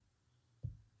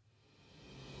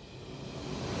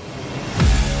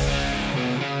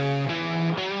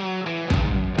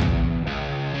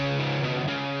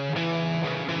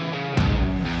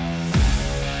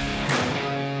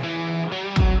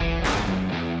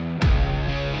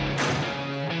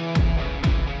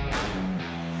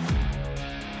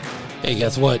Hey,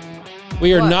 guess what?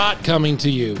 We are not coming to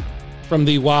you from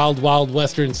the wild, wild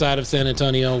western side of San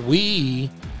Antonio. We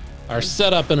are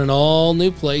set up in an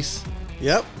all-new place.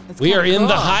 Yep. We are in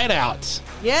the hideout.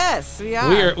 Yes, we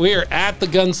are. We are at the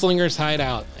Gunslingers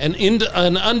hideout, and in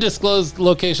an undisclosed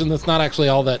location that's not actually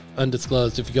all that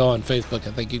undisclosed. If you go on Facebook,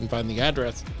 I think you can find the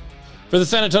address for the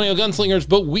San Antonio Gunslingers.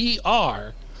 But we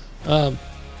are,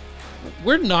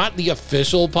 we're not the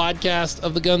official podcast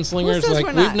of the Gunslingers. Who says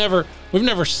we're we've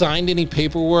never signed any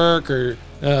paperwork or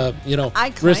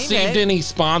received any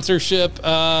sponsorship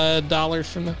dollars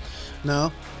from them.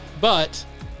 No. But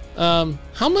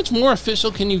how much more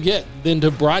official can you get than to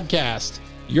broadcast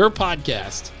your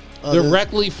podcast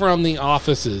directly from the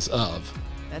offices of?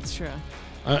 That's true.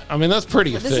 I mean, that's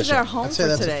pretty official. This is our home I'd say for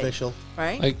that's today, official.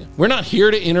 right? Like, we're not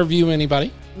here to interview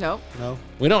anybody. Nope. No.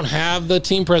 We don't have the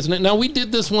team president. Now, we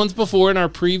did this once before in our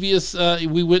previous,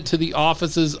 we went to the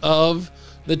offices of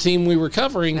the team we were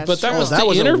covering, That's but that true. was That to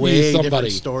was a interview way somebody.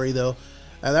 different story, though.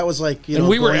 That was like, And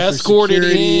we were going through escorted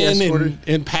security, in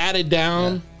and patted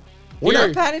down. Yeah. We're Here-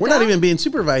 not, Patted we're not down? even being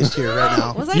supervised here right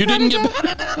now. Was I You didn't patted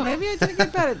get down? Maybe I didn't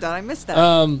get patted down. I missed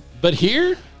that. But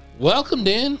here, welcomed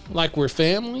in like we're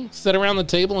family, sat around the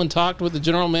table and talked with the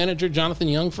general manager, Jonathan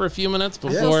Young, for a few minutes So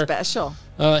before special.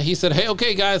 he said, hey,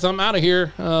 okay, guys, I'm out of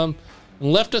here. And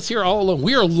left us here all alone.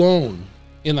 We are alone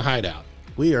in the hideout.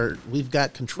 We've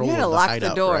got control We of had to the lock the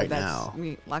hideout door. right now.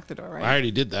 We locked the door, right? I already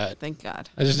did that. Thank God.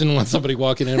 I just didn't want somebody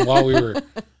walking in while we were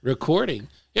recording.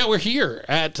 Yeah, we're here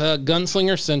at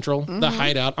Gunslinger Central, the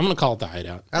hideout. I'm going to call it the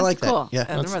hideout. I like cool. that.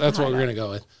 Yeah. That's what we're going to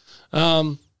go with.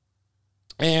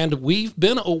 And we've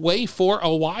been away for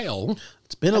a while.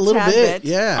 It's been a A little tad bit.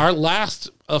 bit. Yeah. Our last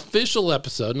official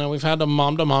episode, now we've had a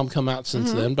Mom to Mom come out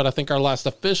since then, but I think our last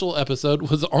official episode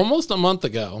was almost a month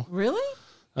ago Really?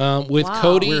 with Wow.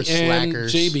 Cody We're and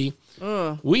slackers.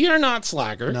 JB. We are not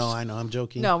slackers. No, I know. I'm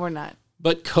joking. No, we're not.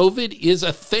 But COVID is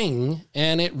a thing,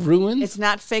 and it ruins It's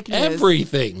not fake news.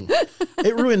 everything.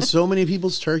 It ruined so many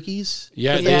people's turkeys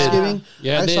Yeah, for it did. Thanksgiving.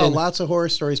 Yeah, it I saw did. lots of horror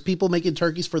stories. People making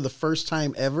turkeys for the first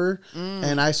time ever.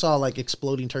 And I saw like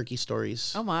exploding turkey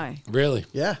stories. Oh my. Really?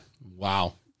 Yeah.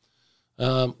 Wow.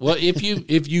 Well, if you,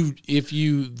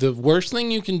 the worst thing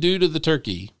you can do to the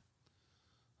turkey,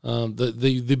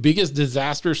 the biggest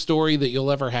disaster story that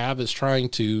you'll ever have is trying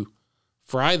to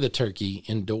fry the turkey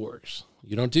indoors.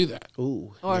 You don't do that.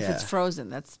 Ooh. Or yeah. if it's frozen,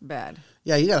 that's bad.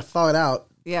 Yeah, you got to thaw it out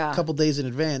Yeah. a couple days in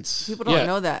advance. People don't Yeah.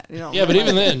 know that. You don't Yeah, but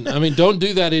realize even then, I mean, don't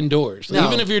do that indoors. No.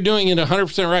 Even if you're doing it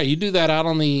 100% right, you do that out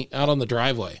on the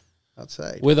driveway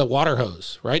Outside. with a water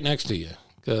hose right next to you,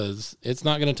 because it's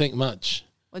not going to take much.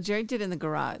 Well, Jerry did in the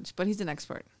garage, but he's an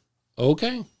expert.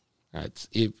 Okay. That's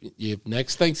if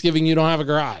next Thanksgiving you don't have a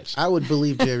garage. I would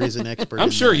believe Jerry's an expert. I'm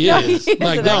in sure that. he is. is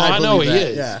Like, an no, I know he believe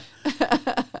is. that,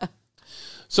 Yeah.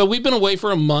 So we've been away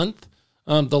for a month.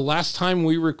 The last time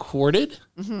we recorded,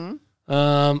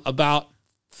 about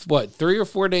 3 or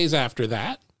 4 days after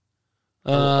that.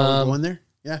 Are we going there?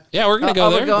 Yeah. Yeah, we're gonna go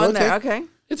there. We're going Okay. there. Okay.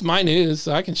 It's my news,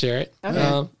 so I can share it.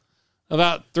 Okay.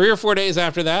 About 3 or 4 days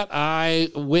after that, I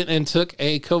went and took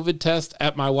a COVID test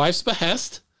at my wife's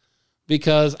behest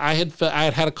because I had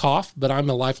had a cough, but I'm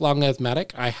a lifelong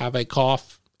asthmatic. I have a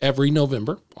cough every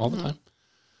November, all the time.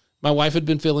 My wife had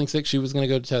been feeling sick. She was going to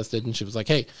go test it, and she was like,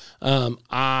 hey,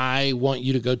 I want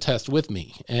you to go test with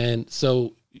me. And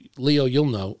so, Leo, you'll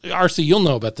know. RC, you'll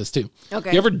know about this too.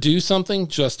 Okay. You ever do something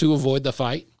just to avoid the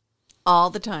fight? All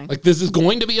the time. Like, this is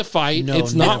going to be a fight. No,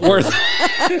 it's not never. worth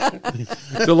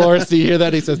it. Dolores, do you hear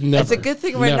that? He says, never. It's a good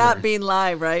thing we're Never. not being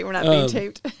live, right? We're not being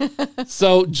taped.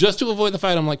 So, just to avoid the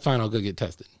fight, I'm like, fine, I'll go get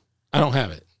tested. I don't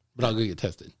have it, but I'll go get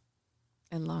tested.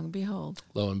 And long behold.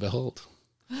 Lo and behold.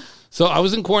 So I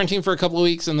was in quarantine for a couple of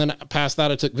weeks, and then past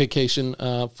that, I took vacation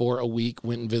for a week,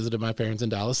 went and visited my parents in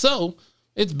Dallas. So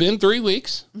it's been 3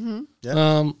 weeks.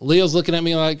 Yeah. Leo's looking at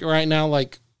me like right now,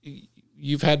 like,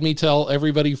 you've had me tell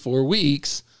everybody for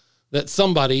weeks that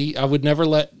somebody, I would never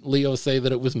let Leo say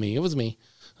that it was me. It was me.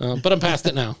 But I'm past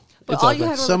it now. But It's all over. you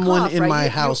had was a Someone cough, in right? my You-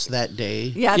 house that day.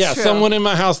 Yeah, that's true. someone in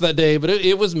my house that day, but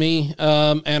it was me.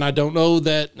 And I don't know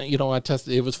that, I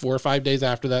tested, it was 4 or 5 days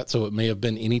after that. So it may have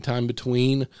been any time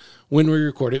between when we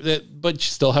recorded it, but you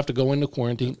still have to go into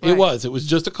quarantine. Right. It was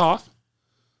just a cough.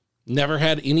 Never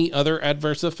had any other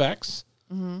adverse effects.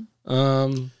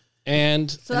 And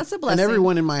So that's a blessing. And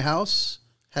everyone in my house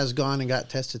has gone and got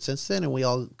tested since then, and we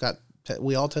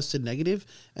all tested negative,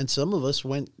 and some of us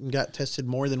went and got tested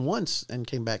more than once and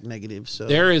came back negative. So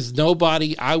there is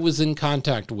nobody I was in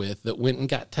contact with that went and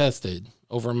got tested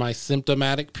over my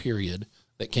symptomatic period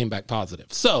that came back positive.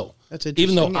 So That's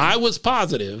even though interesting. I was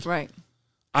positive, Right.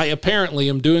 I apparently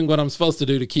am doing what I'm supposed to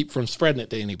do to keep from spreading it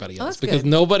to anybody else, that's because good.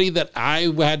 nobody that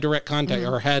I had direct contact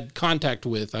or had contact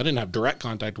with, I didn't have direct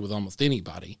contact with almost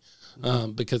anybody,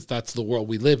 because that's the world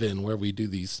we live in, where we do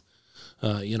these,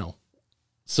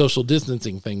 social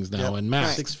distancing things now and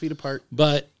masks. 6 feet apart.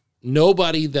 But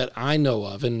nobody that I know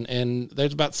of, and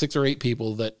there's about 6 or 8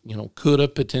 people that, could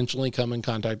have potentially come in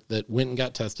contact that went and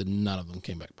got tested. None of them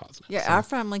came back positive. Yeah, So, our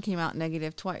family came out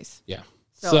negative twice. yeah.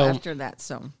 So after that,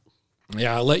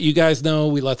 Yeah, I'll let you guys know.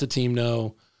 We let the team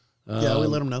know. Yeah, we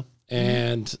let them know.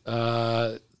 And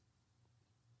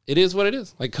it is what it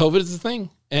is. Like, COVID is the thing.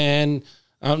 And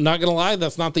I'm not going to lie,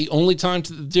 that's not the only time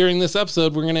during this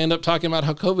episode we're going to end up talking about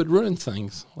how COVID ruins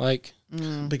things. Like,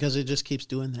 Because it just keeps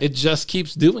doing that. it just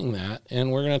keeps doing that.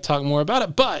 And we're going to talk more about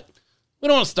it. But we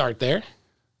don't want to start there.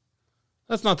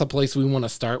 That's not the place we want to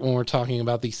start when we're talking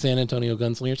about the San Antonio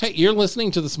Gunslingers. Hey, you're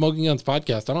listening to the Smoking Guns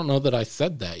podcast. I don't know that I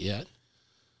said that yet.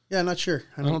 Yeah, I'm not sure.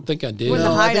 I don't think I did. We're in the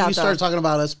No, I think hideout, you started though. talking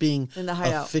about us being In the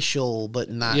hideout. official, but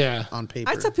not Yeah. on paper.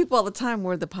 I tell people all the time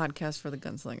we're the podcast for the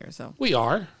Gunslinger. So We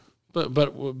are.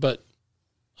 But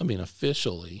I mean,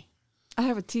 officially. I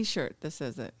have a T-shirt that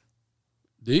says it.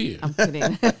 Do you? I'm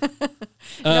kidding.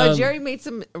 No, Jerry made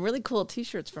some really cool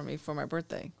T-shirts for me for my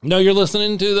birthday. No, you're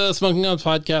listening to the Smoking Guns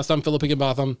podcast. I'm Philip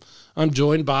Higginbotham. I'm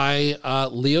joined by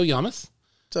Leo Yamas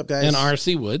What's up, guys? and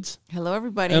RC Woods. Hello,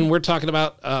 everybody. And we're talking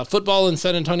about football in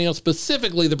San Antonio,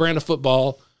 specifically the brand of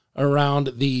football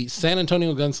around the San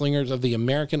Antonio Gunslingers of the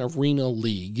American Arena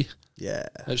League. Yeah.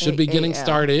 That should be getting AAL.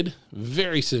 started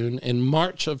very soon. In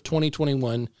March of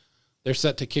 2021, they're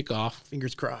set to kick off.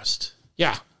 Fingers crossed.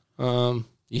 Yeah.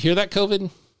 You hear that, COVID?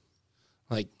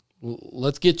 Like,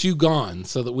 let's get you gone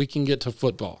so that we can get to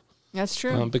football. That's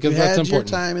true. Because You that's had your important.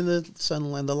 time in the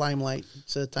sunlight, the limelight.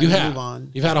 It's a time You to have. move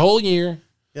on. You've had a whole year.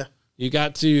 Yeah. You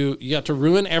got to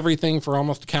ruin everything for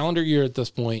almost a calendar year at this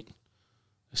point.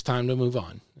 It's time to move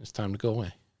on. It's time to go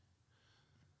away.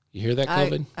 You hear that,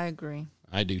 COVID? I agree.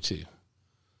 I do too.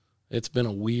 It's been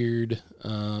a weird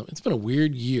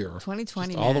year.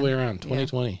 2020, Just all the man. way around, Yeah.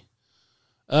 2020.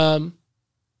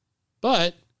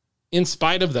 But in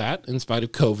spite of that, in spite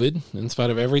of COVID, in spite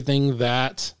of everything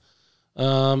that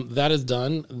that is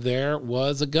done, there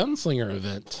was a gunslinger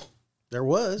event There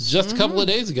was. just a couple of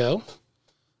days ago.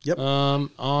 Yep.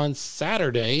 On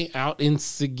Saturday out in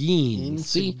Seguin. In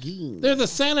See, Seguin. they're the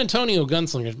San Antonio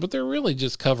Gunslingers, but they're really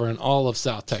just covering all of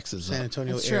South Texas. San up.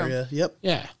 Antonio That's true. area. Yep.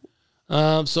 Yeah.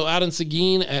 So out in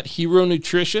Seguin at Hero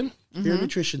Nutrition. Beer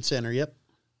Nutrition Center. Yep.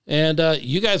 And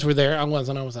you guys were there. I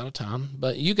wasn't. I was out of town.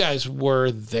 But you guys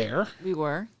were there. We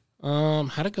were.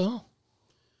 How'd it go?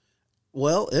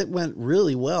 Well, it went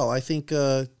really well. I think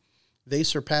they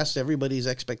surpassed everybody's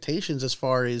expectations as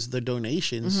far as the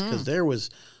donations, because there was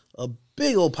a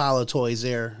big old pile of toys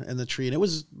there in the tree, and it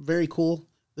was very cool.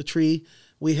 The tree,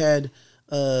 we had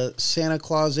Santa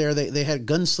Claus there. They had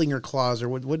Gunslinger Claus, or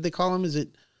what did they call him? Is it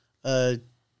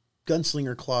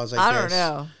Gunslinger Claus? I guess. don't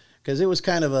know. Because it was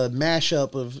kind of a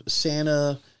mashup of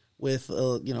Santa with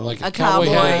Like A cowboy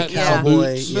cowboy, hat, yeah. cowboy.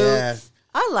 boots. Yeah, Boots.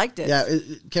 I liked it. yeah.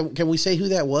 Can we say who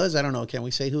that was? I don't know. Can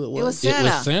we say who it was? It was It Santa.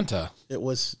 was Santa, It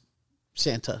was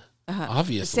Santa.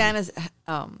 obviously. Santa's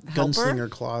helper. Gunslinger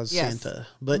Claus Yes. Santa.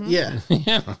 But yeah,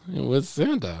 Yeah, it was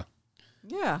Santa.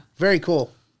 Yeah. very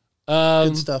cool.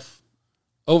 Good stuff.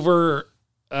 Over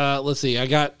let's see, I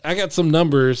got some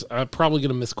numbers. I'm probably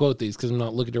gonna misquote these because I'm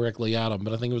not looking directly at them,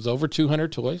 but I think it was over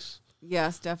 200 toys. Yes,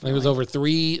 I think definitely. it was over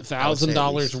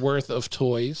 $3,000 least. worth of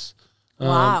toys.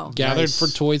 Wow. Gathered Nice. for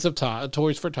Toys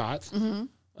for Tots.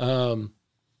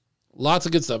 Lots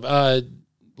of good stuff.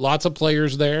 Lots of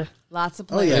players there Lots of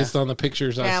Oh, players. yeah. based on the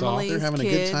pictures I saw. Families. They're having a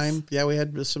kids. good time. Yeah, we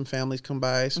had some families come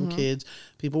by, some kids,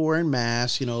 people wearing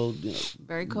masks,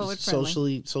 Very COVID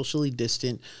friendly. socially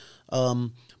distant.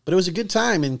 But it was a good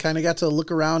time, and kind of got to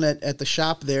look around at the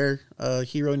shop there,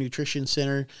 Hero Nutrition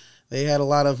Center. They had a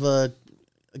lot of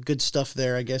good stuff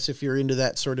there. I guess if you're into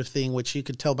that sort of thing, which you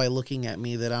could tell by looking at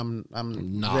me that I'm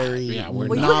Not. very Yeah, we're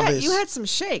Well, novice. you had some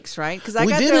shakes, right? Because I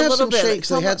We got did there a have little some bit. shakes.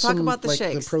 They had talk some about the like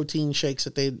shakes. the protein shakes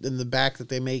that they in the back that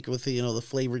they make with the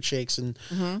flavored shakes, and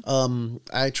Mm-hmm.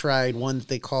 I tried one that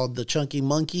they called the Chunky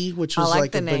Monkey, which I was like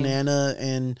like the a name. banana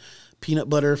and peanut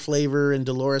butter flavor, and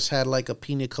Dolores had like a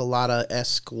pina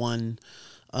colada-esque one,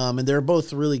 and they're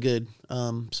both really good.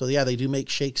 So yeah, they do make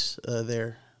shakes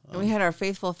there. And we had our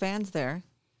faithful fans there.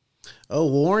 Oh,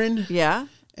 Warren Yeah.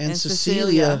 and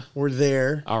Cecilia were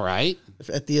there All right.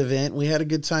 at the event. We had a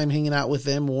good time hanging out with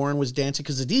them. Warren was dancing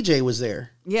because the DJ was there.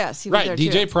 Yes, he was Right. there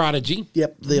DJ too. Prodigy.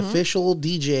 Yep, the official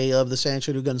DJ of the San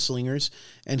Antonio Gunslingers,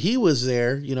 and he was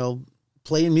there,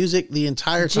 playing music the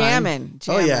entire time. Jamming.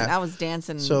 Oh yeah, I was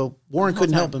dancing. so Warren the whole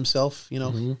couldn't help time. himself. You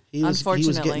know, he was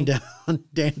Unfortunately. getting down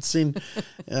dancing.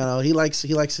 He likes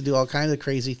to do all kinds of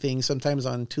crazy things. Sometimes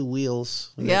on two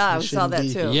wheels. Yeah, He I saw shouldn't that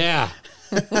be. too. Yeah.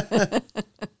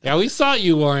 Yeah, we saw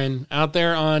you, Warren, out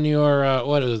there on your,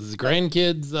 what is it,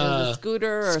 grandkids? It was a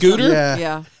scooter. Or Scooter? something.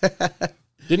 Yeah. Yeah.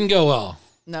 Didn't go well.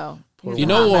 No. If He's you a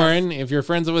know hot mess. Warren, if you're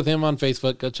friends with him on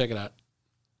Facebook, go check it out.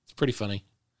 It's pretty funny.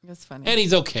 It's funny. And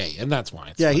he's okay, and that's why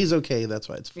it's Yeah, funny. he's okay. That's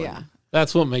why it's funny. yeah.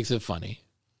 That's what makes it funny.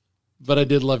 But I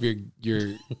did love your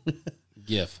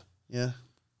GIF, Yeah.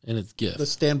 and it's GIF. The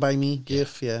Stand By Me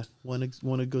GIF. Yeah. Want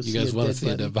to go You see guys a want to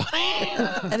dead see a body.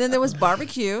 dead body? And then there was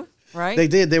barbecue, right? They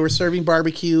did. They were serving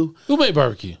barbecue. Who made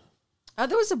barbecue?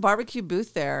 There was a barbecue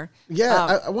booth there.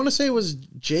 Yeah, I want to say it was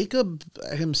Jacob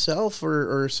himself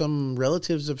or some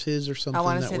relatives of his or something.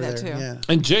 wanna that say were that there. too. Yeah.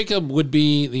 And Jacob would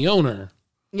be the owner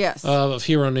Yes. of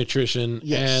Hero Nutrition,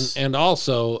 Yes. and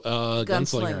also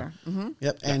Gunslinger. Mm-hmm.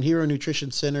 Yep. And Hero Nutrition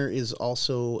Center is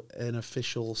also an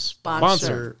official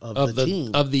Sponsor sponsor of the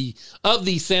team. of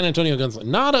the San Antonio Gunslinger,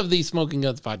 not of the Smoking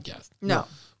Guns podcast, No.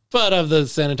 but of the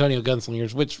San Antonio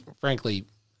Gunslingers, which frankly,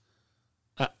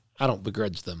 I don't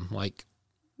begrudge them. Like,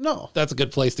 No. that's a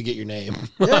good place to get your name.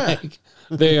 Yeah. Like,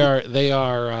 they are.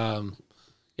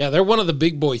 Yeah, they're one of the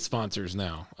big boy sponsors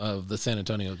now of the San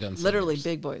Antonio Gunslingers. Literally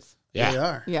big boys. Yeah, They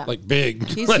are. Yeah. like big.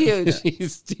 He's Like, huge.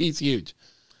 he's huge.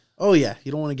 Oh, yeah.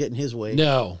 You don't want to get in his way.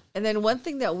 No, And then one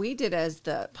thing that we did as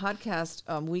the podcast,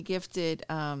 we gifted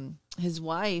his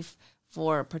wife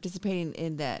for participating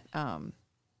in that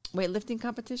weightlifting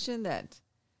competition that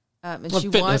and A she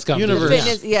fitness won. competition. Universe.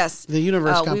 Fitness, yes. The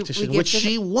universe We competition, which gifted-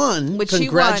 she won. which she won.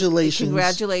 Congratulations.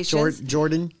 Congratulations.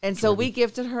 Jordan. And so we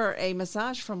gifted her a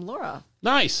massage from Laura.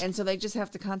 nice. And so they just have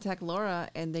to contact Laura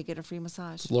and they get a free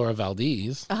massage. Laura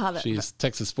Valdez. That- She's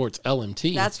Texas Sports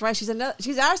LMT. That's right. She's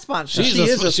our sponsor. She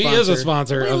is a she is a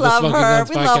sponsor We of love the Smoking her. Guns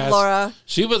We podcast. love Laura.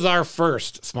 She was our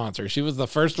first sponsor. She was the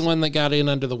first one that got in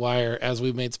under the wire as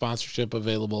we made sponsorship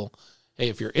available. Hey,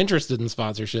 if you're interested in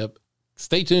sponsorship,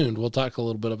 stay tuned. We'll talk a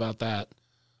little bit about that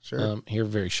Sure. here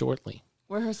very shortly.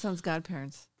 We're her son's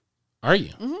godparents. Are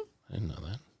you? I didn't know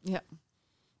that. Yeah.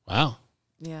 Wow.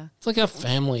 Yeah. It's like a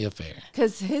family affair.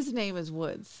 Because his name is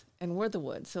Woods and we're the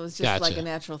Woods. So it's just like Gotcha. a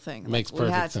natural thing. Makes Like, we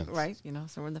perfect had to- sense. Right?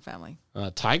 So we're in the family.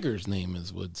 Tiger's name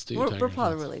is Woods, too. We're Tiger's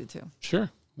probably Woods. related too. Sure.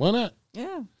 Why not?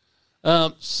 Yeah.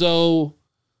 So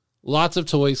lots of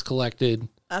toys collected.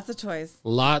 Lots of toys.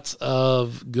 Lots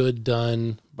of good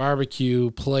done.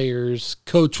 Barbecue, players.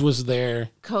 Coach was there.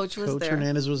 Coach was Coach there.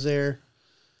 Hernandez was there.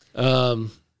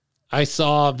 I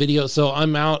saw a video. So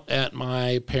I'm out at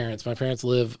my parents. My parents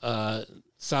live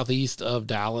southeast of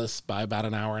Dallas by about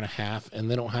an hour and a half, and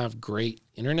they don't have great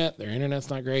internet. Their internet's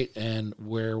not great. And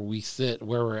where we sit,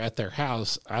 where we're at their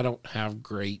house, I don't have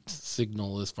great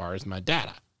signal as far as my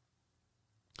data.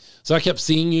 So I kept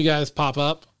seeing you guys pop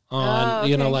up on,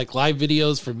 Oh, okay. like live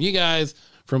videos from you guys,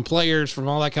 from players, from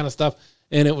all that kind of stuff.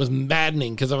 And it was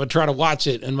maddening because I would try to watch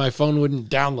it and my phone wouldn't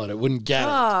download it, wouldn't get it.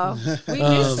 Oh, we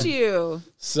missed you.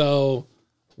 So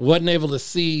wasn't able to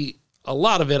see a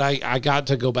lot of it. I got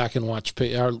to go back and watch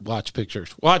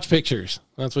pictures. Watch pictures.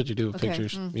 That's what you do with Okay.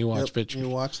 pictures. You watch Yep, pictures. You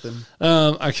watch them.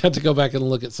 I got to go back and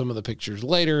look at some of the pictures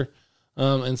later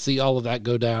and see all of that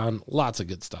go down. Lots of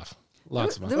good stuff.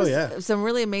 Lots of There fun. was yeah. some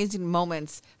really amazing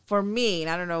moments for me, and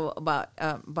I don't know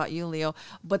about you, Leo,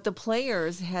 but the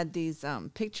players had these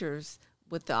pictures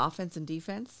with the offense and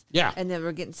defense. Yeah. And they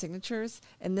were getting signatures,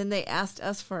 and then they asked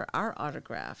us for our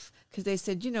autograph because they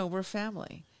said, we're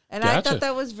family. And I Gotcha. thought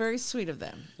that was very sweet of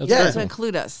them. That's Yeah. very To cool.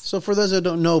 include us. So for those that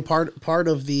don't know, part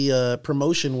of the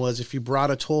promotion was if you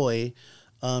brought a toy,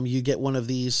 you get one of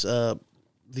these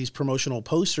promotional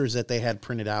posters that they had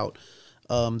printed out.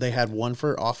 They had one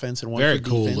for offense and one Very for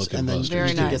cool defense, looking and then posters. Very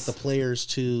you could nice. get the players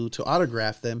to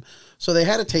autograph them. So they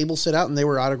had a table set out, and they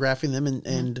were autographing them,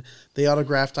 and they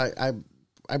autographed.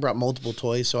 I brought multiple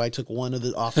toys, so I took one of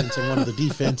the offense and one of the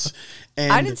defense.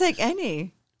 And I didn't take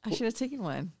any. I should have taken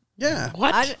one. yeah,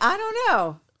 What? I don't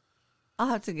know. I'll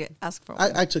have to ask for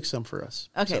one. I took some for us.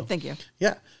 Okay, So, thank you.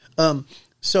 yeah.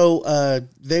 So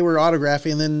they were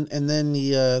autographing, and then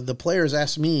the players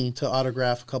asked me to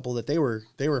autograph a couple that they were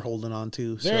holding on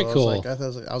to. So Very I cool.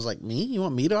 I was like, me? You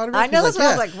want me to autograph? I know, He's that's what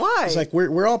I was like, why? It's like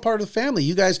we're all part of the family.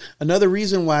 You guys. Another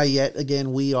reason why, yet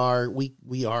again, we are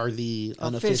the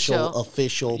unofficial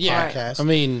official Yeah. podcast. I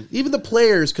mean, even the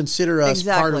players consider us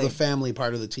part of Exactly. the family,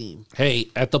 part of the team. hey,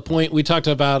 at the point we talked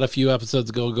about a few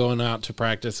episodes ago, going out to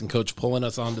practice and coach pulling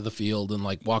us onto the field and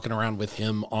like walking around with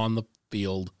him on the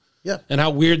field. Yeah. And how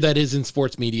weird that is in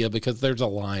sports media because there's a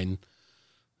line.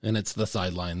 and it's the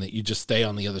sideline that you just stay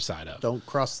on the other side of. Don't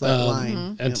cross that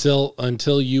line.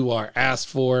 Until you are asked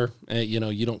for,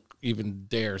 you don't even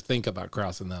dare think about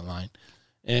crossing that line.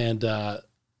 And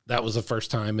that was the first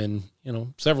time in,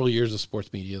 several years of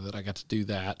sports media that I got to do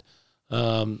that.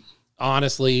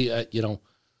 Honestly,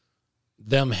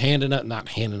 them not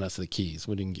handing us the keys.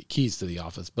 We didn't get keys to the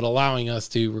office, but allowing us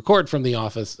to record from the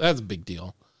office, that's a big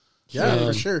deal. Yeah,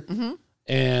 for sure.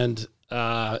 And,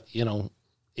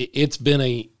 it's been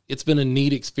a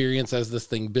neat experience as this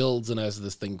thing builds and as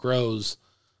this thing grows,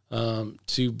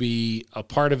 to be a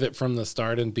part of it from the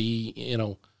start and be,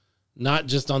 not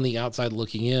just on the outside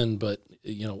looking in, but,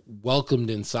 welcomed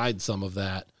inside some of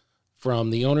that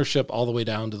from the ownership all the way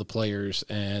down to the players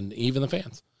and even the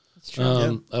fans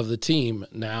of the team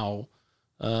now,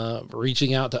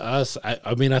 reaching out to us.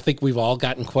 I mean, I think we've all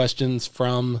gotten questions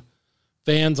from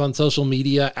fans on social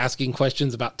media asking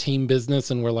questions about team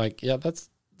business. And we're like, yeah, that's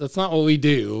not what we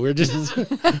do. We're just,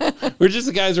 we're just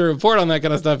the guys who report on that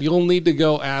kind of stuff. You'll need to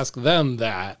go ask them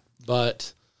that.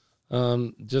 But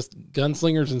just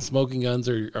gunslingers and smoking guns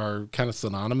are kind of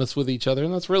synonymous with each other.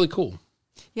 And that's really cool.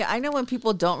 Yeah, I know when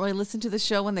people don't really listen to the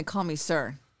show when they call me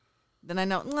sir. Then I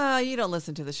know, no, you don't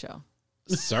listen to the show.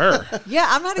 Sir. Yeah,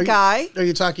 I'm not a guy. Are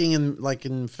you talking in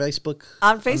Facebook?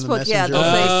 On Facebook, yeah, they'll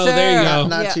say Oh, sir. there you go.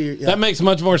 Not Yeah. to your, yeah. That makes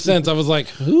much more sense. I was like,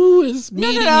 who is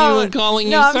meeting you and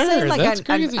calling you I'm sir? saying like That's on,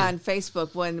 crazy. on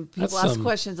Facebook, when people That's ask some-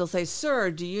 questions, they'll say,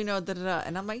 sir, do you know da-da-da?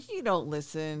 And I'm like, you don't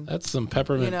listen. That's some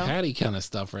peppermint You know? patty kind of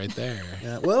stuff right there.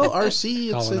 Yeah. Well,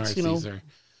 RC, Calling it's RC, sir.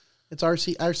 it's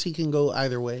RC. RC can go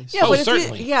either way. Yeah, Oh, but if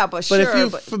certainly. But sure. if you're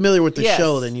familiar with the yes.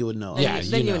 show, then you would know. Yeah,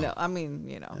 then you you know. know. I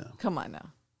mean, come on now.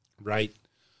 Right.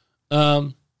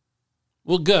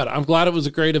 Well, good. I'm glad it was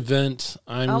a great event.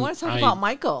 I want to talk about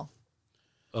Michael.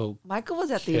 Oh, Michael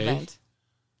was at the Okay. event.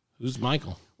 who's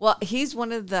Michael? Well, he's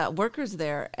one of the workers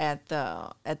there at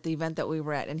the event that we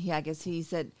were at, and he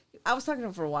said I was talking to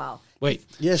him for a while. Wait.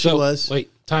 Yes, she was. Wait,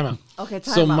 time out. Okay,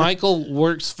 time So out. Michael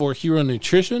works for Hero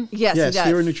Nutrition? Yes, Yes, he does.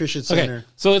 Hero Nutrition Center. Okay.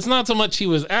 So it's not so much he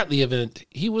was at the event,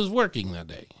 he was working that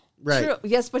day. Right. True.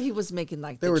 Yes, but he was making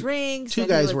like There the were drinks. two and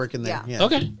he guys was- working there. Yeah.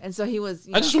 Okay. And so he was.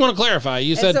 I just want to clarify.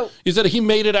 You said so- he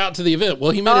made it out to the event.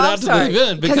 Well, he made Oh, it I'm out to sorry. the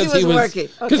event 'Cause because he was working.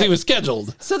 because he Okay. was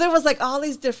scheduled. So there was like all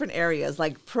these different areas,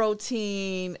 like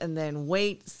protein, and then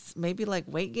weights, maybe like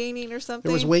weight gaining or something.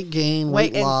 There was weight gain,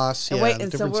 weight and- loss. and Yeah, weight,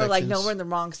 and so different we're like, no, sections. we're in the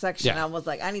wrong section. Yeah. I was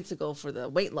like, I need to go for the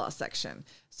weight loss section.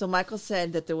 So Michael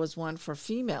said that there was one for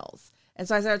females, and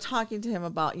so I started talking to him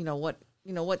about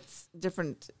what's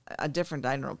different, I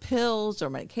don't know, pills or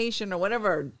medication or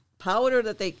whatever powder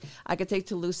that I could take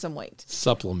to lose some weight.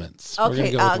 Supplements. Okay, We're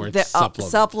gonna go with the word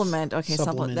supplements. supplement. Okay,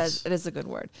 supplement. Supplements. That is a good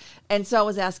word. And so I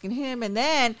was asking him, and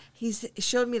then he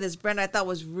showed me this brand I thought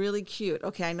was really cute.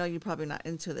 Okay, I know you're probably not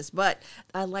into this, but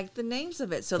I like the names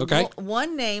of it. So Okay.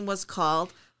 one name was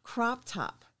called Crop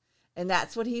Top, and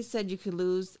that's what he said you could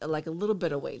lose like a little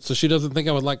bit of weight. So she doesn't think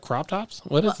I would like crop tops?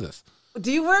 What is this? Do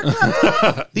you wear crop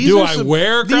top? These Do are I some-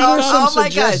 wear these crop are some tops? Oh my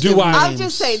gosh. suggestive Do I- I'm names.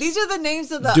 just saying these are the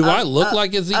names of the. Do I look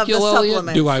like of the Ezekiel Elliott?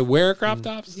 supplements. Do I wear crop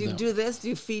tops? Do you No. do this? Do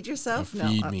you feed yourself? Now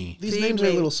feed me. These Feed names are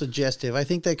me. a little suggestive. I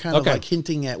think they're kind of Okay. like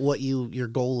hinting at what your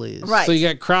goal is. Right. So you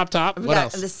got crop top. We What got-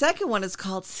 else? And the second one is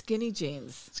called Skinny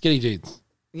Jeans. Skinny jeans.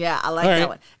 Yeah, I like All that right.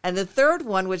 one. And the third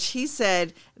one, which he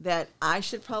said that I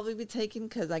should probably be taking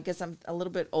because I guess I'm a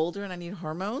little bit older and I need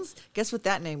hormones. Guess what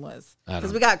that name was? I don't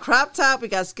Because we got crop top, we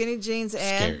got skinny jeans,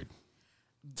 and Scared.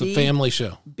 It's a family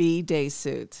show. B-Day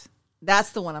suit. That's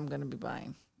the one I'm going to be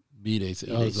buying. B-Day.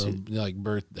 Oh, it's a, like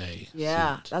birthday.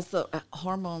 Yeah, suit. that's the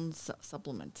hormone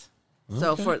supplement.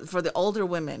 So for the older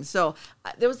women. So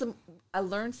I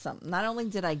learned something. Not only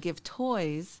did I give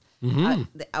toys,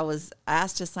 I was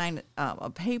asked to sign a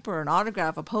paper, an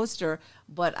autograph, a poster,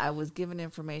 but I was given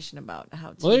information about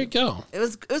how to. Well, there you go. It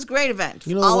was a great event.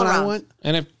 You know all what around. I want?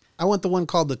 And if I want the one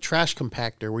called the trash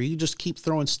compactor, where you just keep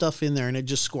throwing stuff in there and it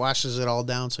just squashes it all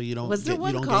down, so you don't Was there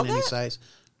one gain called any that? size.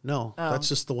 No, that's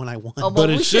just the one I want. Oh, well, But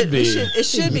it we should be. It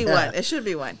should be Yeah. one. It should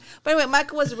be one. But anyway,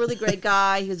 Michael was a really great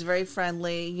guy. He was very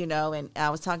friendly, and I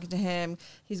was talking to him.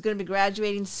 He's going to be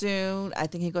graduating soon. I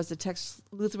think he goes to Texas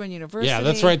Lutheran University. yeah,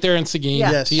 that's right there in Seguin. Yeah.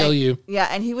 Yes. TLU.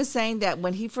 And he was saying that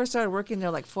when he first started working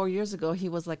there like 4 years ago, he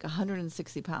was like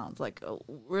 160 pounds, like a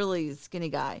really skinny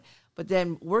guy. But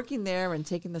then working there and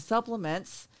taking the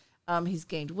supplements, he's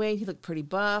gained weight. He looked pretty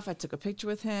buff. I took a picture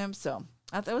with him. So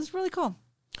I thought it was really cool.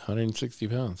 160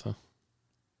 pounds, huh?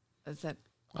 Is that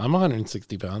I'm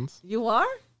 160 pounds. you are?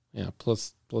 Yeah,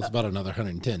 plus about another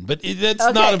 110. But that's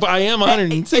Okay. not. I am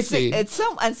 160. It's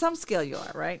on some scale you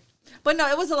are, right? But no,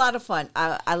 it was a lot of fun.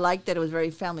 I liked that it was very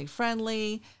family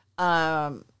friendly.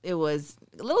 It was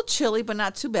a little chilly, but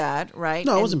not too bad, right?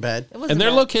 No, it wasn't bad. It wasn't And they're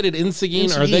bad. located in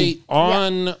Seguin. In Are they Seguin.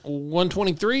 on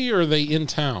 123 or are they in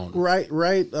town? Right,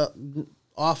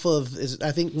 off of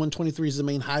I think 123 is the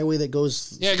main highway that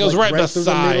goes. Yeah, it goes like, right through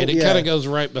the beside. middle. It Yeah. kind of goes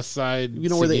right beside. You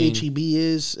know where the Seguin. HEB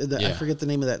is? I Yeah. forget the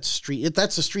name of that street.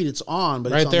 That's the street it's on,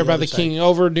 but Right it's on there by other the side. King,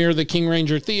 over near the King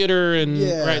Ranger Theater, and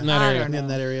Yeah. right in that I area. don't know. in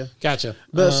that area. Gotcha.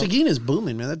 But Seguin is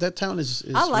booming, man. That town is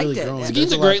I liked really it. growing. Seguin's Seguin's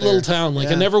There's a lot great little there. town. Like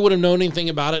I Yeah. never would have known anything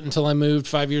about it until I moved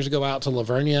 5 years ago out to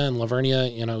Lavernia. And Lavernia,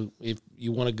 you know, if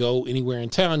you want to go anywhere in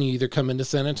town, you either come into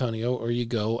San Antonio or you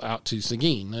go out to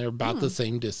Seguin. They're about the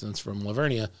same distance from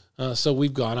Lavernia. So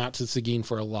we've gone out to Seguin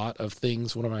for a lot of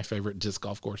things. One of my favorite disc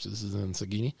golf courses is in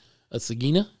Seguin.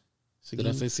 Seguina? Did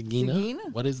I say Seguina? Seguin?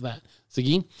 What is that?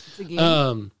 Seguin?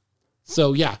 Seguin.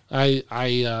 So yeah, I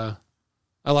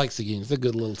like Seguin. It's a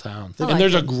good little town. I And like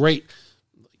there's a it. great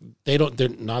they're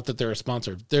not that they're a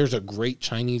sponsor. There's a great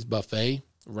Chinese buffet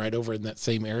right over in that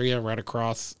same area, right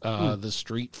across the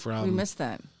street we from missed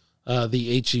that.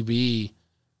 the HEB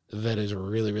that is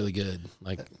really, really good.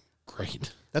 Like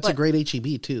great. That's a But- great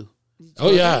HEB too.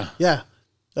 Oh yeah. Yeah.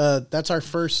 That's our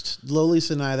first, Lolis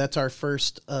and I, that's our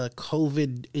first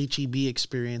COVID HEB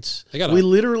experience. They got We a-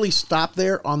 literally stopped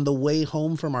there on the way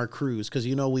home from our cruise because,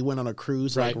 you know, we went on a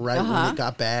cruise like Right. right when it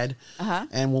got bad. Uh-huh.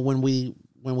 And when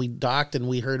we docked and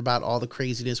we heard about all the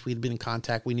craziness, we'd been in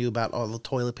contact, we knew about all the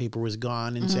toilet paper was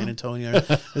gone in San Antonio.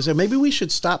 And so maybe we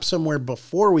should stop somewhere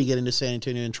before we get into San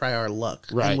Antonio and try our luck.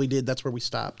 Right. And we did. That's where we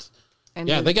stopped. And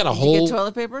Yeah, they got a did whole- You get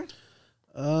toilet paper?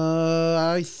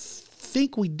 I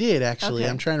think we did actually. Okay.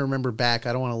 I'm trying to remember back.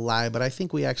 I don't want to lie, but I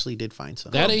think we actually did find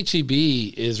some. That HEB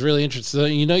is really interesting. So,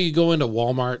 you know, you go into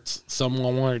Walmarts, some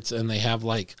Walmarts, and they have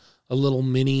like a little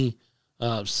mini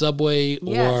Subway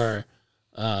Yes.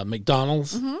 or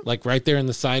McDonald's, like right there in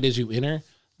the side as you enter.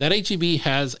 That HEB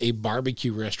has a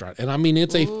barbecue restaurant. And I mean,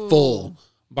 it's a full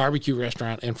barbecue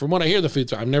restaurant. And from what I hear, the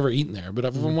food's, I've never eaten there,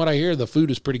 but from what I hear, the food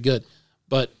is pretty good.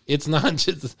 But it's not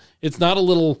just, it's not a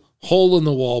little hole in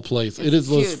the wall place. It is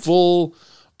this huge. full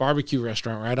barbecue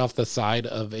restaurant right off the side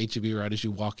of HEB, right as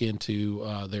you walk into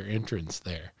their entrance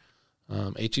there.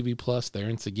 HEB Plus, they're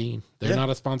in Seguin. They're Yeah. not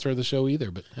a sponsor of the show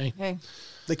either, but hey, Hey,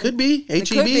 They could be. HEB. it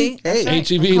could be. That's Hey. right.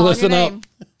 HEB, We're calling listen your up. name.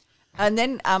 And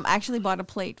then I actually bought a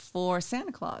plate for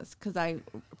Santa Claus because I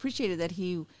appreciated that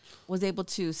he was able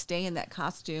to stay in that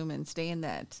costume and stay in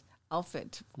that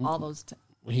outfit all those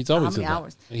he's how always many in that.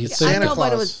 hours? He's Yeah, Santa I know, but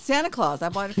it Claus. was Santa Claus. I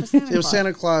bought it for Santa It was Claus.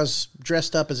 Santa Claus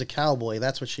dressed up as a cowboy.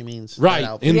 That's what she means. right That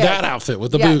outfit. in Yes. that outfit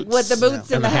with the Yeah, boots, with the boots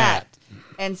and and the hat.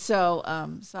 And so,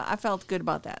 so I felt good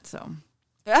about that. So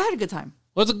I had a good time.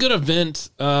 Well, it's a good event.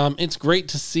 It's great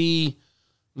to see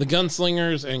the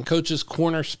Gunslingers and Coach's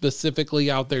Corner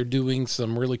specifically out there doing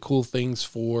some really cool things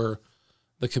for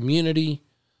the community.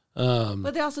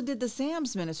 But they also did the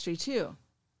Sam's ministry too,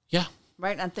 Yeah.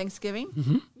 right on Thanksgiving.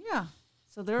 Mm-hmm. Yeah.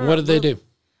 So they're What did they do?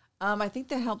 I think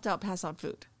they helped out pass out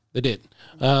food. They did.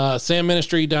 Sam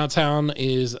Ministry downtown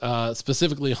is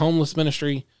specifically homeless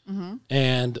ministry,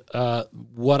 and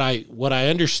what I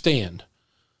understand,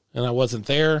 and I wasn't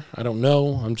there. I don't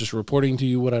know. I'm just reporting to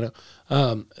you what I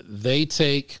know. They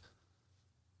take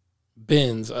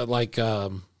bins like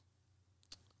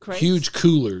Crates? huge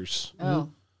coolers Oh,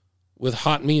 with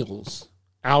hot meals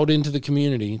out into the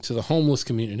community, to the homeless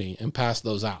community, and pass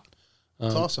those out.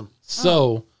 It's awesome.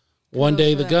 So one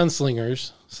day, for the that.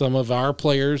 Gunslingers, some of our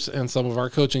players and some of our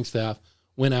coaching staff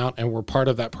went out and were part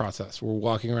of that process. We're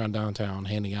walking around downtown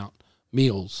handing out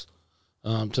meals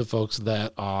to folks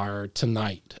that are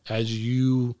tonight. As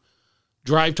you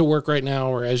drive to work right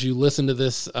now, or as you listen to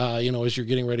this, as you're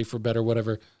getting ready for bed or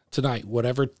whatever, tonight,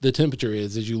 whatever the temperature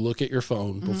is, as you look at your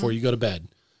phone before you go to bed,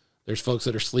 there's folks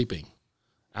that are sleeping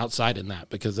outside in that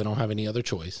because they don't have any other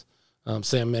choice.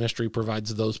 Sam Ministry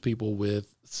provides those people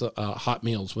with hot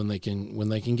meals when they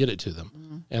can get it to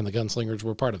them, and the Gunslingers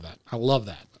were part of that. I love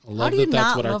that. I how love do you that. That's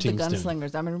not what our love the team's doing.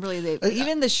 Gunslingers? I mean, really,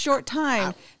 even the short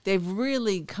time they've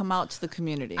really come out to the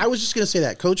community. I was just going to say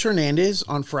that Coach Hernandez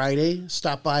on Friday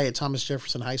stopped by at Thomas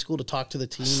Jefferson High School to talk to the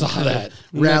team, Saw kind of that. Isn't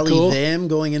that rally cool? them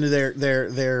going into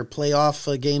their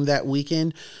playoff game that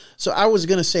weekend. So I was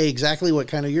going to say exactly what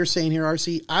kind of you're saying here,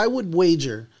 RC. I would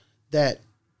wager that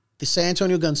the San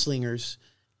Antonio Gunslingers,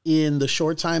 in the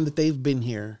short time that they've been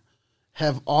here,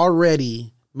 have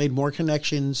already made more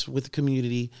connections with the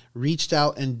community, reached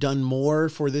out and done more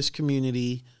for this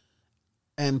community,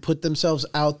 and put themselves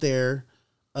out there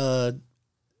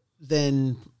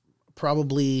than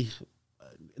probably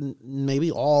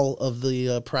maybe all of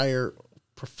the prior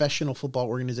professional football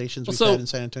organizations we've So- had in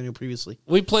San Antonio previously.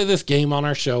 We play this game on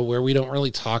our show where we don't really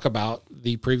talk about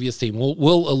the previous team.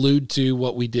 We'll allude to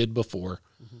what we did before.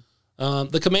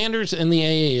 The Commanders and the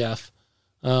AAF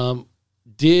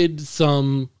did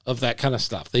some of that kind of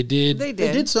stuff. They did. They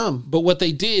did some. But what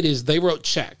they did is they wrote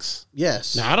checks.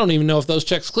 Yes. Now, I don't even know if those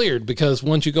checks cleared, because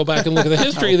once you go back and look at the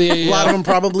history of the AAF, a lot of them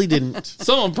probably didn't.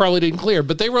 some of them probably didn't clear,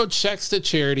 but they wrote checks to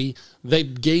charity. They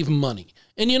gave money.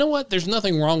 And you know what? There's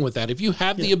nothing wrong with that. If you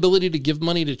have the ability to give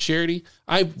money to charity,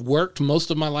 I've worked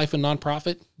most of my life in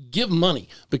nonprofit, give money,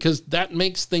 because that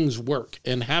makes things work.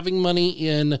 And having money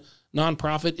in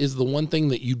nonprofit is the one thing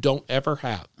that you don't ever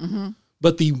have. Mm-hmm.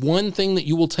 But the one thing that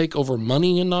you will take over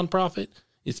money in nonprofit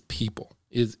is people,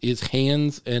 is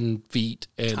hands and feet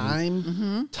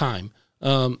and time.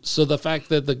 So the fact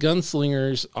that the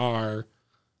gunslingers are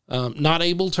not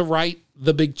able to write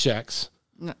the big checks,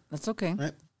 No, that's okay.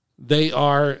 Right. they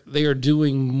are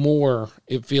doing more.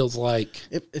 It feels like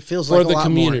It feels for like a the lot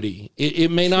community.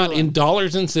 It may not in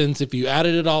dollars and cents. If you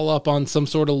added it all up on some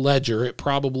sort of ledger, it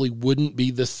probably wouldn't be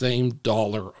the same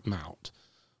dollar amount.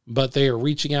 But they are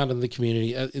reaching out in the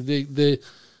community.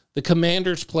 The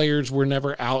Commanders players were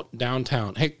never out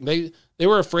downtown. Heck, they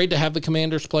were afraid to have the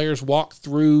Commanders players walk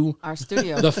through Our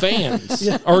studio. the fans,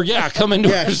 or come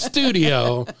into our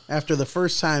studio. more. After the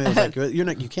first time, it was like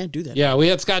you can't do that. Yeah, we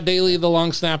had Scott Daly, the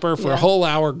long snapper, for a whole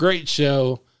hour. Great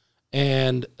show.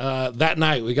 And that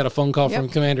night, we got a phone call from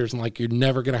the Commanders, and you're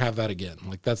never going to have that again.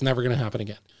 That's never going to happen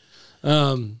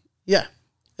again. Yeah.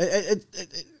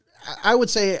 I would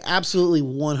say absolutely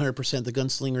 100% the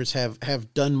gunslingers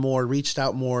have done more, reached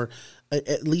out more,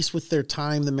 at least with their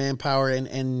time, the manpower,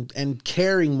 and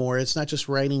caring more. It's not just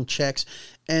writing checks.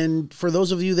 And for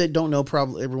those of you that don't know,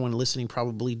 probably everyone listening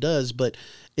probably does, but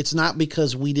it's not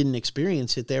because we didn't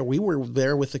experience it there. We were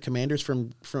there with the Commanders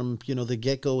from the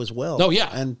get-go as well. Oh, yeah.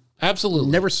 And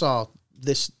absolutely. never saw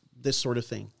this sort of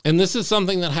thing. And this is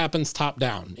something that happens top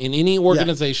down. In any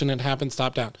organization, it happens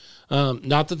top down.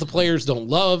 Not that the players don't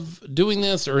love doing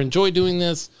this or enjoy doing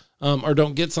this or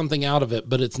don't get something out of it,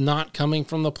 but it's not coming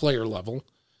from the player level.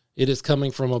 It is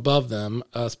coming from above them.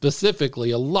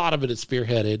 Specifically, a lot of it is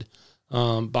spearheaded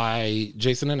by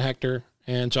Jason and Hector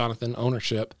and Jonathan,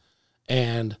 ownership.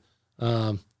 And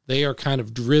they are kind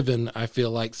of driven, I feel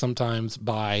like, sometimes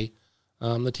by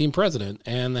the team president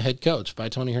and the head coach, by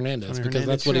Tony Hernandez, because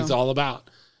that's what he's all about,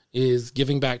 is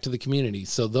giving back to the community.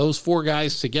 So those four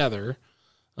guys together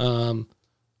are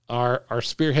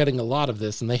spearheading a lot of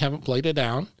this, and they haven't played it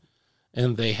down,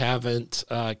 and they haven't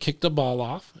kicked a ball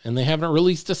off, and they haven't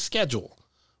released a schedule,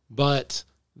 but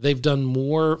they've done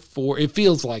more it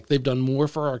feels like they've done more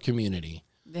for our community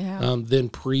than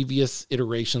previous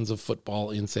iterations of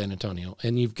football in San Antonio.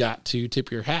 And you've got to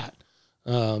tip your hat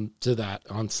to that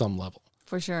on some level.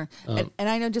 For sure. And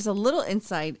I know just a little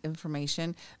inside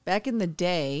information. Back in the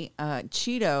day,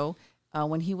 Cheeto,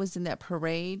 when he was in that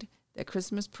parade, that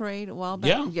Christmas parade a while back.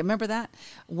 Yeah. You remember that?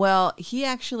 Well, he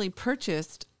actually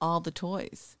purchased all the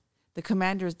toys. The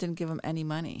Commanders didn't give him any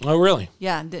money. Oh, really?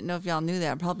 Yeah, didn't know if y'all knew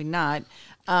that. Probably not.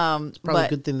 Probably a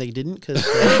good thing they didn't, because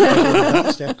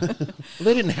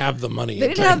They didn't have the money. They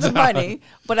didn't have the money.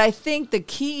 But I think the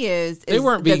key is They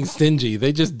weren't being stingy.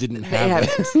 They just didn't have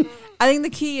it. I think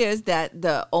the key is that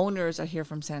the owners are here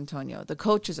from San Antonio. The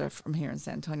coaches are from here in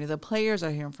San Antonio. The players are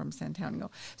here from San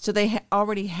Antonio. So they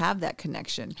already have that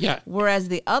connection. Yeah. Whereas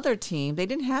the other team, they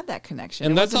didn't have that connection.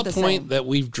 And It that's a wasn't the point same. that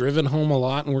we've driven home a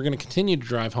lot, and we're going to continue to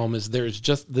drive home, is there's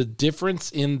just the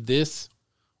difference in this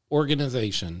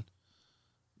organization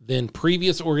than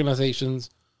previous organizations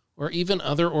or even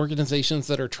other organizations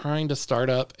that are trying to start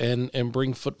up and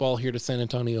bring football here to San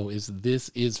Antonio. This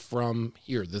is from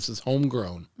here. This is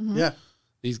homegrown. Yeah.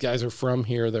 These guys are from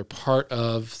here. They're part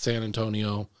of San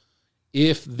Antonio.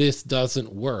 If this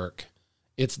doesn't work,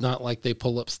 it's not like they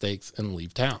pull up stakes and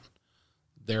leave town.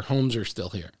 Their homes are still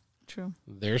here. True.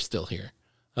 They're still here.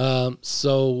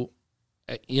 So,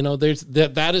 there's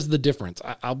that is the difference.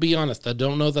 I'll be honest. I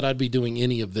don't know that I'd be doing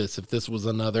any of this if this was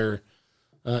another,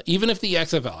 even if the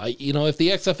XFL, if the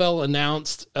XFL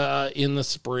announced in the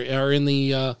spring or in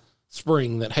the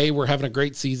spring that, hey, we're having a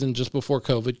great season just before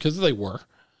COVID, because they were,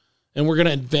 and we're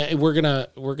gonna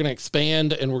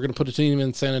expand and we're gonna put a team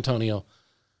in San Antonio,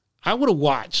 I would have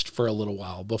watched for a little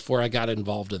while before I got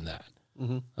involved in that.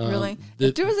 Really?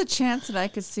 If there was a chance that I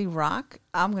could see Rock,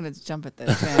 I'm going to jump at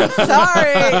that chance.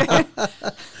 Sorry.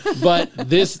 But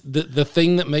the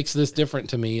thing that makes this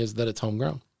different to me is that it's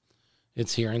homegrown.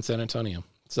 It's here in San Antonio.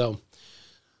 So,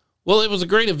 well, it was a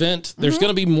great event. There's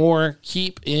going to be more.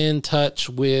 Keep in touch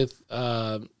with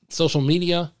social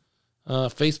media.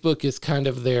 Facebook is kind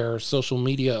of their social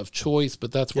media of choice,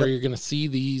 but that's where you're going to see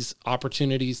these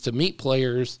opportunities to meet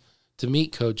players, to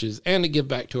meet coaches, and to give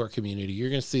back to our community. You're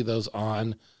going to see those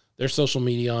on their social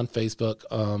media, on Facebook,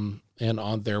 and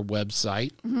on their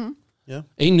website. Yeah.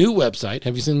 a new website.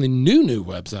 Have you seen the new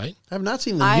website? I have not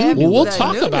seen the I new. have- Well, we'll The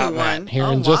talk new about one. that here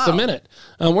Oh, in just a wow. minute.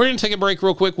 We're going to take a break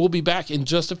real quick. We'll be back in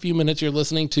just a few minutes. You're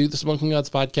listening to the Smoking Guns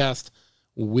Podcast.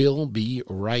 We'll be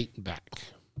right back.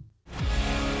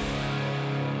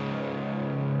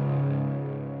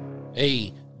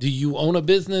 Hey, do you own a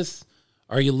business?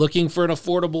 Are you looking for an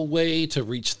affordable way to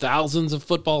reach thousands of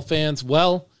football fans?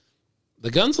 Well, the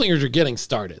Gunslingers are getting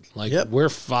started. Like, Yep. we're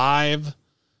 5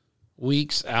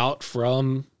 weeks out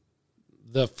from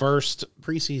the first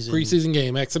preseason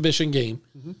game, exhibition game.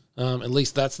 At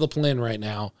least that's the plan right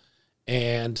now.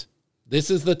 And this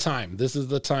is the time. This is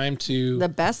the time to The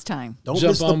best time. Don't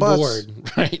jump miss the on bus.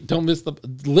 board. Right? Don't miss the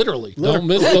literally. Don't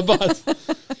miss the bus.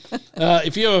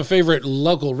 If you have a favorite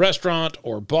local restaurant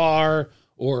or bar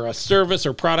or a service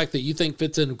or product that you think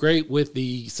fits in great with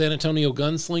the San Antonio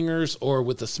Gunslingers or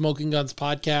with the Smoking Guns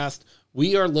Podcast,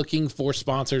 we are looking for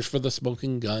sponsors for the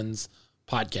Smoking Guns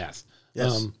Podcast.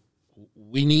 Yes.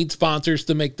 We need sponsors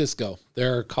to make this go.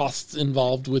 There are costs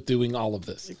involved with doing all of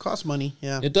this. It costs money.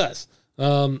 Yeah. It does.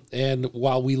 And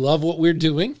while we love what we're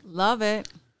doing, Love it.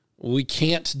 we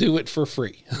can't do it for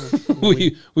free.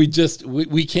 we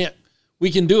can't. We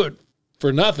can do it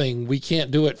for nothing. We can't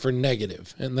do it for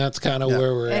negative, and that's kind of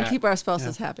where we're And at. keep our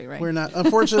spouses happy, right? We're not.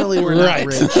 Unfortunately, we're Right.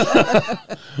 not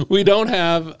rich. We don't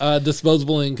have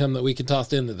disposable income that we can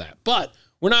toss into that, but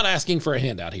we're not asking for a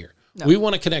handout here. No. We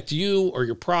want to connect you or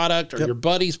your product or your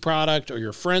buddy's product or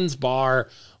your friend's bar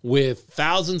with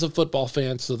thousands of football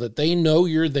fans so that they know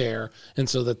you're there and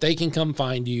so that they can come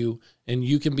find you and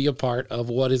you can be a part of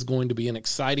what is going to be an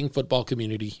exciting football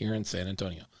community here in San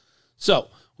Antonio. So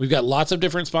we've got lots of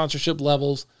different sponsorship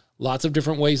levels, lots of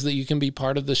different ways that you can be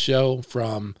part of the show,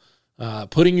 from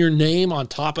putting your name on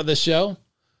top of the show.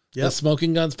 The Yep.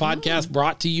 Smoking Guns Podcast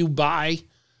brought to you by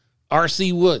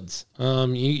RC Woods.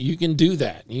 You can do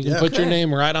that. You can put your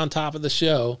name right on top of the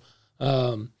show,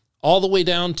 all the way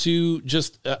down to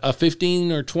just a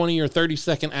 15 or 20 or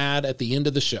 30-second ad at the end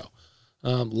of the show.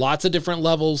 Lots of different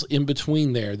levels in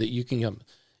between there that you can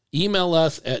email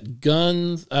us at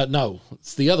guns. No,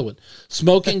 it's the other one.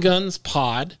 Smoking Guns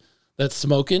Pod. That's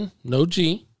smoking, no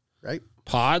G. Right.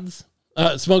 Pods.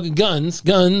 Smoking Guns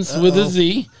with a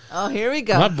Z. Oh, here we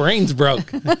My go. brain's broke.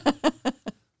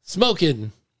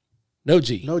 Smoking, no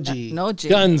G. No G. No G.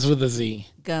 Guns with a Z.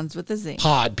 Guns with a Z.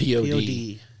 Pod,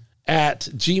 P-O-D, POD. at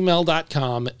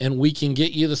gmail.com, and we can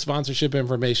get you the sponsorship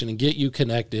information and get you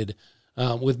connected.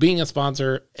 With being a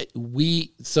sponsor,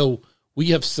 we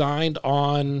have signed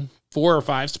on 4 or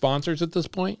 5 sponsors at this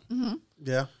point.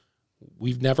 Yeah.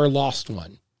 We've never lost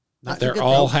one. Not They're good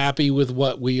all though. happy with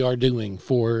what we are doing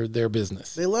for their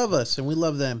business. They love us and we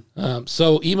love them.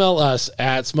 So email us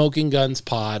at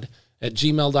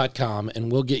smokinggunspod@gmail.com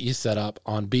and we'll get you set up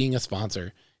on being a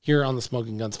sponsor here on the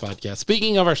Smoking Guns Podcast.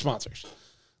 Speaking of our sponsors,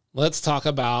 let's talk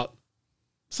about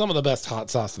some of the best hot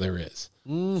sauce there is.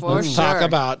 For Let's sure. talk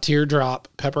about Teardrop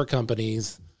Pepper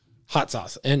Company's hot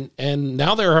sauce. And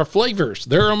now there are flavors.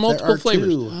 There are multiple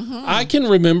flavors. 2. I can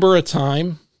remember a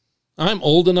time, I'm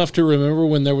old enough to remember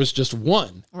when there was just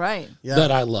one Right. Yeah.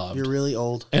 that I loved. You're really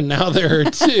old. And now there are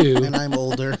 2. And I'm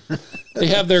older. They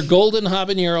have their golden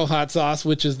habanero hot sauce,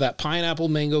 which is that pineapple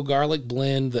mango garlic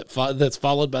blend that's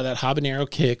followed by that habanero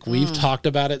kick. We've talked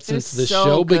about it since the so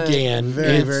show good. began.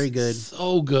 Very, It's very good.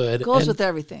 So good. Goes and, with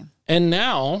everything. and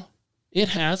now it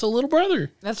has a little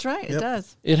brother. That's right. It Yep.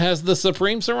 does. It has the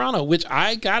Supreme Serrano, which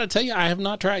I got to tell you, I have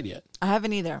not tried yet. I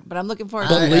haven't either, but I'm looking forward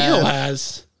But to it. Leo have.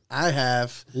 has. I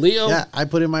have. Leo. Yeah, I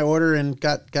put in my order and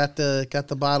got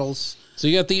the bottles. So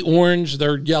you got the orange,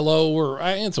 they're yellow, or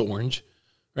it's orange,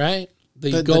 right? The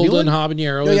The new golden one?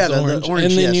 habanero Oh, is yeah, the orange. orange,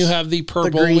 And then yes. you have the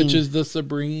purple, green. which is the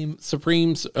Supreme.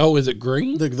 Oh, is it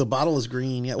green? The bottle is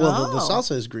green. Yeah. Well, the Oh.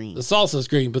 salsa is green. The salsa's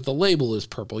green, but the label is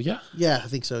purple. Yeah. Yeah, I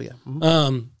think so. Yeah.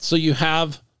 Mhm. So you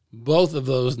have both of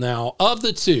those now. Of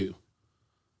the 2,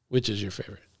 which is your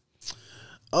favorite?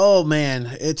 Oh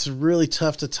man, it's really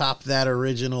tough to top that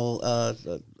original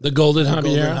The golden golden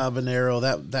habanero.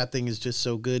 habanero. That thing is just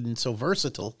so good and so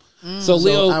versatile. So So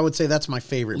Leo, I would say that's my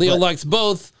favorite. Leo but likes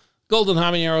both. Golden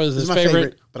habanero is it's his my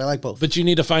favorite, but I like both. but you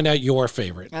need to find out your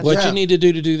favorite. That's What right. you need to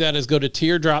do that is go to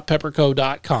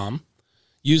teardroppepperco.com,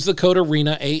 use the code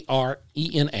ARENA,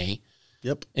 ARENA,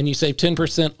 Yep. and you save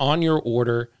 10% on your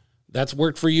order. That's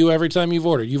worked for you every time you've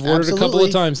ordered. You've ordered a couple of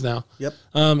Absolutely. times now. Yep.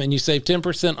 And you save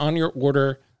 10% on your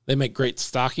order. They make great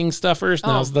stocking stuffers.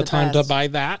 Now's the the time to best. buy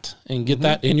that and get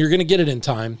that. And you're going to get it in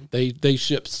time. They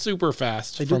ship super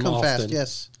fast They do from come Austin. fast.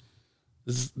 Yes.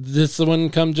 Does this one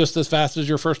come just as fast as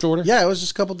your first order? Yeah, it was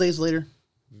just a couple days later.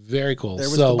 Very cool. There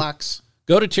was So the box.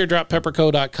 go to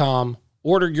teardroppepepperco.com,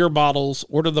 order your bottles,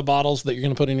 order the bottles that you're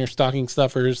going to put in your stocking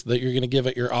stuffers, that you're going to give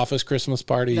at your office Christmas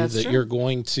party, That's true. you're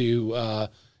going to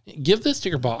give this to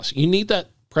your boss. You need that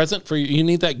present for you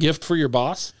need that gift for your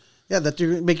boss. Yeah, that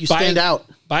to make you stand out.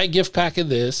 Buy a gift pack of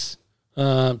this,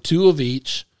 2 of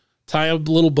each, tie a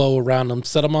little bow around them,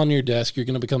 set them on your desk. You're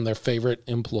going to become their favorite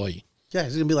employee. Yeah,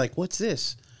 he's gonna be like, "What's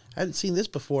this? I hadn't seen this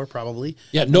before, probably."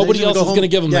 Yeah, And then nobody he's else is going to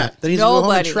give him that. Then he's gonna go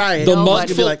home and Nobody. try it. The He's mug gonna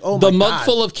be full, like, "Oh the my mug God."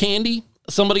 full of candy,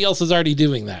 somebody else is already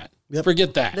doing that. Yep.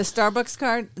 Forget that. The Starbucks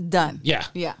card, done. Yeah.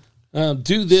 Yeah.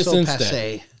 Do this So instead.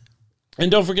 passe.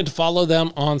 And don't forget to follow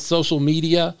them on social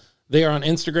media. They are on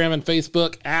Instagram and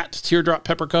Facebook at Teardrop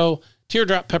Pepperco,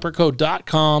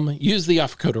 teardroppepperco.com. Use the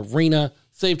offer code ARENA.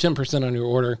 Save 10% on your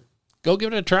order. Go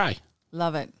give it a try.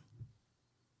 Love it.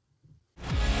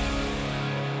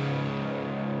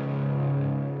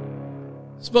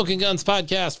 Smoking Guns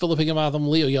Podcast, Philip Higginbotham,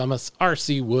 Leo Yamas,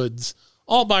 RC Woods,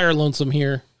 all by our lonesome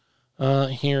here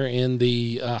in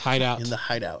the hideout. In the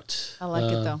hideout. I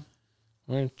like it though.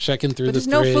 We're checking through But the there's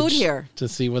no fridge food here. to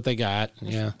see what they got.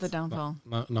 Yeah, The downfall.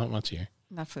 not much here.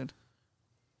 Not food.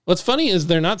 What's funny is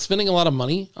they're not spending a lot of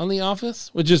money on the office,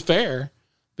 which is fair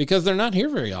because they're not here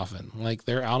very often. Like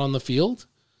they're out on the field,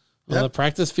 on Yep. the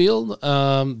practice field.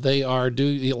 They are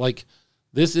doing like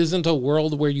this isn't a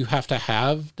world where you have to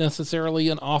have necessarily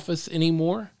an office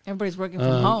anymore. Everybody's working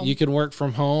from home. You can work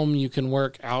from home. You can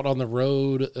work out on the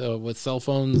road with cell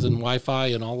phones and Wi-Fi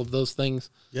and all of those things.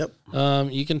 Yep.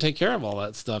 You can take care of all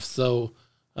that stuff. So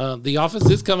the office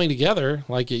is coming together.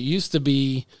 Like it used to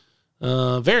be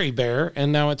very bare,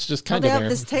 and now it's just Well, kind they of have bare.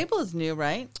 this table is new,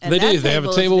 right? And They that do. They have a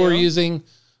is table we're new. using.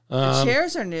 The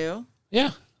chairs are new.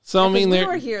 Yeah. So I Because mean, we they're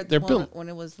were here they're built. when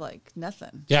it was like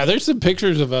nothing. Yeah, there's some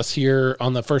pictures of us here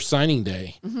on the first signing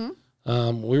day.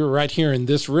 Mm-hmm. We were right here in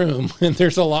this room, and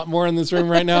there's a lot more in this room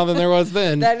right now than there was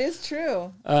then. That is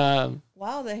true. Um,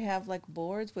 Wow, they have like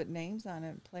boards with names on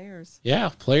it, players. yeah,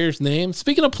 players' names.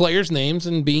 Speaking of players' names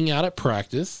and being out at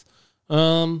practice,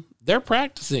 they're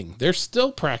practicing. They're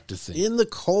still practicing. In the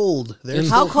cold. They're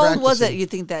How still cold was it? practicing. You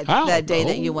think that How that day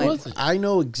that cold you went? was it? I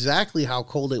know exactly how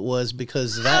cold it was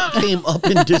because that came up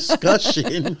in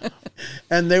discussion,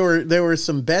 and there were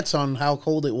some bets on how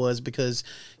cold it was because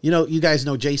you guys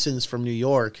know Jason's from New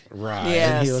York, Right.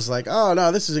 Yeah. and he Yes. was like, "Oh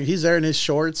no, he's there in his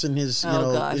shorts and his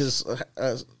gosh. his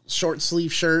short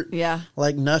sleeve shirt, Yeah.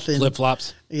 like nothing." Flip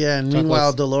flops. Yeah, and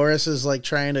meanwhile Dolores is like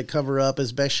trying to cover up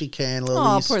as best she can. Oh,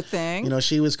 Lily's, poor thing.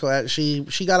 she was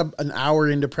she got an hour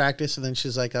into practice and then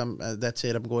she's like, that's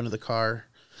it. I'm going to the car."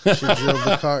 She drove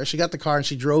the car. She got the car and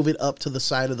she drove it up to the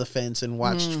side of the fence and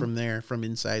watched from there, from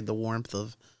inside the warmth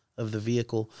of the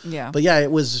vehicle. Yeah. But yeah,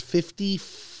 it was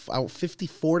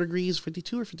 54 degrees,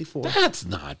 52 or 54. That's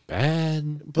not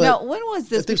bad. But Now, when was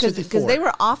this? I think Because 54. they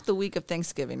were off the week of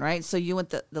Thanksgiving, right? So you went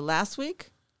the last week.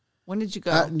 When did you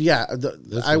go? yeah,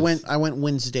 I was- went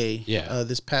Wednesday. Yeah.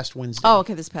 This past Wednesday. oh,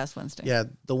 okay, this past Wednesday. Yeah,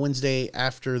 the Wednesday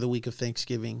after the week of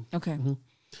Thanksgiving. Okay.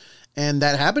 And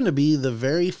that happened to be the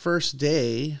very first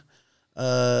day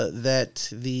that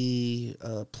the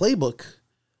playbook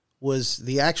was,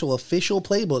 the actual official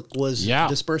playbook was Yeah.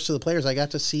 dispersed to the players. I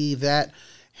got to see that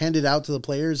handed out to the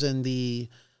players, and the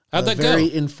How'd that very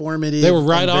go? informative. They were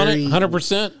right and on it, very-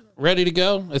 100%, ready to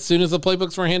go. As soon as the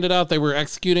playbooks were handed out, they were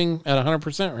executing at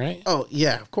 100%, right? Oh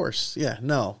yeah, of course. Yeah,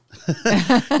 no.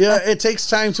 Yeah, it takes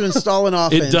time to install an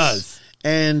offense. does.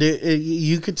 And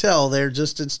you could tell they're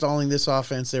just installing this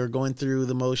offense. They were going through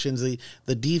the motions.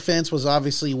 The defense was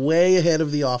obviously way ahead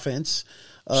of the offense.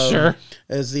 Sure.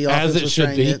 As the As offense it was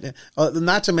should trying be.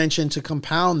 not to mention, to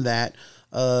compound that,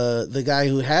 the guy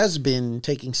who has been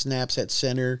taking snaps at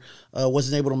center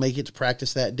wasn't able to make it to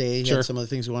practice that day. He Sure. had some other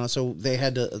things going on, so they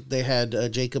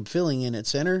had Jacob filling in at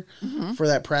center for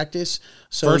that practice.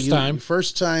 So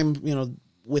first time,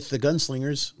 with the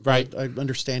Gunslingers, Right. I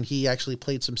understand he actually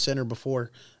played some center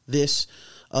before this,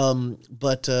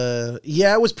 but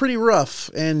it was pretty rough,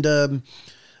 and the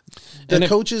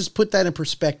coaches put that in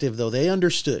perspective. Though they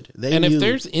understood, And knew. if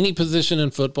there's any position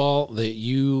in football that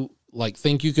you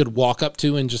think you could walk up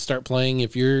to and just start playing,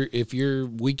 if you're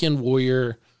weekend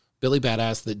warrior Billy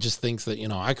Badass that just thinks that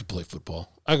I could play football,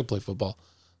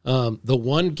 the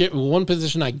one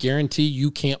position I guarantee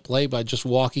you can't play by just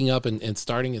walking up and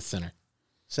starting is center.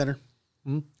 Center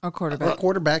Or quarterback. or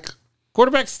quarterback.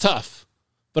 Quarterback's tough,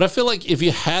 but I feel like if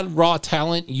you had raw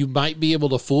talent, you might be able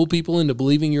to fool people into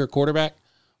believing you're a quarterback.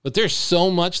 But there's so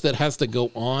much that has to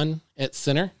go on at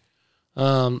center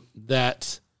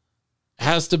that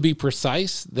has to be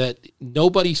precise, that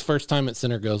nobody's first time at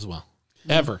center goes well,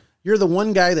 ever. You're the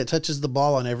one guy that touches the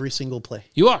ball on every single play.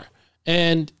 You are.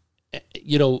 And,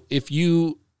 if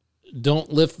you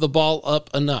don't lift the ball up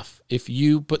enough, if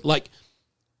you put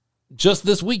just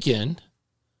this weekend,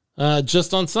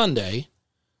 just on Sunday,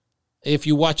 if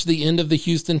you watch the end of the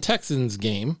Houston Texans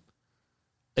game,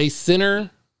 a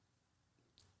center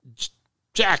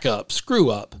screw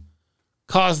up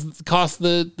cost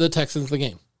the Texans the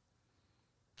game.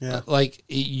 Yeah. Like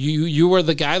you are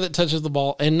the guy that touches the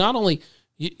ball, and not only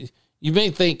you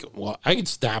may think, well, I could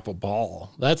snap a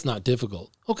ball. That's not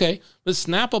difficult. Okay, but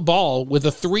snap a ball with a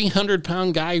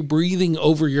 300-pound guy breathing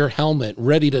over your helmet,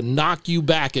 ready to knock you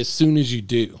back as soon as you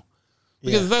do,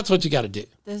 because that's what you got to do.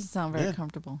 Doesn't sound very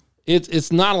comfortable.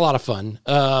 It's not a lot of fun.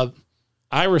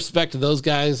 I respect those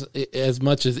guys as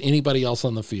much as anybody else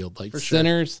on the field. Like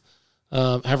centers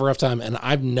have a rough time, and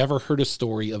I've never heard a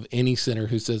story of any center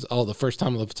who says, "Oh, the first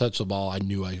time I touched the ball, I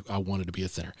knew I wanted to be a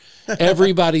center."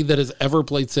 Everybody that has ever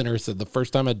played center said the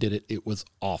first time I did it, it was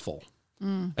awful.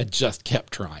 I just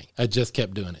kept trying. I just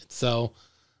kept doing it. So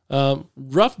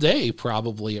rough day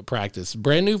probably at practice.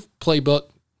 Brand new playbook,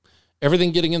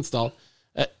 everything getting installed.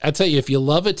 I tell you, if you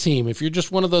love a team, if you're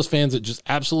just one of those fans that just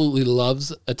absolutely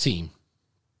loves a team,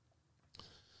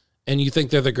 and you think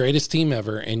they're the greatest team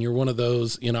ever, and you're one of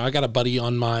those, I got a buddy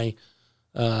on my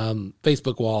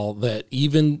Facebook wall that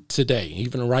even today,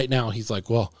 even right now, he's like,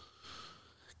 well,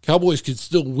 Cowboys could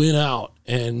still win out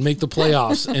and make the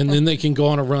playoffs, and then they can go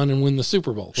on a run and win the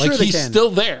Super Bowl. Sure, like, he's still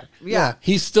there. Yeah.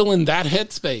 He's still in that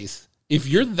headspace. If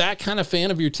you're that kind of fan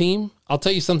of your team, I'll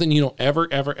tell you something you don't ever,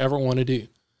 ever, ever want to do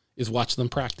is watch them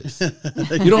practice.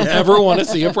 You don't ever want to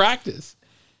see a practice,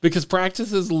 because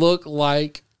practices look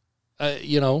like, That's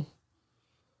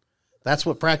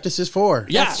what practice is for.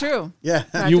 yeah, That's true. Yeah.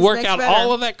 you Practice work makes out better.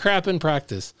 all of that crap in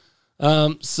practice.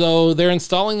 So they're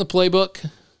installing the playbook.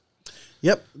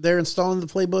 Yep, they're installing the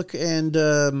playbook, and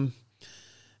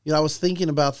I was thinking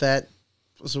about that.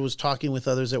 So I was talking with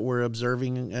others that were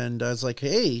observing, and I was like,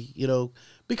 hey,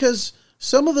 because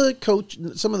some of the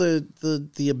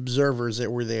observers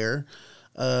that were there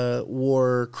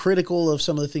were critical of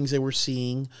some of the things they were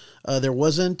seeing. There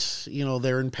wasn't,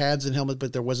 they're in pads and helmets,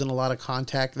 but there wasn't a lot of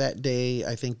contact that day,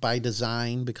 I think by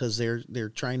design, because they're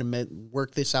trying to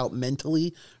work this out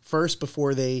mentally first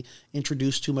before they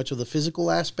introduce too much of the physical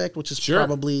aspect, which is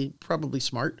probably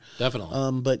smart.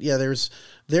 Definitely. But yeah,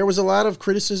 there was a lot of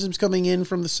criticisms coming in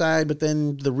from the side, but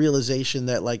then the realization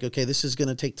that, like, okay, this is going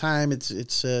to take time.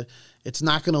 It's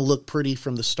not going to look pretty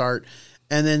from the start.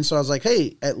 And then so I was like,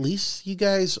 hey, at least you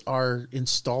guys are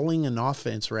installing an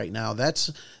offense right now. That's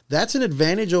an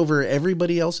advantage over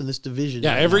everybody else in this division.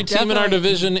 Yeah, right every now. team in our Definitely.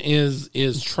 division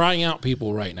is trying out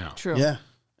people right now. True. Yeah.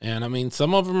 And I mean,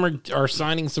 some of them are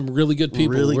signing some really good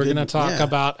people. Really We're good, going to talk yeah.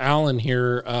 about Allen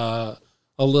here a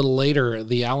little later.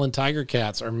 The Allen Tiger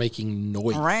Cats are making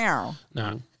noise. Wow.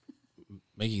 Not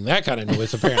making that kind of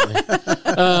noise, apparently.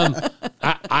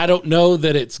 I don't know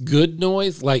that it's good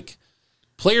noise. Like,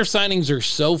 player signings are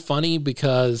so funny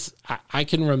because I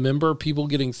can remember people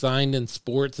getting signed in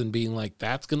sports and being like,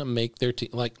 that's going to make their team.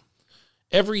 Like,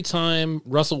 every time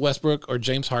Russell Westbrook or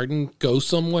James Harden go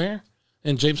somewhere,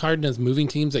 and James Harden is moving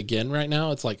teams again right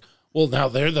now, it's like, well, now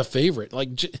they're the favorite.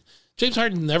 Like, James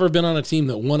Harden's never been on a team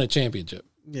that won a championship.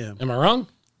 Yeah. Am I wrong?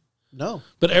 No.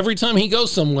 But every time he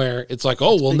goes somewhere, it's like,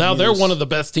 oh, well, big now they're news. one of the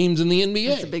best teams in the NBA.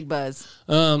 It's a big buzz.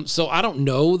 So I don't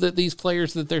know that these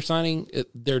players that they're signing,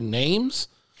 their names,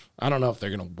 I don't know if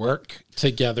they're going to work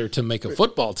together to make a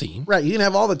football team. Right. You can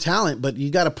have all the talent, but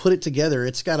you got to put it together.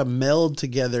 It's got to meld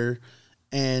together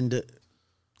and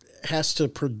has to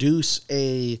produce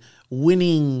a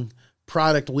winning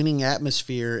product, winning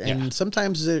atmosphere. And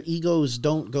sometimes their egos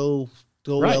don't go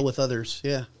well with others.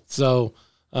 Yeah. So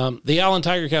the Allen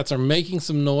Tiger Cats are making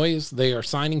some noise. They are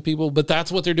signing people, but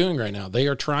that's what they're doing right now. They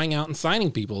are trying out and signing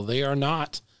people. They are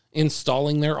not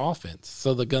installing their offense.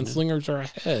 So the Gunslingers are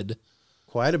ahead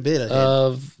Quite a bit ahead.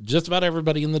 of just about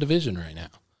everybody in the division right now.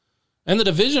 And the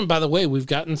division, by the way, we've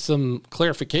gotten some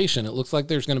clarification. It looks like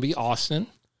there's going to be Austin.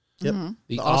 Yep.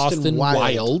 The Austin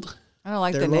Wild. I don't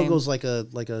like Their the name. logo's like a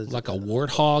Like a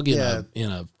warthog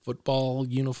in a football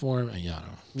uniform. Yeah, I don't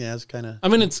know. yeah, it's kind of I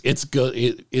mean, it's good.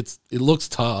 It looks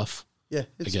tough, yeah.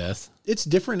 I guess. It's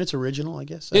different. It's original, I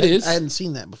guess. It is. I hadn't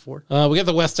seen that before. We got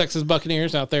the West Texas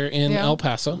Buccaneers out there in Yeah. El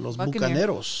Paso. Los Buccaneer.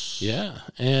 Bucaneros. Yeah,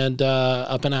 and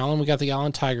up in Allen, we got the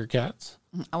Allen Tiger Cats,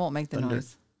 I won't make the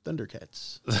noise.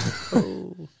 Thundercats.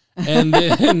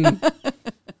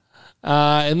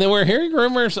 and then we're hearing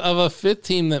rumors of a fifth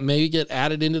team that may get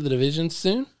added into the division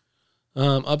soon,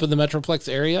 up in the Metroplex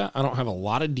area. I don't have a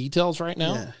lot of details right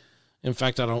now. Yeah. In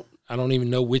fact, I don't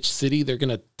even know which city they're going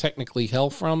to technically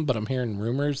hail from, but I'm hearing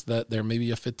rumors that there may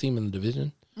be a fifth team in the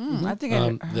division I think I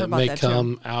heard that about may that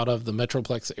come out of the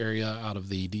Metroplex area, out of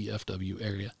the DFW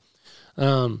area.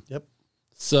 Yep.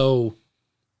 So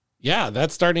yeah,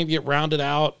 that's starting to get rounded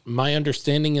out. My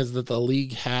understanding is that the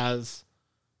league has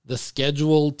the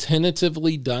schedule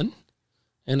tentatively done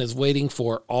and is waiting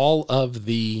for all of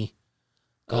the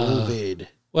COVID.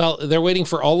 Well, they're waiting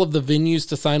for all of the venues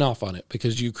to sign off on it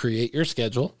because you create your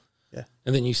schedule. Yeah.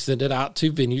 And then you send it out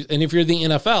to venues. And if you're the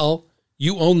NFL,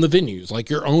 you own the venues. Like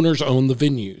your owners own the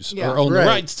venues or own the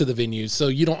rights to the venues. So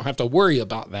you don't have to worry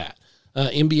about that.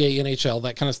 NBA, NHL,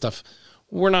 that kind of stuff.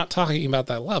 We're not talking about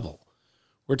that level.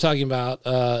 We're talking about,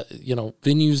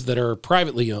 venues that are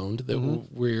privately owned that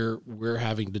we're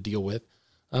having to deal with.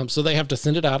 So they have to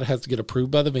send it out. It has to get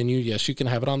approved by the venue. Yes, you can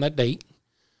have it on that date.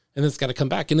 And it's got to come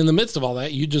back. And in the midst of all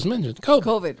that, you just mentioned COVID.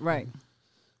 COVID, right.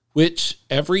 Which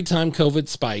every time COVID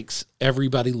spikes,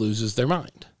 everybody loses their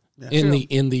mind. Yeah.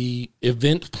 In the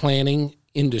event planning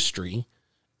industry,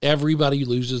 everybody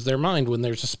loses their mind when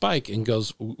there's a spike and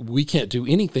goes, we can't do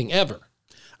anything ever.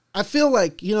 I feel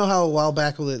like, you know how a while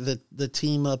back the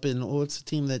team up in, what's the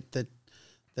team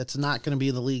that's not going to be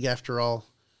in the league after all?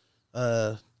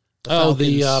 The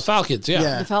Falcons,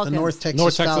 yeah. The Falcons. The North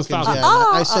Texas Falcons. Falcons. Yeah.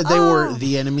 I said they were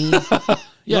the enemy. Yeah.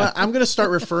 You know, I'm going to start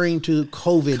referring to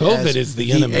COVID as is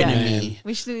the enemy. Yeah.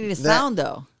 We should need a sound,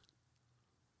 though.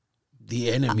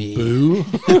 The enemy. Boo.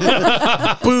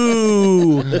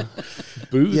 Boo.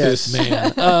 Boo this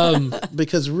man.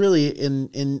 Because really,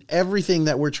 in everything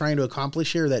that we're trying to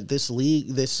accomplish here, that this league,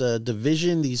 this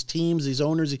division, these teams, these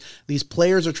owners, these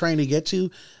players are trying to get to,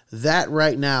 that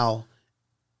right now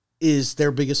is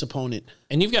their biggest opponent.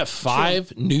 And you've got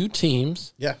 5 new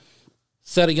teams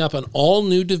setting up an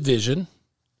all-new division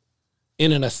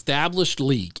in an established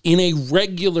league. In a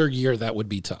regular year, that would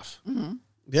be tough. Mm-hmm.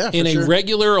 Yeah, in a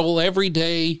regular,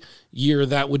 everyday year,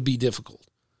 that would be difficult.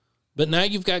 But now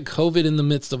you've got COVID in the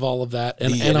midst of all of that.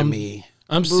 And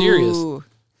I'm serious.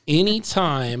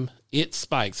 Anytime it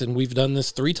spikes, and we've done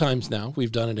this 3 times now.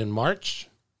 We've done it in March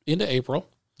into April.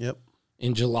 Yep.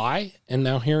 In July, and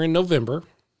now here in November.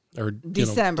 Or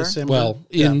December.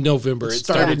 In November. It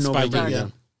started spiking November,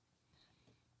 again.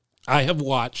 I have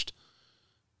watched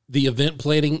the event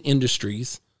planning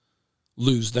industries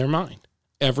lose their mind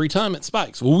every time it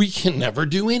spikes. Well, we can never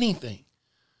do anything.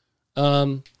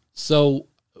 So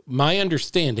my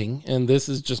understanding, and this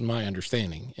is just my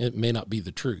understanding, it may not be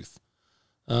the truth,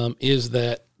 is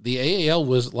that the AAL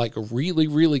was like really,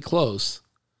 really close,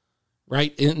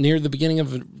 right near the beginning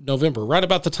of November, right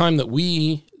about the time that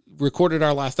we recorded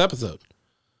our last episode,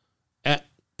 at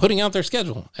putting out their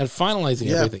schedule and finalizing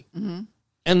everything. Mm-hmm.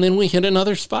 And then we hit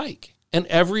another spike. And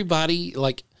everybody,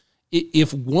 like,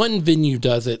 if one venue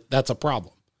does it, that's a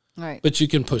problem. Right. But you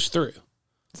can push through.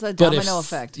 It's a domino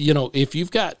effect. If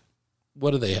you've got,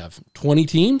 what do they have, 20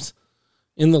 teams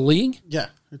in the league? Yeah.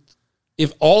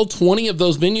 If all 20 of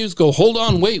those venues go, hold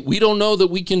on, wait, we don't know that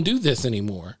we can do this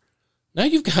anymore. Now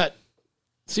you've got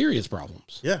serious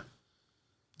problems. Yeah.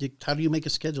 How do you make a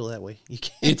schedule that way? You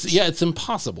can't. It's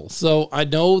impossible. So I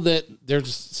know that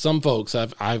there's some folks,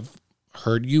 I've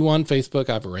heard you on Facebook.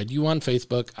 I've read you on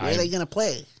Facebook. Where are they going to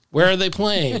play? Where are they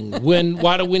playing?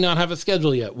 Why do we not have a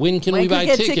schedule yet? When can we buy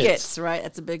tickets? Right.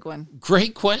 That's a big one.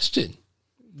 Great question.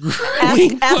 Ask we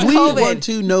COVID. want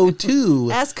to know too.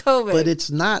 Ask COVID. But it's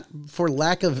not for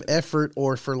lack of effort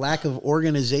or for lack of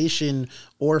organization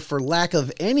or for lack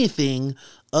of anything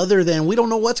other than we don't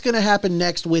know what's going to happen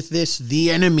next with this,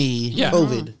 the enemy,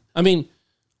 COVID. I mean,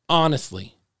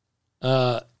 honestly,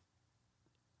 the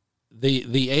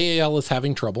AAL is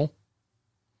having trouble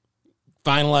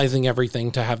finalizing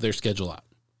everything to have their schedule out.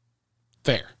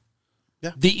 Fair.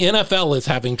 Yeah. The NFL is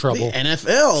having trouble. The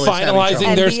NFL is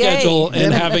finalizing their schedule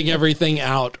and having everything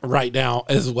out right now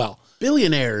as well.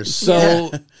 Billionaires. So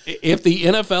if the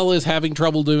NFL is having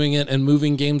trouble doing it and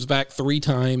moving games back 3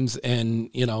 times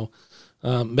and,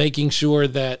 making sure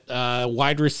that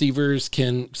wide receivers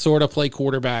can sort of play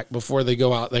quarterback before they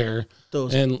go out there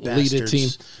lead a team.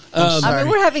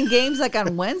 We're having games like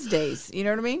on Wednesdays. You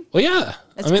know what I mean? Well, yeah.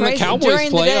 It's crazy. The Cowboys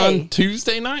play on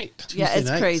Tuesday night. It's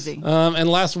crazy. And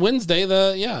last Wednesday,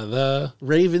 the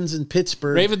Ravens and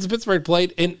Pittsburgh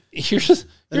played. And here's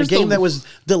a game that was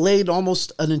delayed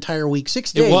almost an entire week,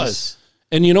 6 days. It was.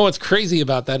 And you know what's crazy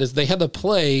about that is they had to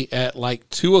play at like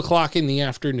 2:00 in the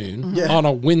afternoon on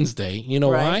a Wednesday. You know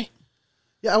why?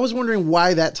 Yeah, I was wondering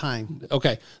why that time.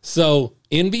 Okay, so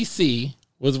NBC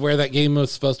was where that game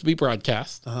was supposed to be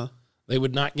broadcast. Uh-huh. They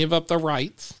would not give up the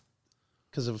rights.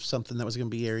 Because of something that was going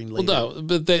to be airing later. Well, no,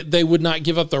 but they would not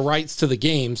give up the rights to the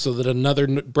game so that another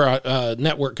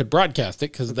network could broadcast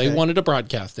it because they wanted to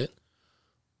broadcast it.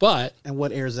 And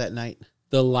what airs that night?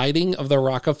 The lighting of the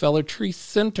Rockefeller Tree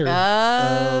Center.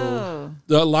 Oh.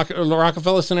 The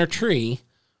Rockefeller Center tree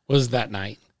was that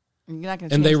night. You're not going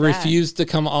to And they change that. refused to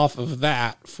come off of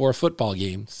that for a football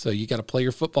game. So you got to play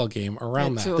your football game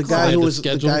around At that. 2 The o'clock. guy They had who to was the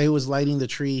schedule- guy who was lighting the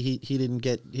tree. He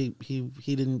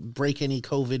didn't break any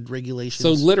COVID regulations.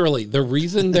 So literally, the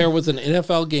reason there was an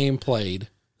NFL game played,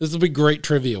 this will be great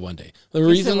trivia one day. The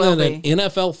reason will that an be.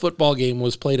 NFL football game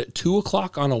was played at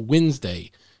 2:00 on a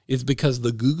Wednesday is because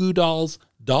the Goo Goo Dolls,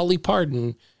 Dolly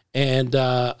Parton, and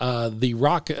the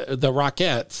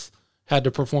Rockettes had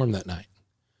to perform that night.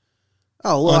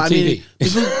 oh well, on I mean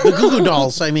TV. the Goo Goo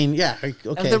Dolls. I mean, yeah,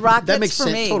 okay, The Rockettes that makes for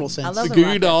me. total I sense. love The the Goo Goo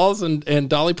Rockettes. Dolls and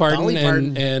Dolly Parton, Dolly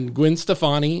Parton. And Gwen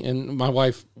Stefani, and my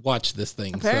wife watched this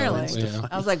thing. Apparently. So, yeah.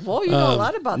 I was like, whoa, you know a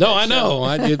lot about No, that I show. know.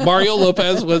 I did. Mario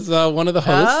Lopez was one of the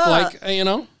hosts.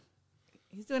 Ah.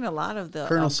 He's doing a lot of the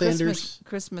Colonel Christmas, Sanders.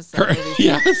 Christmas movies.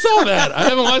 Yeah, I saw that. I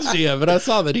haven't watched it yet, but I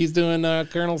saw that he's doing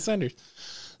Colonel Sanders.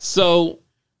 So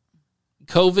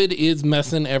COVID is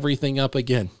messing everything up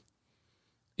again.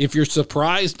 If you're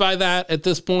surprised by that at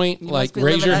this point, You like must be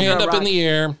raise your living hand under a up in rock. the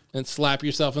air and slap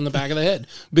yourself in the back of the head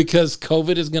because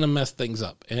COVID is going to mess things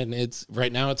up. And it's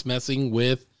right now it's messing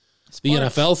with the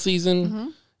Sports. NFL season. Mm-hmm.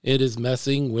 It is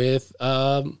messing with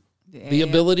the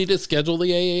ability to schedule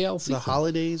the AAL season. The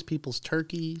holidays, people's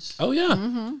turkeys. Oh yeah,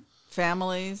 Mm-hmm.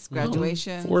 Families,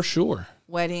 graduations, for sure.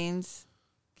 weddings,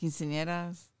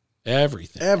 quinceañeras,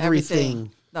 Everything.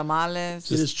 Everything.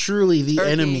 tamales. It is truly the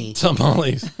Turkey. enemy.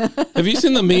 Tamales. Have you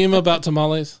seen the meme about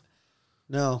tamales?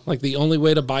 No. Like the only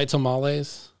way to buy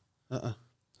tamales Uh-uh.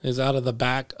 is out of the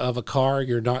back of a car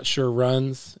you're not sure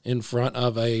runs in front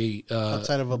of a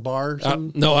Outside of a bar or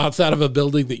something. no, outside of a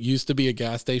building that used to be a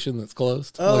gas station that's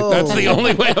closed. Oh. Like that's the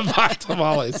only way to buy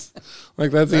tamales.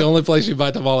 Like that's the only place you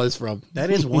buy tamales from. That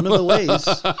is one of the ways.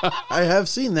 I have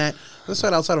seen that. That's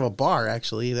right outside of a bar,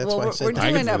 actually. That's well, why I we're said I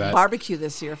can doing see a that. barbecue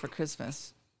this year for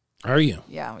Christmas. Are you?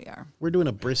 Yeah, we are. we're doing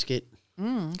a brisket.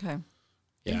 Okay. Things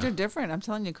Yeah. are different. I'm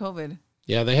telling you, COVID.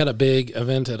 Yeah, they had a big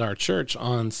event at our church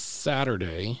on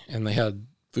Saturday, and they had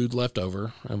food left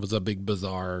over. It was a big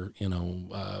bazaar,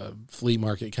 flea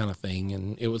market kind of thing,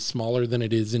 and it was smaller than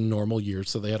it is in normal years,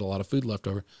 so they had a lot of food left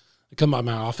over. I come by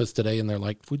my office today, and they're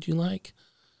like, "Would you like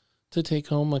to take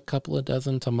home a couple of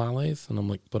dozen tamales?" And I'm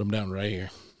like, "Put them down right here."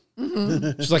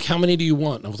 She's like, "How many do you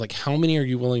want?" And I was like, "How many are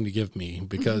you willing to give me?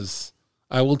 Because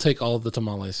I will take all of the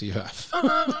tamales you have."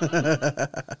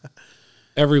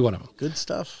 Every one of them. Good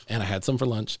stuff. And I had some for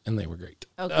lunch, and they were great.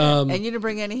 Okay. And you didn't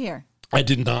bring any here. I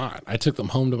did not. I took them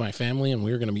home to my family, and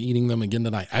we were going to be eating them again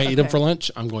tonight. I ate them for lunch.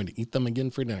 I'm going to eat them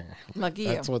again for dinner. Lucky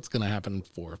That's you. what's going to happen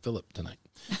for Philip tonight.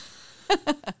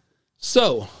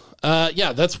 So,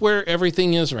 that's where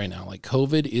everything is right now. Like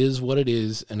COVID is what it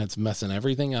is, and it's messing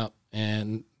everything up.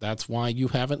 And that's why you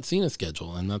haven't seen a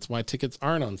schedule, and that's why tickets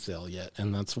aren't on sale yet,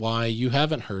 and that's why you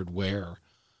haven't heard where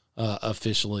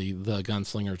officially the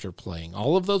Gunslingers are playing.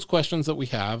 All of those questions that we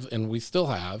have, and we still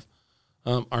have,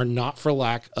 are not for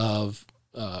lack of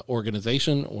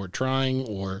organization or trying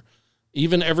or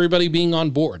even everybody being on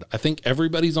board. I think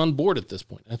everybody's on board at this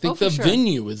point. I think for the sure.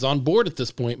 venue is on board at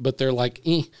this point, but they're like,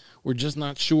 we're just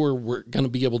not sure we're going to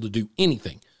be able to do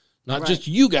anything. Not just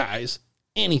you guys,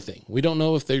 anything. We don't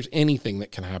know if there's anything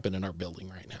that can happen in our building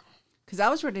right now. Because I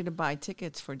was ready to buy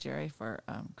tickets for Jerry for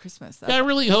Christmas. Yeah, I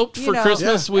really hoped You for know,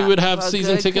 Christmas we yeah, would have a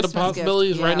season good ticket Christmas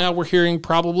possibilities. gift, Right yeah. now, we're hearing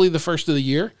probably the first of the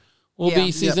year will Yeah.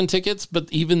 be season tickets, but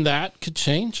even that could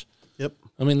change. Yep.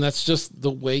 I mean, that's just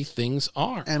the way things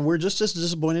are. And we're just as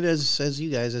disappointed as you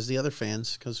guys, as the other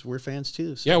fans, because we're fans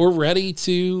too. So. Yeah, we're ready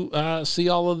to see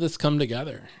all of this come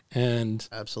together. And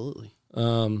Absolutely.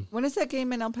 When is that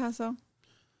game in El Paso?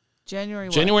 January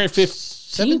what? January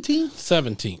 15th? 17th?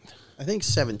 17th. I think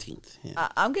 17th. Yeah.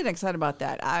 I'm getting excited about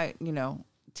that.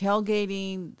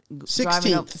 Tailgating,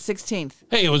 driving up 16th.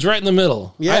 Hey, it was right in the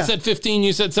middle. Yeah. I said 15,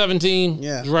 you said 17.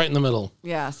 Yeah. It was right in the middle.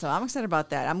 Yeah, so I'm excited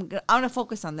about that. I'm going to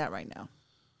focus on that right now.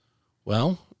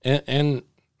 Well, and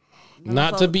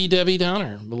not to be Debbie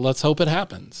Downer, but let's hope it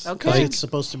happens. Okay. It's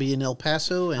supposed to be in El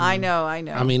Paso. And I know.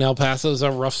 I mean, El Paso's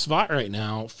a rough spot right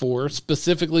now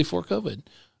specifically for COVID.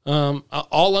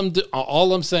 All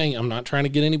I'm saying, I'm not trying to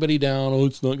get anybody down. Oh,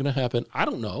 it's not going to happen. I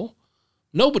don't know.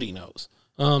 Nobody knows.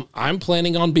 I'm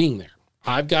planning on being there.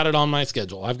 I've got it on my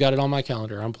schedule. I've got it on my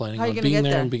calendar. I'm planning How are on you being gonna get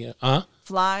there there? and being.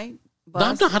 Fly, I'm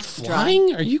bus, not drive.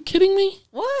 flying. Are you kidding me?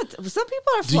 What? Some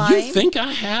people are Do flying. you think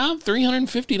I have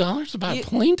 $350 to buy a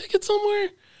plane ticket somewhere?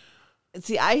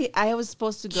 See, I was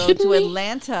supposed to go Kidding to me?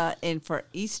 Atlanta for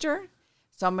Easter,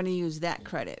 so I'm going to use that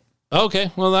credit.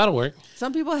 Okay, well that'll work.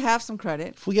 Some people have some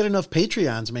credit. if we get enough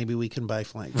Patreons, maybe we can buy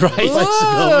flights. Right. Flights to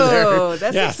go over there. Whoa,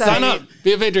 that's Yeah, exciting. sign up.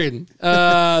 Be a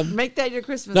Patreon. Make that your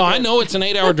Christmas. No, I gift. know it's an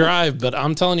 8-hour drive, but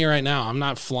I'm telling you right now, I'm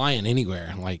not flying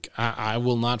anywhere. Like I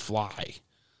will not fly.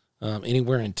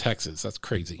 anywhere in Texas. That's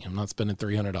crazy. I'm not spending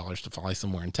 $300 to fly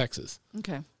somewhere in Texas.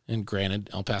 Okay. And granted,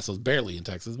 El Paso's barely in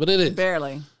Texas, but it is.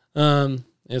 Barely.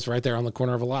 It's right there on the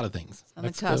corner of a lot of things. On the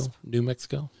Mexico, cusp. New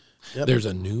Mexico. Yep. There's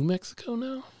a New Mexico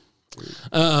now.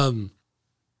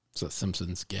 It's a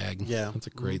Simpsons gag. Yeah. That's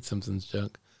a great Simpsons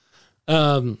joke.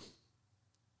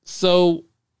 So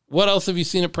what else have you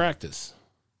seen at practice?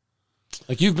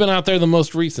 Like you've been out there the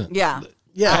most recent. Yeah.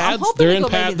 Yeah. I'm Pads, hoping they're to in go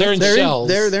pads, maybe they're in this shells.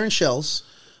 They're in shells.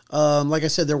 Like I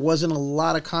said, there wasn't a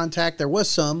lot of contact. There was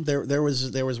some. There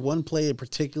was one play in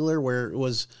particular where there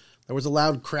was a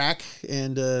loud crack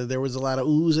and there was a lot of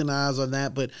oohs and ahs on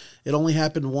that, but it only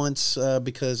happened once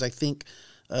because I think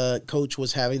coach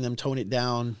was having them tone it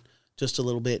down just a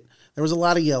little bit. There was a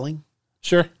lot of yelling.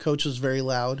 Sure. Coach was very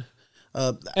loud.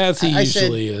 As he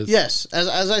usually is. Yes.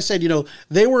 As I said,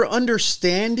 they were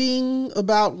understanding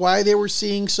about why they were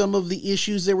seeing some of the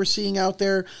issues they were seeing out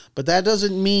there, but that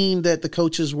doesn't mean that the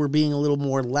coaches were being a little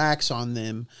more lax on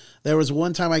them. There was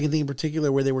one time I can think in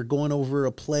particular where they were going over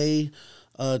a play,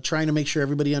 trying to make sure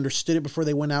everybody understood it before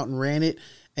they went out and ran it.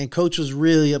 And coach was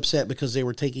really upset because they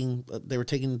were taking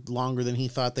longer than he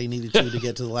thought they needed to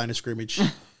get to the line of scrimmage.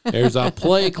 There's a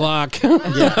play clock.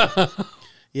 Yeah.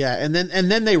 Yeah, and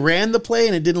then they ran the play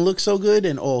and it didn't look so good,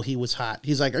 and he was hot.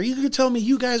 He's like, "Are you gonna tell me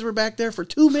you guys were back there for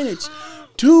 2 minutes?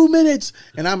 2 minutes?"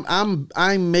 And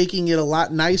I'm making it a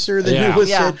lot nicer than it was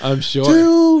said. I'm sure.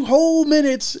 2 whole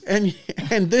minutes, and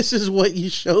this is what you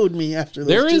showed me after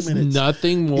those 2 minutes. There is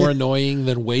nothing more annoying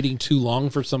than waiting too long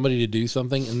for somebody to do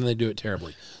something and then they do it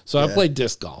terribly. So I play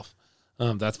disc golf.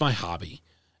 That's my hobby.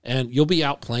 And you'll be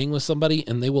out playing with somebody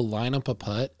and they will line up a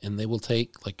putt and they will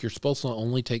take, like, you're supposed to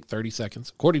only take 30 seconds.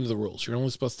 According to the rules, you're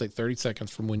only supposed to take 30 seconds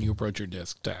from when you approach your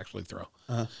disc to actually throw.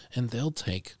 And they'll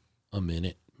take a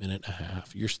minute and a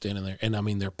half. You're standing there. And I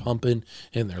mean, they're pumping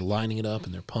and they're lining it up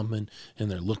and they're pumping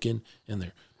and they're looking and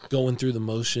they're going through the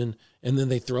motion. And then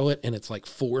they throw it and it's like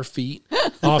 4 feet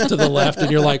off to the left. And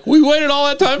you're like, we waited all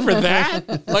that time for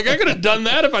that? Like, I could have done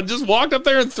that if I just walked up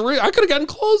there and threw. I could have gotten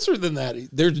closer than that.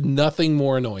 There's nothing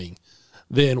more annoying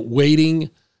than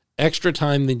waiting extra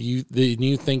time than you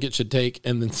think it should take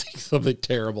and then see something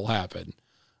terrible happen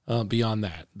beyond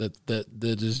that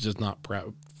is just not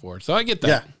proud for. So I get that.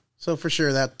 Yeah. So for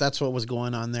sure that's what was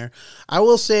going on there. I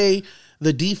will say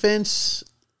the defense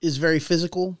is very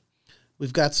physical.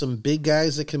 We've got some big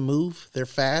guys that can move. They're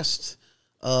fast.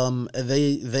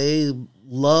 They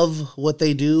love what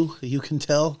they do. You can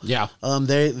tell. Yeah.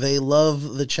 They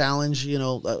love the challenge.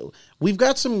 We've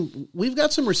got some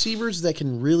receivers that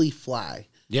can really fly.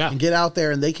 Yeah. And get out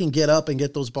there and they can get up and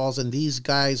get those balls. And these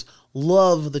guys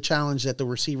love the challenge that the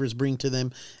receivers bring to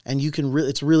them. And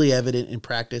it's really evident in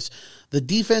practice. The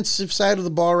defensive side of the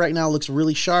ball right now looks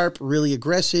really sharp, really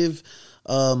aggressive.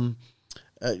 I'm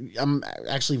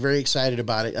actually very excited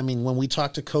about it. I mean, when we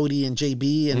talked to Cody and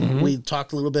JB and we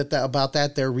talked a little bit about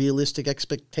that, their realistic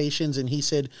expectations, and he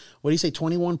said, what did he say,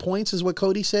 21 points is what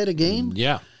Cody said a game?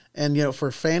 Yeah. And,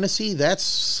 for fantasy,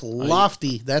 that's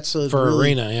lofty. That's For really,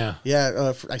 arena, yeah.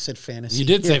 Yeah, I said fantasy. You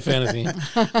did say fantasy.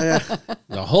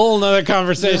 A whole nother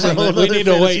conversation that we need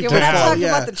to wait We're to not have. talking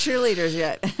about the cheerleaders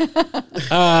yet.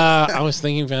 I was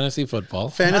thinking fantasy football.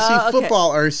 Fantasy okay.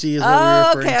 football, RC, is what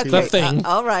we're referring to. It's a thing.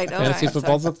 All right. Fantasy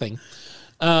football's a thing.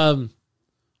 Well,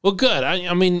 good.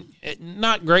 I mean,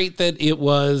 not great that it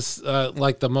was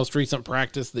like the most recent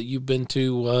practice that you've been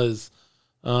to was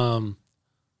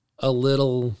a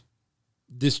little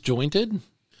disjointed.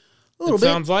 A little bit.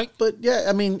 Sounds like. But yeah,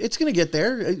 I mean, it's going to get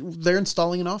there. They're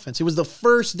installing an offense. It was the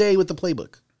first day with the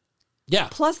playbook. Yeah.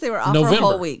 Plus, they were off for a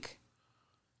whole week.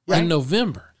 Yeah. In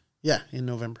November. Yeah, in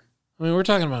November. I mean, we're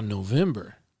talking about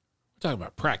November. We're talking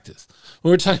about practice.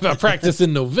 We're talking about practice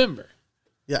in November.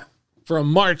 Yeah. For a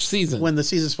March season. When the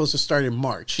season's supposed to start in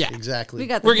March. Yeah. Exactly. We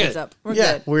got the We're kids good. up. We're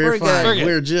yeah, good. we're fine. Good.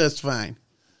 We're just fine.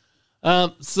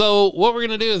 So what we're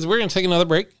going to do is we're going to take another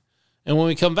break. And when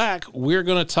we come back, we're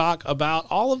going to talk about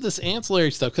all of this ancillary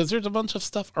stuff because there's a bunch of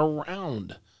stuff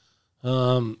around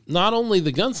not only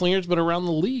the Gunslingers, but around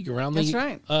the league, around That's the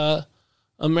right.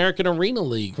 American Arena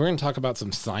League. We're going to talk about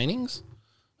some signings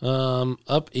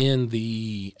up in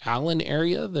the Allen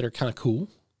area that are kind of cool.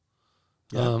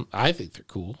 Yeah. I think they're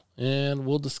cool, and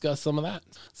we'll discuss some of that.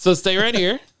 So stay right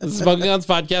here. This is Smoking Guns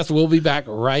Podcast. We'll be back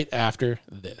right after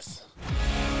this.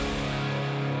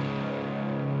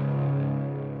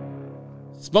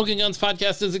 Smoking Guns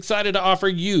Podcast is excited to offer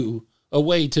you a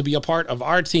way to be a part of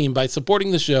our team by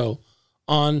supporting the show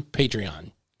on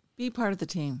Patreon. Be part of the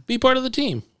team. Be part of the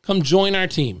team. Come join our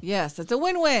team. Yes, it's a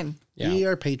win-win. Yeah. Be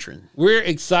our patron. We're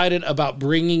excited about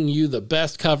bringing you the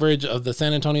best coverage of the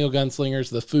San Antonio Gunslingers,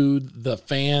 the food, the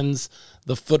fans,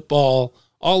 the football,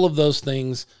 all of those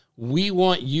things. We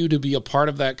want you to be a part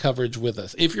of that coverage with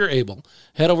us. If you're able,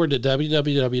 head over to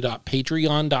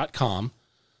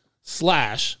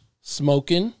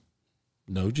www.patreon.com/smoking,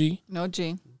 no G,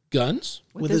 guns,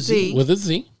 with a Z. with a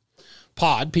Z,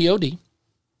 pod, P-O-D,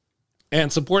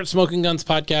 and support Smoking Guns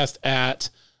Podcast at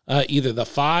either the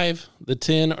 $5, the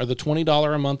 $10, or the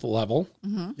 $20 a month level.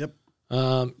 Yep.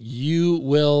 You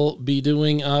will be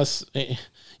doing us,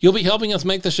 you'll be helping us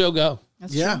make the show go.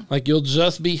 That's Yeah. true. Like, you'll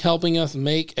just be helping us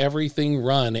make everything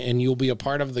run, and you'll be a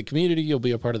part of the community. You'll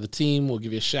be a part of the team. We'll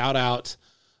give you a shout out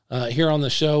here on the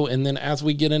show. And then as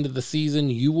we get into the season,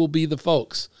 you will be the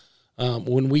folks.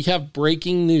 When we have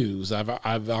breaking news, I've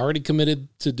already committed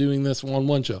to doing this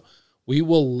one show. We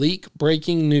will leak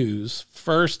breaking news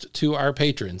first to our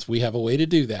patrons. We have a way to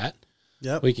do that.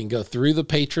 Yep. We can go through the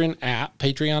Patreon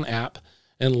app,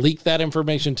 and leak that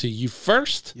information to you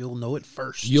first. You'll know it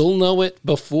first. You'll know it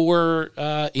before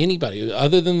anybody,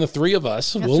 other than the three of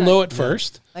us. We'll right. know it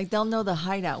first. Like they'll know the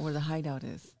hideout where the hideout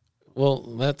is. Well,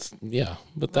 that's, yeah,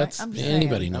 but that's, I'm just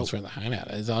anybody saying. knows where the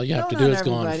hideout is. All you have No, to do not is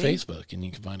go on everybody. Facebook and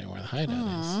you can find out where the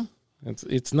hideout is.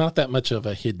 It's not that much of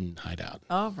a hidden hideout,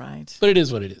 All right. but it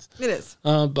is what it is. It is.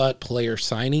 But player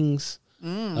signings,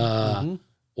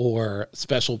 or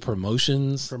special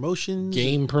promotions, Promotions,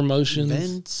 game promotions,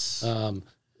 events.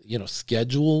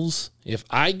 schedules. If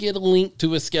I get a link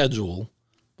to a schedule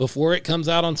before it comes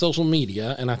out on social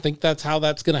media, and I think that's how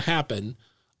that's going to happen,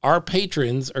 our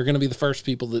patrons are going to be the first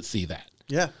people that see that.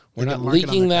 Yeah. We're They not can mark it on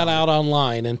leaking the that calendar. out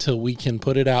online until we can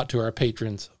put it out to our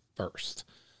patrons first.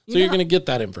 So You you're know- going to get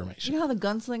that information. You know how the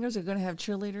gunslingers are going to have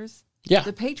cheerleaders? Yeah,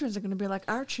 The patrons are going to be like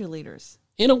our cheerleaders,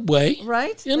 in a way.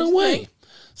 right? In a Don't you way. think?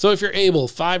 So if you're able,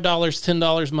 $5,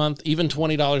 $10 a month, even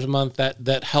 $20 a month,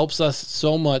 that helps us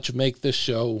so much make this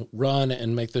show run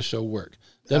and make this show work.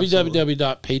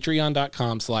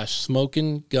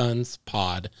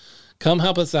 www.patreon.com/smokinggunspod. Come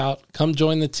help us out. Come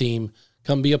join the team.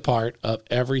 Come be a part of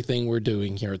everything we're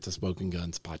doing here at the Smoking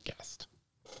Guns Podcast.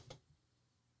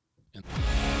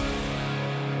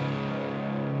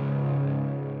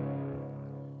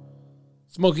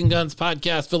 Smoking Guns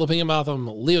Podcast, Philip Higginbotham,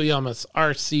 Leo Yamas,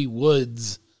 R.C.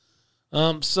 Woods.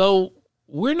 So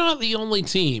we're not the only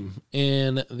team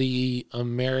in the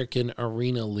American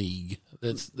Arena League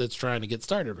that's trying to get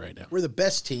started right now. We're the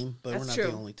best team, but That's we're not true.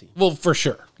 the only team. Well, for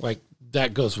sure. Like,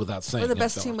 that goes without saying. We're the yeah,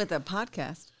 best Philip. team with a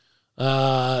podcast.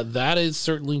 That is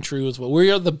certainly true as well. We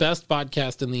are the best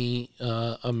podcast in the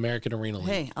American Arena League.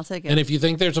 Hey, I'll take it. And if you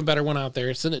think there's a better one out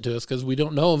there, send it to us because we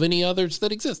don't know of any others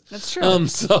that exist. That's true.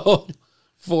 So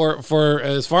for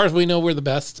as far as we know, we're the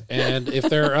best. And if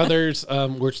there are others,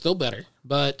 we're still better.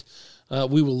 But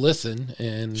we will listen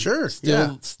and Sure,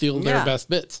 steal their Yeah. best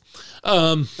bits.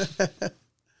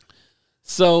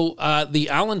 So the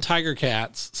Allen Tiger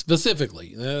Cats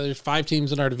specifically, there's 5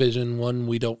 teams in our division. One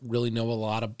we don't really know a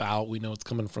lot about. We know it's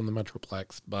coming from the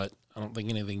Metroplex, but I don't think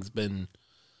anything's been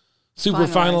super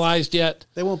finalized yet.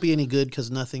 They won't be any good because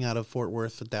nothing out of Fort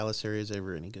Worth, the Dallas area is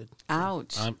ever any good.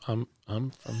 Ouch. I'm from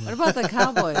What about the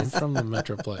Cowboys? from the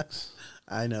Metroplex.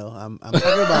 I know. I'm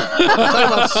talking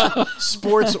about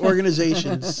sports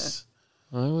organizations.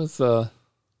 I was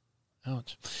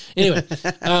ouch. Anyway,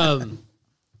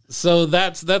 so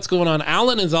that's going on.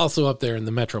 Allen is also up there in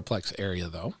the Metroplex area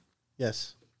though,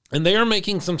 Yes. and they are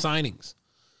making some signings.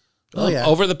 Oh, yeah.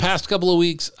 Over the past couple of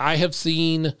weeks, I have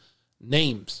seen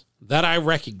names that I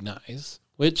recognize,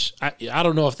 which I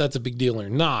don't know if that's a big deal or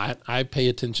not. I pay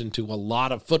attention to a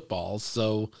lot of football,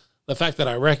 so the fact that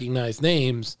I recognize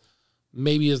names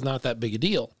maybe is not that big a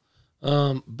deal.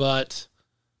 But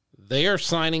they are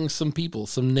signing some people,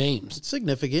 some names. It's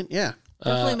significant. Yeah.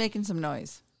 Definitely making some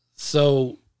noise.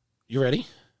 So, you ready?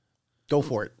 Go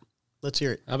for it. Let's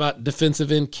hear it. How about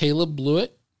defensive end Caleb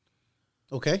Blewett?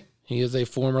 Okay. He is a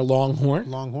former Longhorn.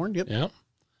 Longhorn. Yep. Yeah.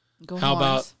 Go How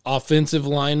about Horns. offensive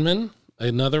lineman,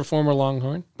 another former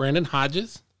Longhorn, Brandon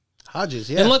Hodges? Hodges.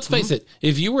 Yeah. And let's face it,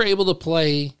 if you were able to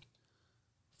play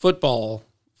football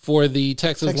for the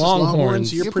Texas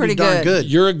Longhorns, You're You're pretty pretty darn good.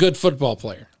 good. you're a good football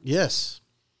player. Yes.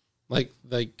 Like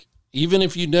even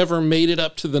if you never made it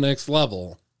up to the next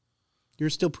level, You're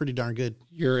still pretty darn good.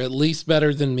 you're at least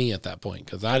better than me at that point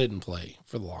because I didn't play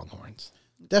for the Longhorns.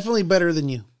 Definitely better than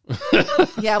you.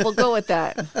 Yeah, we'll go with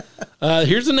that.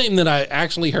 Here's a name that I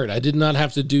actually heard. I did not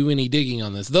have to do any digging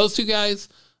on this. Those two guys,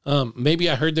 maybe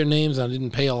I heard their names. And I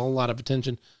didn't pay a whole lot of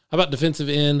attention. How about defensive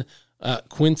end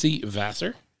Quincy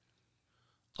Vassar?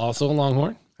 Also a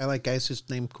Longhorn. I like guys just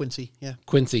named Quincy. Yeah.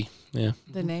 Quincy, yeah.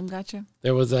 The name got you?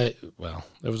 There was a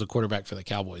quarterback for the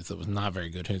Cowboys that was not very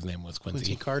good. Whose name was Quincy?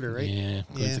 Quincy Carter, right? Yeah,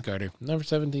 Quincy Yeah. Carter. Number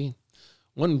 17.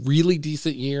 one really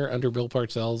decent year under Bill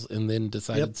Parcells, and then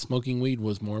decided smoking weed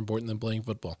was more important than playing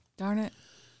football. Darn it.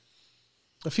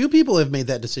 A few people have made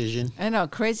that decision. I know,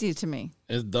 crazy to me.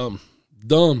 It's dumb.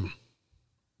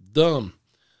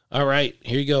 All right,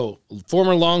 here you go.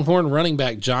 Former Longhorn running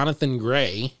back Jonathan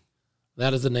Gray.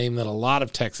 That is a name that a lot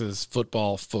of Texas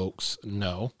football folks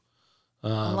know. A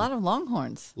lot of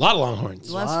Longhorns. A lot of Longhorns.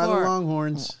 A lot of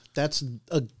Longhorns. That's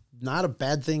not a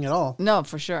bad thing at all. No,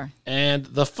 for sure. And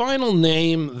the final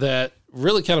name that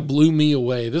really kind of blew me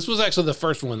away, this was actually the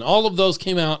first one. All of those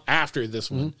came out after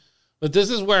this one. But this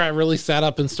is where I really sat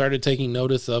up and started taking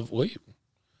notice of, wait,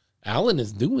 Allen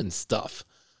is doing stuff.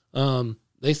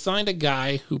 They signed a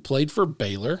guy who played for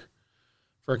Baylor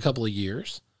for a couple of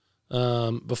years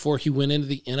before he went into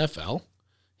the NFL.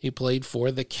 He played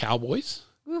for the Cowboys.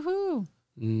 Woohoo.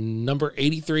 Number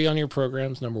 83 on your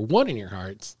programs, number 1 in your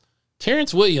hearts.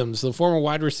 Terrence Williams, the former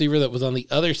wide receiver that was on the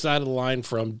other side of the line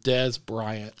from Dez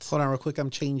Bryant. Hold on real quick. I'm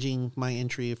changing my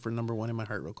entry for number 1 in my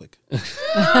heart real quick.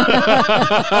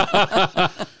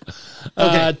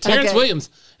 Terrence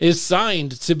Williams is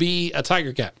signed to be a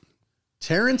Tiger Cat.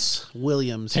 Terrence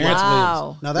Williams.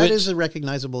 Wow. Now that is a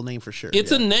recognizable name for sure.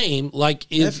 It's a name like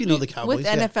if you know the Cowboys. With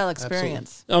NFL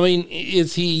experience. Absolutely. I mean,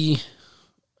 is he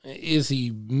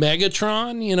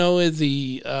Megatron? You know, is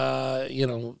he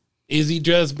is he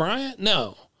Dez Bryant?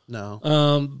 No.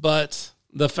 But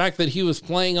the fact that he was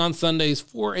playing on Sundays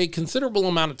for a considerable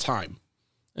amount of time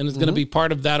and is going to be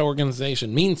part of that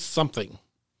organization means something.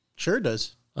 Sure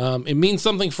does. It means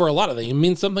something for a lot of them. It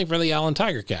means something for the Allen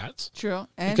Tiger Cats. True.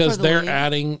 And because for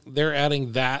the they're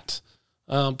adding that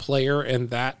player and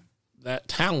that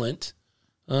talent.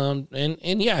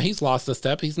 And yeah, he's lost a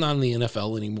step. He's not in the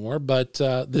NFL anymore, but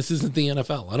this isn't the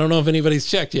NFL. I don't know if anybody's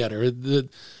checked yet, or the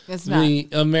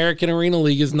American Arena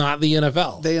League is not the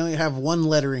NFL. They only have one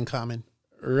letter in common.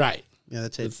 Right. Yeah,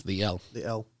 that's it. It's the L. The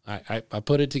L. I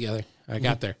put it together. I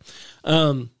got there.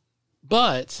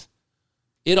 But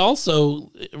it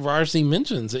also, Varsity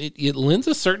mentions, it lends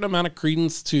a certain amount of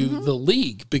credence to the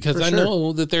league, because I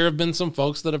know that there have been some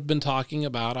folks that have been talking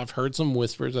about, I've heard some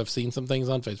whispers, I've seen some things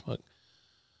on Facebook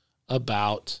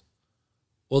about,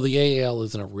 well, the AAL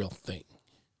isn't a real thing.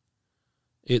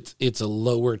 It's a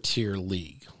lower tier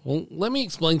league. Well, let me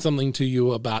explain something to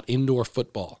you about indoor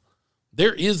football.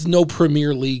 There is no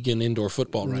Premier League in indoor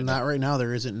football right now. Not right now.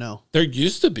 There isn't. No. There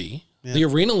used to be. Yeah. The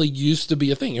Arena League used to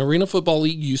be a thing. Arena Football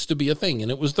League used to be a thing, and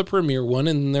it was the premier one.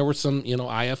 And there were some,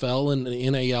 IFL and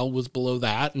NAL was below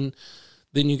that, and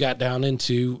then you got down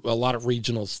into a lot of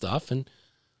regional stuff. And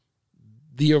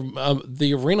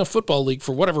the Arena Football League,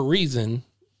 for whatever reason,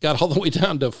 got all the way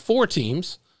down to 4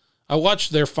 teams. I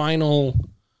watched their final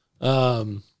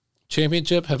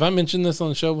championship. Have I mentioned this on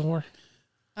the show before?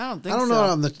 I don't think so. I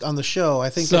don't know on the show. I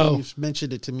think that you've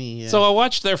mentioned it to me. Yeah. So I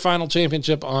watched their final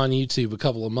championship on YouTube a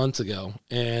couple of months ago,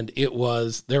 and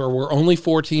there were only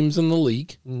 4 teams in the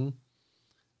league. Mm-hmm.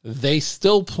 They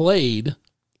still played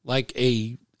like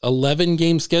a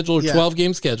 11-game schedule or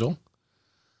 12-game schedule.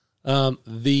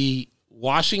 The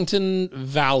Washington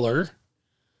Valor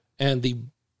and the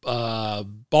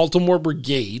Baltimore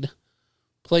Brigade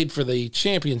played for the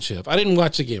championship. I didn't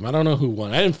watch the game. I don't know who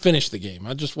won. I didn't finish the game.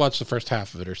 I just watched the first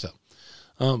half of it or so.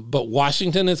 But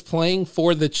Washington is playing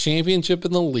for the championship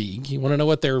in the league. You want to know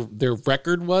what their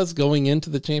record was going into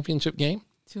the championship game?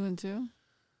 2-2.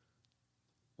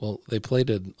 Well, they played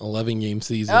an 11-game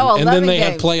season, and then they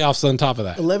had playoffs on top of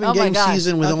that. 11-game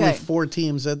season with only 4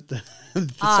 teams. That's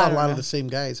a lot of the same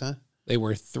guys, huh? They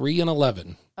were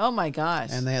 3-11. Oh my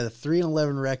gosh! And they had a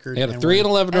 3-11 record. They had a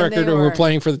 3-11 record, and were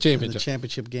playing for the championship. The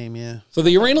championship game, yeah. So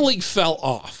the Arena League fell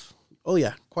off. Oh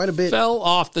yeah, quite a bit. Fell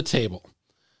off the table.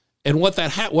 And what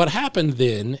happened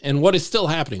then, and what is still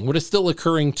happening, what is still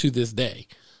occurring to this day,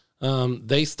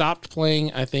 they stopped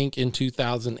playing, I think, in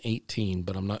 2018,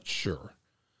 but I'm not sure.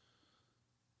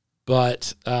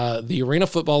 But the Arena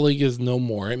Football League is no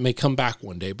more. It may come back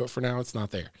one day, but for now, it's not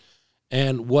there.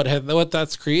 And what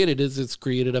that's created is it's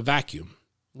created a vacuum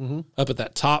up at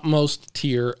that topmost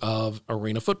tier of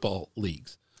Arena Football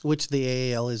leagues, which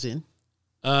the AAL is in.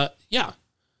 Yeah.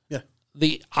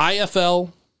 The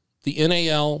IFL, the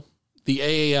NAL, the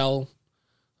AAL.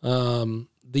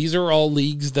 These are all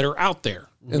leagues that are out there,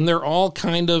 and they're all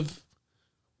kind of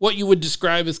what you would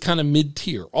describe as kind of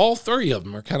mid-tier. All 3 of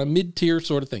them are kind of mid-tier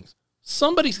sort of things.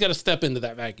 Somebody's got to step into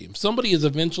that vacuum. Somebody is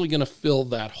eventually going to fill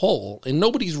that hole, and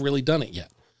nobody's really done it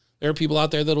yet. There are people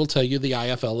out there that will tell you the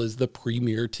IFL is the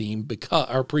premier team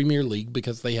our premier league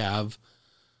because they have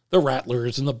the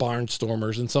Rattlers and the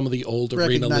Barnstormers and some of the old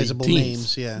Arena League teams.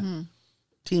 Names, yeah.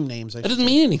 Team names. That doesn't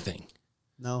mean anything.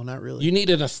 No, not really. You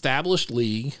need an established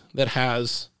league that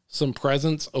has some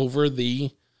presence over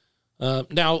the.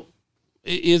 Now,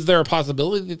 is there a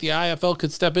possibility that the IFL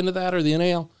could step into that or the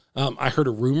NAL? I heard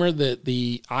a rumor that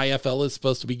the IFL is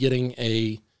supposed to be getting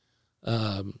a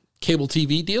cable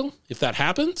TV deal. If that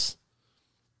happens,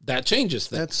 that changes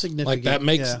things. That's significant.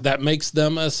 Like that makes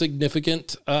them a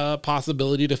significant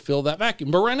possibility to fill that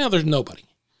vacuum. But right now, there's nobody,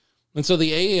 and so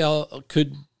the AAL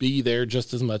could be there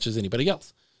just as much as anybody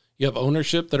else. You have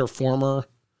ownership that are former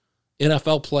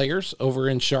NFL players over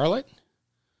in Charlotte.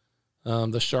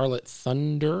 The Charlotte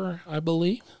Thunder, I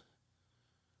believe,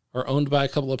 are owned by a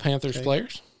couple of Panthers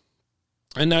players.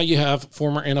 And now you have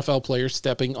former NFL players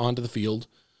stepping onto the field.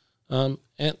 And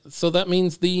so that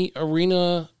means the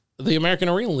American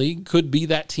Arena League could be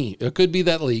that team. It could be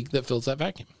that league that fills that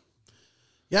vacuum.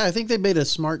 Yeah, I think they made a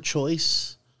smart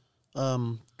choice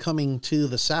coming to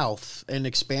the South and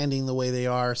expanding the way they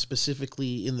are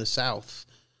specifically in the South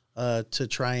to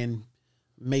try and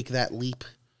make that leap.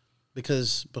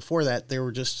 Because before that, they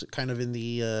were just kind of in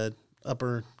the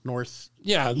upper north.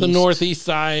 Yeah, the northeast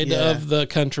side of the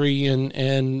country,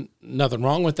 and nothing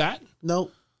wrong with that.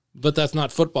 No. But that's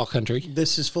not football country.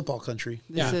 This is football country.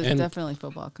 This is definitely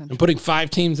football country. And putting 5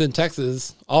 teams in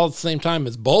Texas all at the same time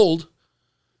is bold.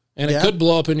 And it could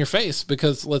blow up in your face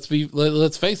because let's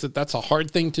face it, that's a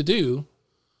hard thing to do.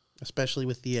 Especially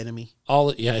with the enemy.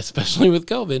 Especially with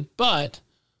COVID. But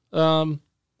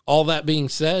all that being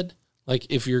said, like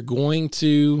if you're going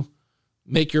to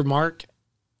make your mark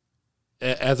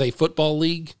as a football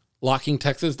league, locking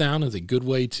Texas down is a good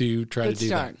way to try to do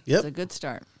that. Yep. It's a good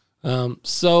start.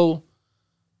 So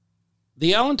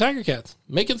the Allen Tiger Cats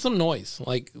making some noise,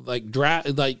 like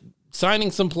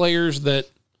signing some players that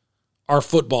are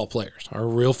football players, are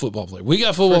real football players. We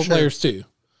got football players too.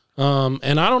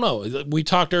 And I don't know, we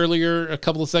talked earlier, a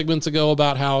couple of segments ago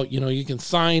about how, you can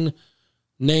sign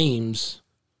names.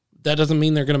 That doesn't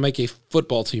mean they're going to make a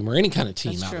football team or any kind of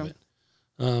team out of it.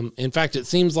 In fact, it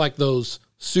seems like those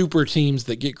super teams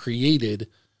that get created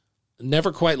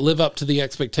never quite live up to the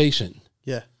expectation.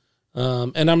 Yeah.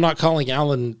 And I'm not calling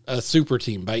Allen a super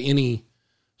team by any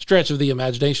stretch of the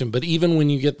imagination, but even when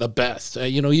you get the best,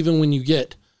 even when you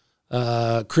get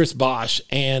Chris Bosh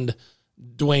and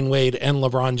Dwayne Wade and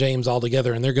LeBron James all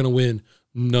together, and they're going to win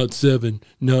not 7,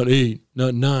 not 8,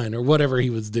 not 9, or whatever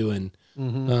he was doing.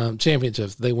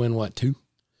 Championships. They win what, 2?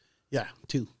 Yeah,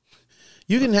 2.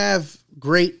 You can have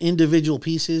great individual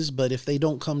pieces, but if they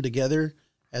don't come together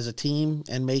as a team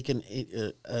and make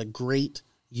a great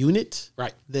unit,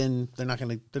 right, then they're not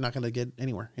gonna get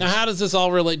anywhere. Now, how does this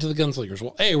all relate to the Gunslingers?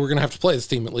 Well, we're gonna have to play this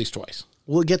team at least twice.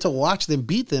 We'll get to watch them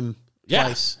beat them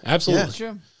twice. Absolutely.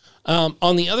 True.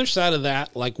 On the other side of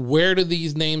that, like, where do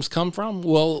these names come from?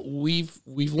 Well, we've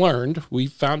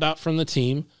found out from the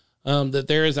team that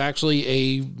there is actually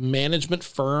a management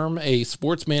firm, a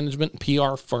sports management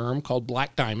PR firm called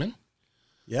Black Diamond.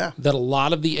 Yeah. That a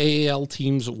lot of the AAL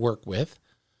teams work with.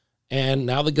 And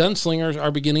now the Gunslingers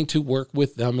are beginning to work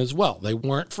with them as well. They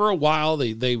weren't for a while.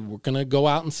 They were going to go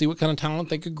out and see what kind of talent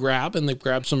they could grab, and they've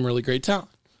grabbed some really great talent.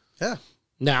 Yeah.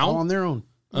 Now, all on their own.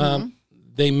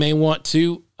 They may want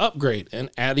to upgrade and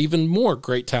add even more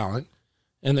great talent.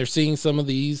 And they're seeing some of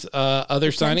these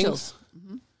other signings.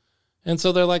 And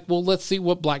so they're like, well, let's see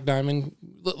what Black Diamond,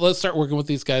 let's start working with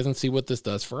these guys and see what this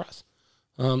does for us.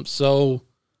 So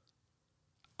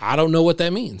I don't know what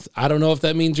that means. I don't know if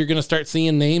that means you're going to start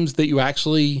seeing names that you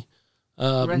actually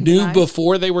knew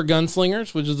before they were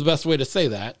Gunslingers, which is the best way to say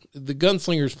that. The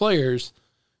Gunslingers players,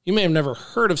 you may have never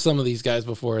heard of some of these guys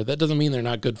before. That doesn't mean they're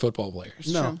not good football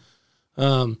players. No.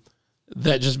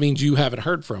 That just means you haven't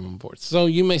heard from them before. So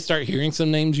you may start hearing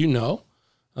some names you know.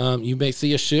 You may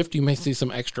see a shift. You may see some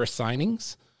extra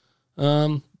signings.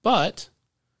 But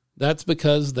that's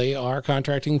because they are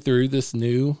contracting through this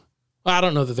new... Well, I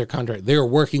don't know that they're contracting. They're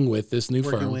working with this new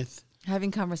firm. Having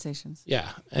conversations.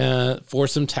 Yeah. For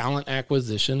some talent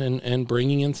acquisition and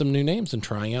bringing in some new names and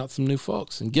trying out some new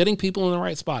folks and getting people in the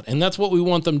right spot. And that's what we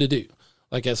want them to do.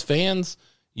 Like, as fans,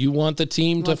 you want the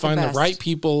team to find the right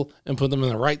people and put them in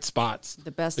the right spots. The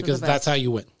best because of the best. that's how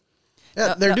you win.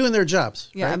 Yeah, they're doing their jobs.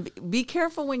 Yeah, right? be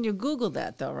careful when you Google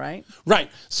that, though, right? Right.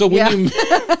 So when you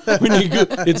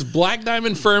it's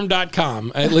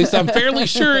blackdiamondfirm.com. At least I'm fairly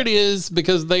sure it is,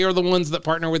 because they are the ones that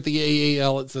partner with the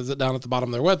AAL. It says it down at the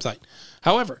bottom of their website.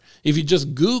 However, if you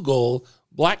just Google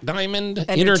Black Diamond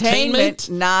Entertainment,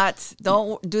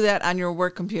 don't do that on your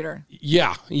work computer.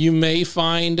 Yeah, you may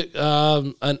find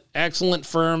an excellent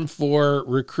firm for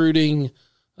recruiting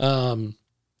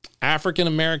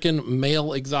African-American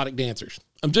male exotic dancers.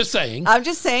 I'm just saying. I'm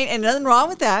just saying, and nothing wrong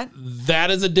with that. That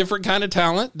is a different kind of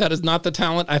talent. That is not the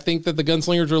talent I think that the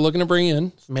Gunslingers are looking to bring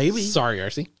in. Maybe. Sorry,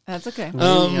 RC. That's okay.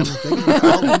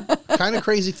 Kind of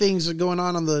crazy things are going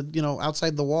on the,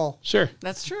 outside the wall. Sure.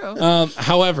 That's true.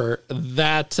 However,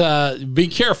 that be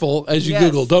careful as you Yes.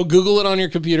 Google. Don't Google it on your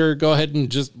computer. Go ahead and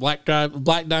just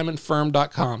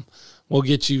blackdiamondfirm.com will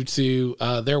get you to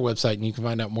their website, and you can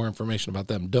find out more information about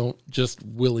them. Don't just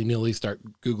willy-nilly start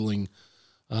Googling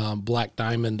Black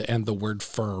Diamond and the word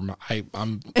firm.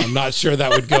 I'm not sure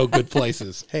that would go good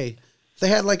places. Hey, if they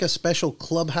had like a special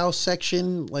clubhouse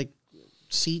section, like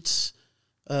seats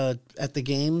at the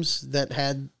games that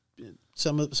had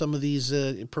some of these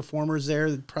performers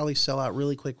there, they'd probably sell out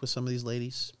really quick with some of these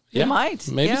ladies. You might.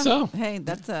 Maybe so. Hey,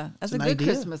 that's a good idea.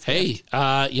 Christmas Hey, gift.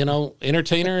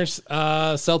 entertainers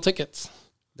sell tickets.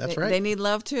 That's They right. they need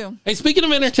love too. Hey, speaking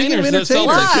of entertainers, that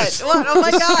sell entertainers. tickets. What? Oh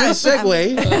my Good gosh.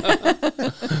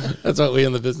 segue. That's what we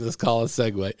in the business call a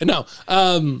segue. No.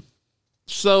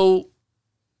 So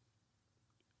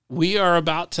we're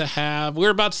about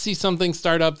to see something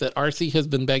start up that RC has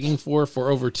been begging for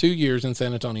over 2 years in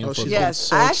San Antonio. Oh, she's football. Yes,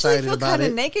 so I actually excited feel about kind of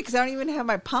it. naked because I don't even have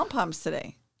my pom poms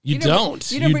today. You didn't-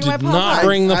 don't. you didn't bring my did not pom-poms.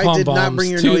 bring the I pom did not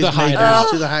bring poms your to the noisemakers hideout.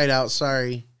 to the hideout.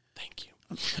 Sorry. Thank you.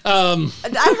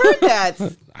 I heard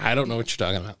that. I don't know what you're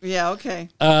talking about. Yeah, okay.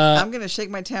 I'm gonna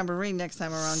shake my tambourine next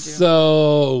time around you.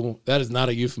 So that is not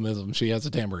a euphemism. She has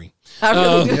a tambourine. I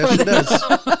really do. Yes, she does.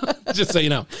 Just so you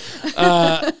know.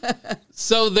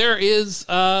 So there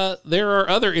are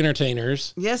other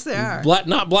entertainers, Yes, they are.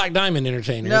 not Black Diamond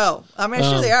entertainers. No, I mean,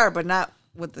 sure they are, but not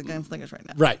with the gunslingers right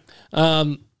now. Right.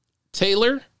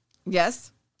 Taylor,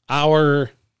 Yes,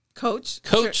 our coach,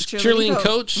 cheerleading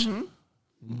coach,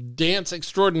 Mm-hmm. dance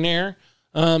extraordinaire,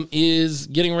 is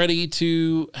getting ready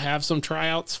to have some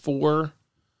tryouts for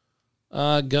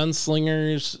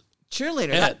Gunslingers.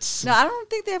 cheerleader. Ets. No, I don't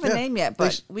think they have a Yeah, name yet, they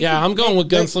but sh- I'm going with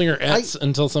they- Gunslinger Ets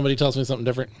until somebody tells me something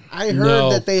different. I heard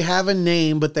No. that they have a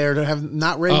name, but they're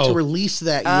not ready Oh. to release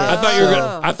that yet. I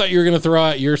thought you were gonna throw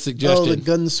out your Oh, suggestion. the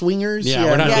gun swingers. Yeah,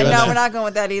 we're not yeah, doing no, that. we're not going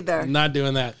with that either. Not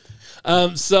doing that.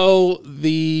 So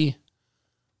the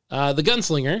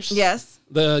Gunslingers. Yes,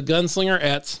 The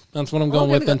Gunslinger-ettes. That's what I'm going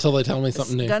we're with gonna go- until they tell me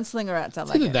something new. gunslinger. I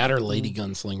like Either it. that or lady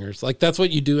gunslingers. Like that's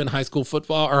what you do in high school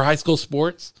football or high school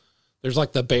sports. There's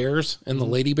like the Bears and the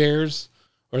Lady Bears,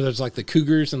 or there's like the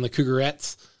Cougars and the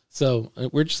Cougarettes. So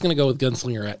we're just gonna go with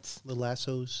Gunslinger-ettes. The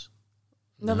lassos.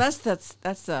 No, that's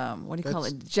what do you call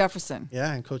it? Jefferson.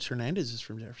 Yeah, and Coach Hernandez is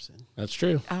from Jefferson. That's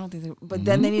true. I don't think, but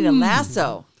then they need a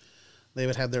lasso, They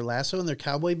would have their lasso and their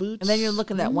cowboy boots. and then you're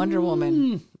looking at Wonder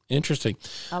Woman. Interesting.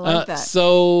 I like that.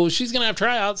 So she's gonna have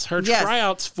tryouts. Her Yes.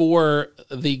 tryouts for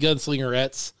the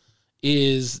Gunslingerettes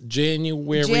is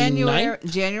January 9th.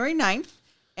 January 9th,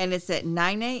 and it's at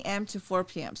 9 a.m. to 4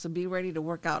 p.m. So be ready to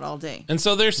work out all day. And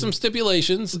so there's some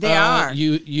stipulations. There are.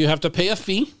 You have to pay a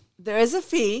fee. There is a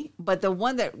fee, but the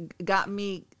one that got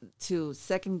me to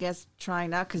second guess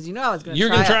trying out, because I was going to You're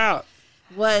gonna try out.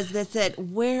 was that said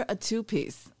wear a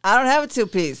 2-piece. I don't have a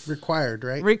 2-piece. required,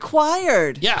 right?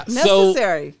 Required. Yeah,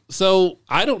 Necessary. So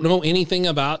I don't know anything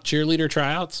about cheerleader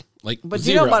tryouts. Like but you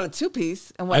zero. know about a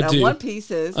 2-piece and what I a do. 1-piece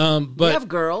is. But we have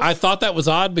girls. I thought that was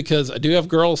odd because I do have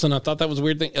girls, and I thought that was a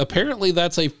weird thing. Apparently,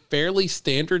 that's a fairly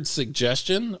standard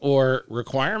suggestion or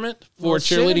requirement for Well, it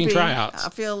shouldn't cheerleading be. tryouts. I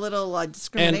feel a little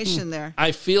discrimination there.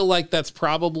 I feel like that's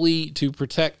probably to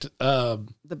protect. The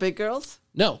big girls?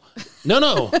 No.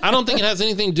 I don't think it has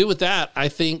anything to do with that. I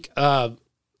think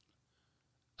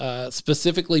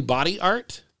specifically body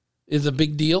art is a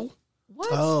big deal. What?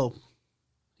 Oh,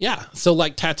 Yeah. So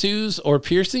like tattoos or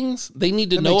piercings, they need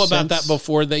to That know makes about sense. that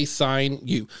before they sign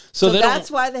you. So they that's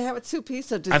don't. why they have a 2-piece.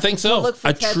 So do I think people so. look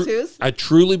for tattoos? I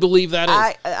truly believe that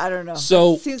is. I don't know.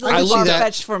 So, seems I like looked at-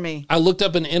 far-fetched for me. I looked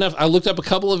up I looked up a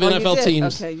couple of Oh, you NFL did?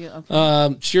 teams. Okay, okay.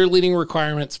 Cheerleading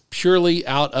requirements purely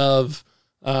out of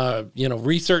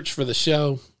research for the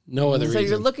show. No other So reason.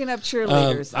 you're looking up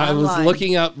cheerleaders I was online.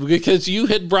 looking up because you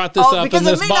had brought this Oh, up because and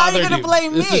of this me, now you're bothered gonna you.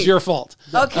 blame This me. is your fault.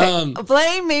 Okay,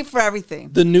 blame me for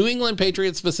everything. The New England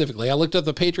Patriots specifically. I looked at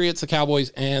the Patriots, the Cowboys,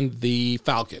 and the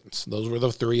Falcons. Those were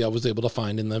the three I was able to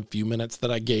find in the few minutes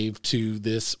that I gave to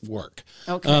this work.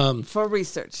 Okay, for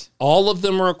research. All of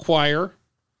them require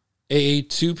a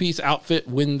 2-piece outfit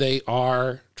when they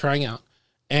are trying out.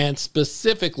 And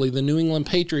specifically, the New England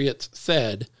Patriots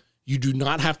said you do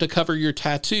not have to cover your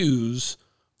tattoos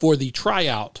for the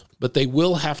tryout, but they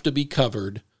will have to be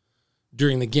covered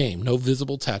during the game. No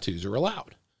visible tattoos are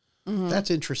allowed.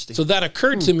 that's interesting. So that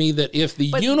occurred to me that if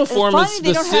the But uniform it's is funny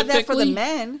they don't have that for the specifically,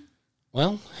 men.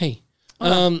 well, hey,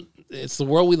 it's the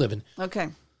world we live in. Okay.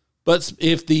 But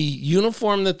if the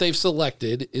uniform that they've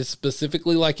selected is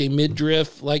specifically like a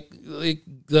midriff, like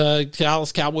the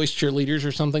Dallas Cowboys cheerleaders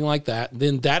or something like that,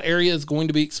 then that area is going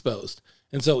to be exposed.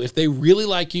 And so if they really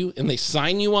like you and they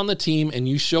sign you on the team and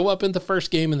you show up in the first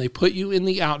game and they put you in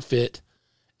the outfit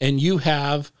and you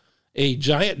have a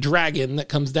giant dragon that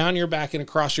comes down your back and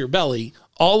across your belly,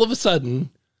 all of a sudden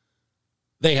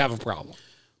they have a problem.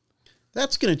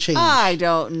 That's going to change. I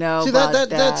don't know. See,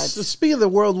 that's speaking of the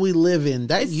world we live in.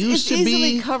 That used to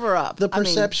be cover up the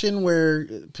perception where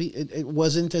it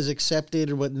wasn't as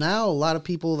accepted. But now a lot of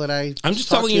people that I'm just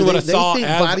telling you what I saw. They think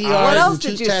as body art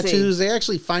and tattoos. They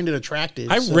actually find it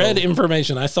attractive. I read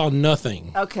information. I saw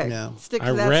nothing. Okay, yeah. Stick to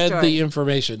I that read story. the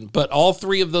information, but all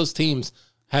three of those teams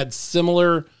had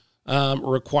similar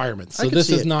requirements. So this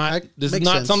is not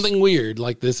something weird.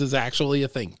 Like this is actually a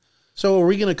thing. So are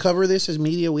we going to cover this as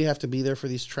media? We have to be there for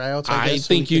these tryouts. I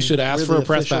think you should ask for a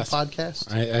press pass. Podcast.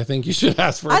 I think you should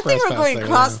ask for a press pass. I think we're going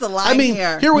across the line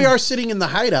here. We are sitting in the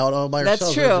hideout all by That's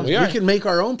ourselves. true. We can make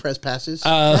our own press passes.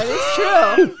 That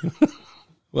is true.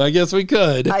 Well, I guess we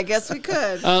could.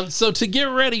 So to get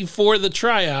ready for the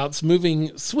tryouts,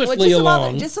 moving swiftly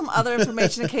along. Just some other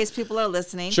information in case people are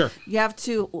listening. Sure. You have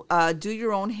to do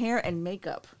your own hair and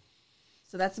makeup.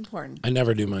 So that's important. I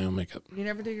never do my own makeup. You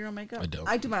never do your own makeup? I don't.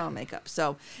 I do my own makeup.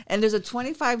 So, and there's a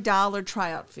 $25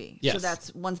 tryout fee. Yes. So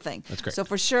that's one thing. That's great. So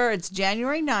for sure, it's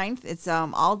January 9th. It's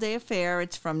all day affair.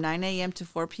 It's from 9 a.m. to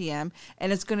 4 p.m.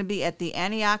 And it's going to be at the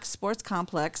Antioch Sports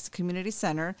Complex Community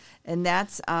Center. And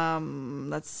that's,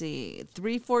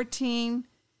 314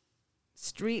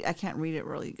 Street. I can't read it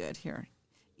really good here.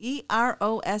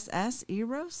 E-R-O-S-S,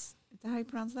 Eros? Is that how you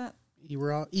pronounce that?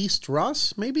 East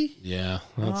Ross, maybe? Yeah,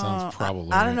 that sounds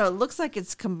probably I don't know. It looks like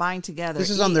it's combined together. This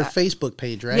is on their Facebook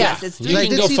page, right? Yes, it's you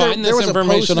can go find this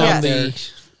information on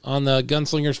the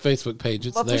Gunslingers Facebook page.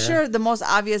 It's there. For sure, the most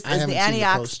obvious is the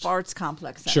Antioch Sports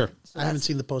Complex Center. Sure. So I haven't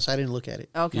seen the post. I didn't look at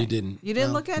it. Okay. You didn't. You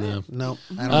didn't look at it? No.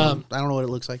 I don't know what it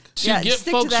looks like. To get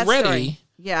folks ready,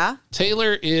 yeah,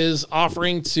 Taylor is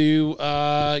offering to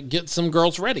get some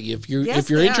girls ready. If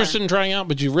you're interested in trying out,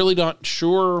 but you're really not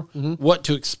sure what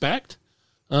to expect,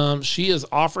 she is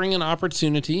offering an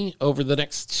opportunity over the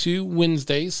next 2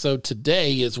 Wednesdays. So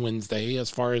today is Wednesday, as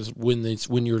far as when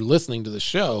you're listening to the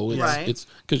show. It's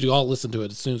because you all listen to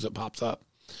it as soon as it pops up.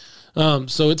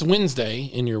 So it's Wednesday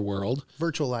in your world,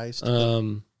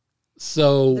 virtualized.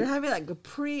 So they're having like a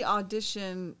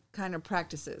pre-audition kind of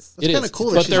practices. It's kind of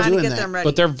cool, but they're doing that.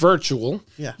 But they're virtual.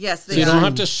 Yeah. Yes, so you don't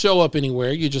have to show up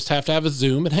anywhere. You just have to have a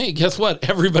Zoom. And hey, guess what?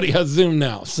 Everybody has Zoom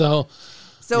now. So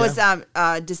it's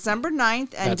December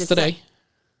 9th and that's today.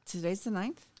 Today's the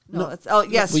 9th? No, it's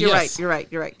you're right.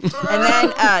 And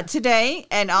then today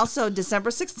and also December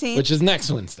 16th, which is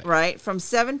next Wednesday. Right, from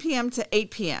 7 p.m. to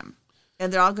 8 p.m.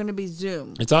 And they're all going to be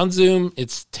Zoom. It's on Zoom.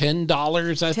 It's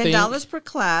 $10, I think. $10 per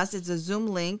class. It's a Zoom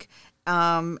link.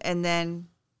 And then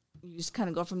you just kind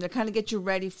of go from there, kind of get you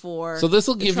ready for So this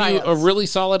will give you a really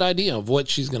solid idea of what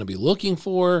she's going to be looking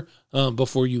for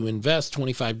before you invest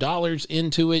 $25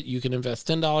 into it. You can invest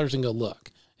 $10 and go, look,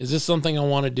 is this something I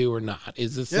want to do or not?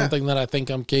 Is this something that I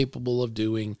think I'm capable of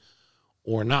doing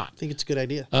or not? I think it's a good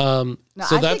idea. I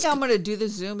think I'm going to do the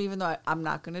Zoom, even though I'm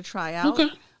not going to try out. Okay.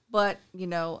 But,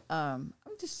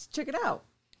 just check it out.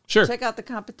 Sure. Check out the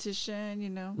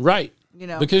competition, Right.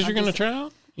 Because you're I'm going to try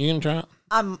out? You're going to try out?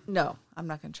 No, I'm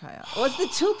not going to try out. What's the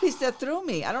 2-piece that threw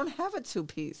me? I don't have a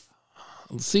 2-piece.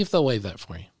 Let's see if they'll waive that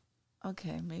for you.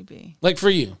 Okay, maybe. Like for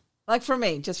you. Like for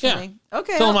me, just for me.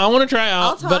 Okay. Tell them I want to try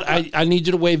out, but I need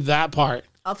you to waive that part.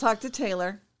 I'll talk to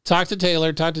Taylor. Talk to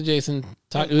Taylor. Talk to Jason.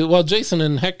 Jason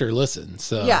and Hector listen.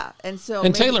 So yeah, and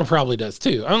Taylor probably does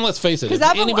too. I mean, let's face it.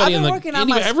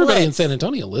 Everybody in San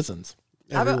Antonio listens.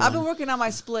 I've been working on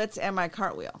my splits and my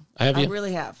cartwheel. I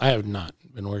really have. I have not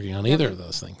been working on either of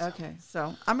those things. Okay,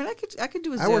 so I could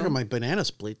do a Zoom. I work on my banana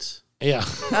splits. Yeah.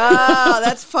 Oh,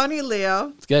 that's funny,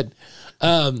 Leo. It's good.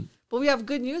 But we have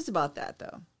good news about that,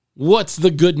 though. What's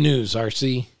the good news,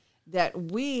 RC? That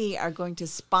we are going to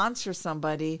sponsor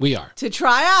somebody. We are. To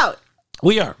try out.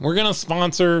 We are. We're going to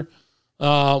sponsor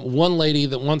one lady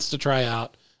that wants to try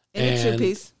out. In a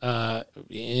 2-piece.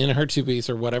 In her 2-piece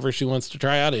or whatever she wants to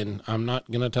try out in. I'm not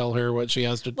going to tell her what she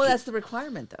has to do. Well, that's the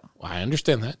requirement, though. Well, I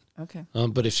understand that. Okay.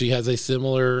 But if she has a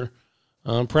similar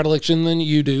predilection than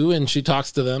you do and she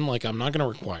talks to them, like, I'm not going to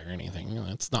require anything.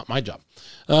 That's not my job.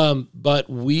 But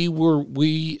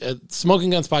Smoking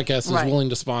Guns Podcast is willing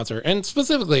to sponsor, and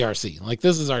specifically RC. Like,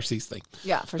 this is RC's thing.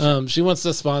 Yeah, for sure. She wants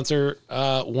to sponsor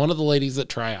one of the ladies that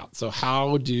try out. So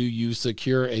how do you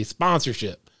secure a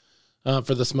sponsorship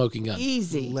for the Smoking Gun?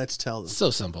 Easy. Let's tell them.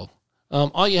 So simple.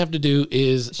 All you have to do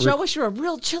is Show us you're a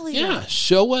real cheerleader. Yeah,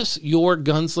 show us your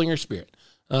gunslinger spirit.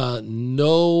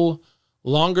 No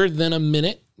longer than a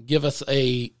minute. Give us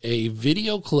a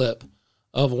video clip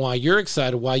of why you're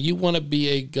excited, why you want to be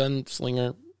a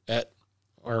gunslinger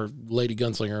or lady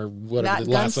gunslinger, or whatever,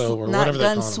 lasso, or whatever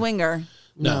they're calling them. Gunswinger.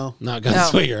 No, not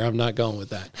gunslinger. I'm not going with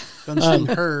that.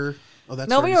 Gunslinger. Oh, that's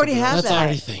No, we already have That's that.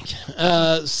 already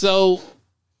think. So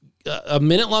a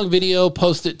minute-long video,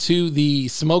 post it to the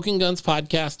Smoking Guns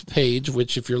podcast page,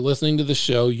 which if you're listening to the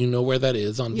show, you know where that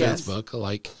is on Yes. Facebook.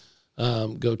 Like,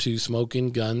 go to Smoking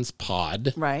Guns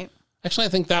Pod. Right. Actually, I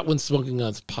think that one's Smoking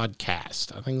Guns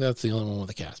Podcast. I think that's the only one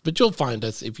with a cast. But you'll find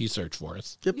us if you search for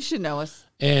us. You should know us.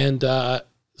 And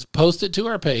post it to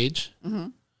our page. Mm-hmm.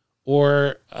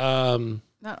 Or And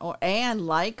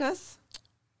like us.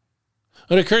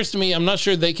 it occurs to me, I'm not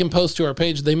sure they can post to our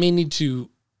page. They may need to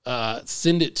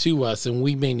send it to us, and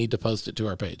we may need to post it to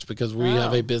our page because we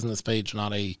have a business page,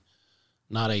 not a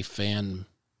fan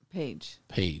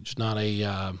Page. Not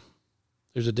a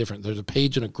there's a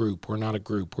page and a group. We're not a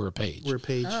group, we're a page. We're a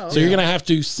page. Oh, So you're going to have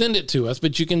to send it to us,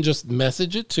 but you can just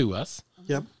message it to us.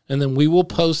 Yep. And then we will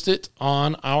post it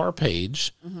on our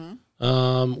page.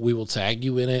 We will tag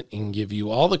you in it and give you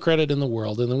all the credit in the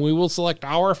world. And then we will select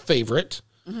our favorite,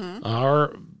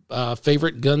 our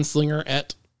favorite gunslinger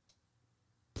at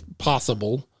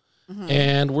possible.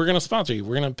 And we're going to sponsor you.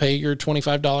 We're going to pay your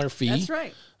 $25 fee. That's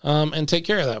right. And take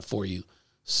care of that for you.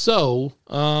 So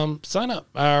sign up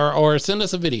or send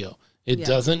us a video. It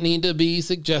doesn't need to be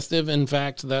suggestive. In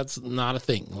fact, that's not a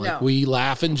thing. Like we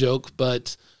laugh and joke,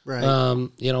 but Right.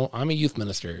 I'm a youth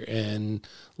minister, and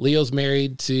Leo's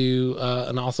married to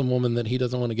an awesome woman that he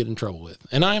doesn't want to get in trouble with,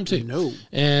 and I am too. No.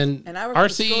 And And I work for the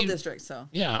RC school district, so.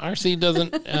 Yeah, RC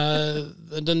doesn't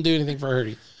do anything for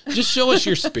her. Just show us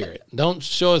your spirit. Don't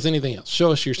show us anything else.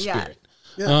 Show us your spirit.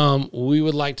 Yeah. We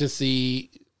would like to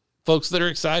see folks that are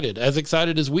excited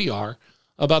as we are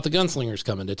about the gunslingers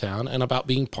coming to town and about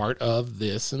being part of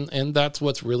this. And that's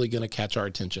what's really going to catch our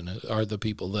attention are the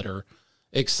people that are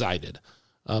excited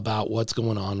about what's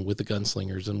going on with the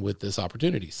gunslingers and with this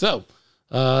opportunity. So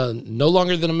no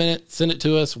longer than a minute, send it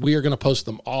to us. We are going to post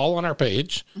them all on our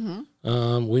page.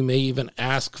 We may even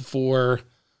ask for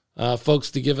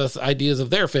folks to give us ideas of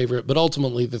their favorite, but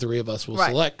ultimately the three of us will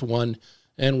select one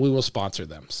and we will sponsor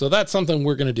them. So that's something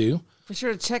we're going to do. For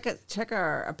sure, check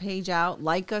our page out.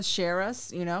 Like us, share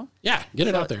us, Yeah, get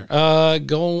it out there.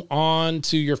 Go on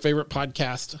to your favorite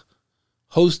podcast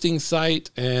hosting site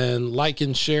and like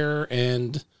and share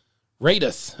and rate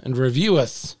us and review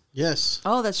us. Yes.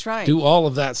 Oh, that's right. Do all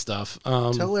of that stuff.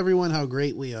 Tell everyone how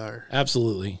great we are.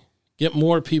 Absolutely. Get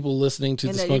more people listening to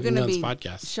the Smoking Guns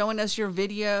podcast. Showing us your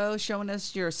video, showing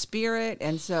us your spirit.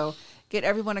 And so get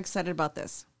everyone excited about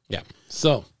this. Yeah.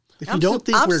 So If you don't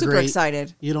think I'm we're super great,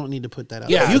 excited. you don't need to put that out.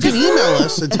 Yeah. You can email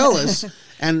us and tell us,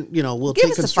 and we'll Give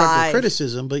take us a constructive 5.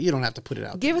 criticism, but you don't have to put it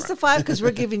out. Give us a 5 because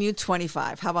we're giving you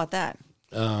 25. How about that?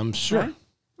 sure. Right?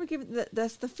 We're giving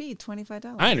that's the fee,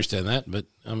 $25. I understand that, but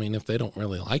I mean, if they don't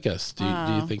really like us, do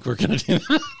you think we're going to do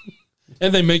that?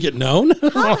 And they make it known?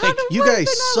 Like, You guys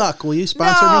suck. Will you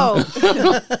sponsor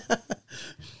me?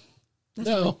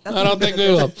 No, no, I don't think we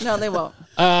will. no, they won't.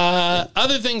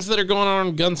 Other things that are going on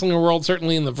in gunslinger world,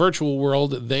 certainly in the virtual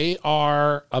world, they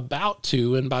are about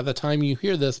to, and by the time you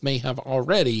hear this, may have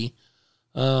already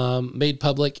made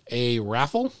public a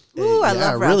raffle. Ooh, I Yeah,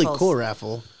 love a really raffles. cool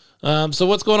raffle. So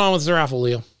what's going on with the raffle,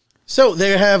 Leo? So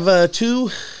they have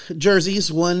 2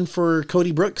 jerseys, one for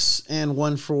Cody Brooks and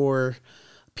one for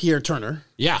Pierre Turner,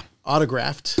 Yeah.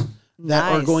 autographed,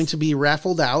 that are Nice. going to be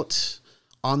raffled out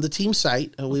on the team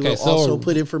site. We Okay, will so- also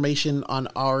put information on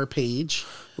our page.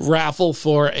 Raffle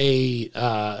for a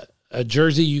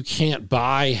jersey you can't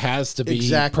buy has to be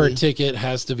Exactly. per ticket,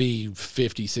 has to be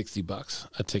 $50-$60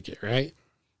 a ticket, right?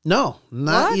 No,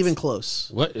 not What? even close.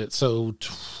 What? So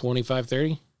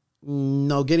 25-30?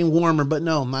 No, getting warmer, but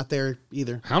no, not there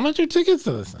either. How much are tickets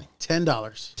to this thing?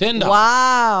 $10. $10.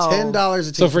 Wow. $10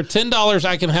 a ticket. So for $10,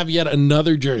 I can have yet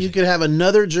another jersey. You could have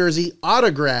another jersey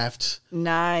autographed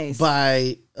Nice.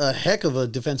 by a heck of a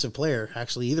defensive player,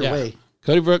 actually, either Yeah. way.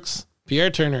 Cody Brooks, Pierre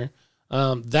Turner.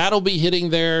 That'll be hitting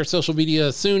their social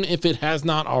media soon if it has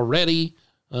not already.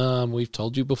 We've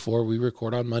told you before, we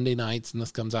record on Monday nights and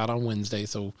this comes out on Wednesday.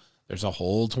 So there's a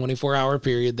whole 24-hour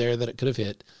period there that it could have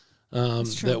hit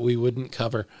that we wouldn't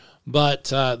cover. But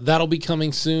that'll be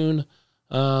coming soon.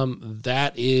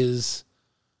 That is,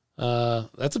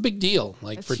 that's a big deal.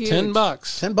 Like That's for huge. $10.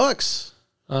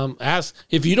 $10. Ask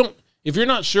if you're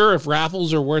not sure if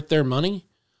raffles are worth their money,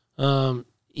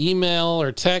 email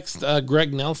or text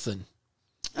Greg Nelson.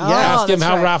 Oh, Ask him that's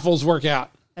how right. raffles work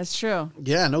out. That's true.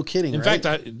 Yeah, no kidding. In right?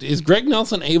 fact, is Greg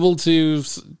Nelson able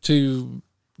to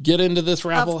get into this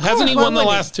raffle? Of Hasn't he course. won the Why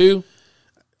would last two?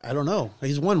 I don't know.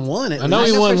 He's won one. I know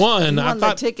he won one. He I won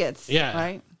thought, the tickets. yeah.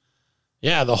 Right.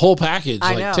 yeah, the whole package,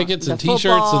 I like know. tickets The and T-shirts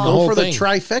football. and the Go whole for thing. the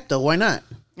trifecta. Why not?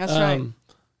 That's right.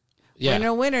 Yeah,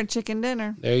 Winner, winner, chicken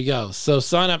dinner. there you go. So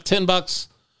sign up, $10.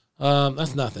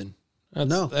 That's nothing.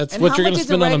 No. That's And what how you're going much to is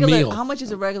spend on a meal. How much is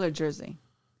a regular jersey?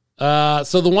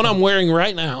 So the one I'm wearing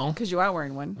right now, Because you are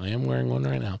wearing one. I am wearing one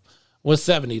right now, was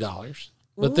 $70.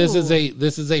 But this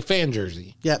is a fan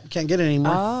jersey. Yeah, can't get it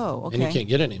anymore. Oh, okay. And you can't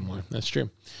get it anymore. That's true.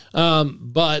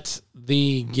 But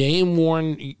the game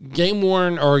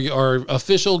worn or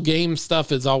official game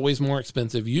stuff is always more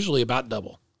expensive, usually about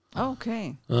double.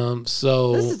 Okay.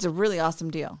 So This is a really awesome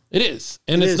deal. it is,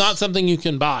 and It it's is. not something you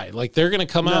can buy. Like they're going to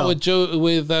come out No.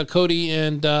 with Cody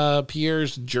and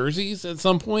Pierre's jerseys at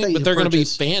some point, That but you they're going to be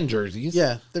purchase. fan jerseys.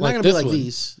 Yeah, they're not going to be this like one.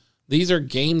 these. These are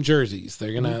game jerseys.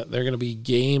 They're gonna be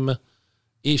game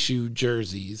issue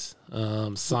jerseys,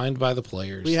 signed by the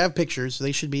players. We have pictures.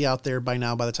 They should be out there by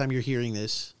now. By the time you're hearing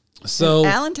this, So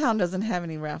Allentown doesn't have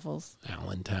any raffles.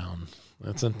 Allentown,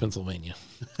 that's in Pennsylvania.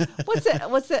 What's it?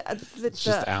 What's it? It's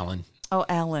just Allen. Oh,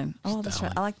 Allen. Oh, that's right.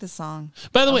 Allen. I like the song.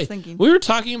 By the I was way, thinking. we were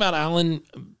talking about Allen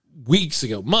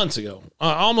months ago,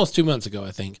 almost 2 months ago,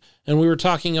 I think, and we were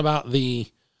talking about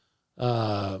the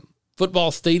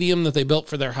football stadium that they built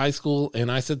for their high school,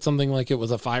 and I said something like it was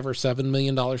a $5 or $7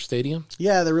 million stadium.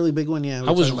 yeah, the really big one. Yeah, we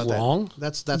I were was talking about wrong.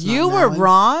 That. That's You not were Allen.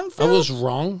 wrong, I Phil? was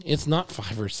wrong. It's not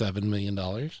 $5 or $7 million.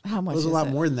 How much It was a is lot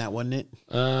it? more than that, wasn't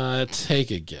it?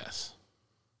 Take a guess.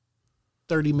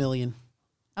 30 million.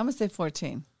 I'm going to say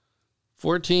 14.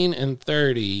 14 and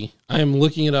 30. I am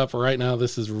looking it up right now.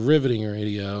 This is riveting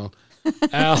radio.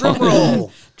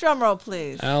 Roll. Drum roll,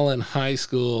 please. Allen High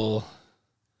School.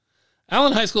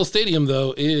 Allen High School Stadium,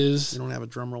 though, is... You don't have a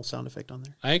drum roll sound effect on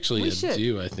there. I actually We should.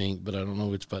 do, I think, but I don't know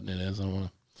which button it is. I don't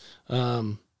want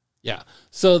to... yeah.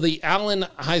 So the Allen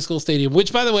High School Stadium,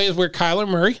 which, by the way, is where Kyler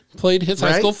Murray played his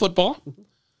high Right. school football,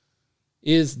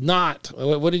 is not...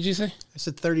 What did you say? I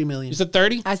said 30 million. You said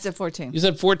 30? I said 14. You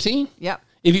said 14? Yep.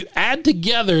 If you add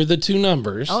together the two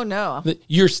numbers... Oh, no.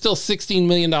 You're still $16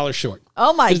 million short.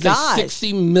 Oh, my It is gosh. a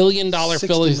 $60 million 60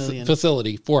 million.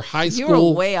 facility for high You were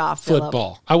school way off, Philip.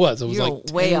 football. I was. It was You were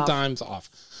like way 10 off. times off.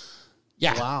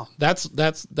 Yeah. Wow. That's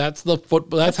the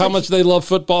football. That's how like- much they love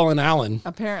football in Allen.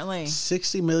 Apparently.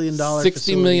 $60 million.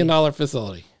 $60 million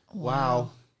facility. Wow.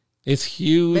 It's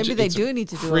huge. Maybe they It's do need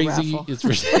to do a crazy. raffle. It's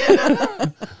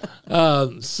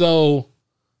so,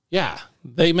 yeah,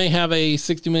 they may have a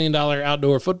 $60 million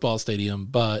outdoor football stadium,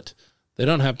 but they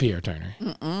don't have Pierre Turner.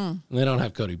 And they don't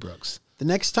have Cody Brooks. The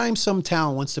next time some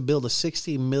town wants to build a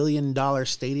 $60 million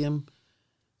stadium,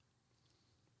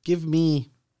 give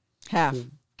me, Half.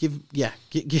 I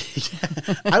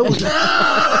would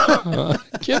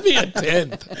Give me a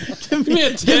tenth. Give me a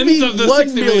give tenth me of the $1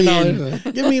 $60 million. million.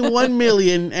 Give me $1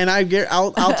 million, and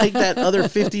I'll take that other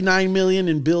 $59 million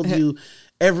and build you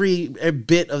every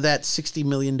bit of that $60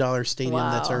 million stadium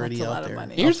Wow, that's already that's a lot out of there.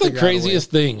 money. Here's I'll the figure out a way. craziest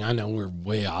thing. I know we're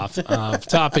way off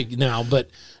topic now, but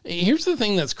here's the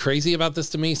thing that's crazy about this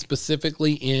to me,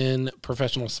 specifically in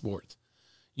professional sports.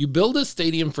 You build a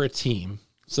stadium for a team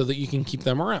so that you can keep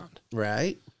them around.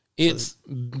 Right? It's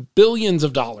billions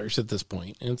of dollars at this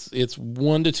point. It's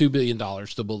 $1 to $2 billion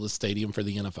to build a stadium for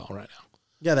the NFL right now.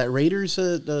 Yeah, that Raiders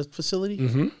the facility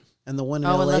and the one in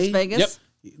Oh, LA. in Las Vegas?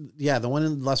 Yep. Yeah, the one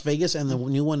in Las Vegas and the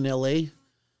new one in LA.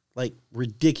 Like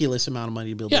ridiculous amount of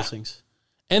money to build Yeah. those things.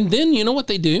 And then you know what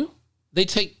they do? They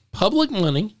take public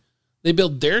money, they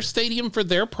build their stadium for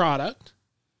their product,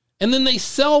 and then they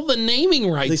sell the naming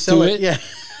rights They sell to it, yeah.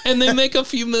 and they make a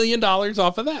few $1 million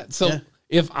off of that. So Yeah.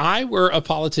 if I were a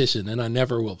politician, and I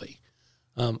never will be,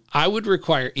 I would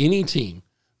require any team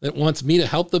that wants me to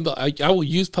help them. I will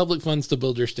use public funds to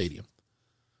build your stadium.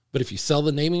 But if you sell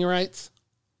the naming rights,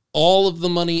 all of the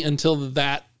money until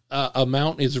that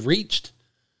amount is reached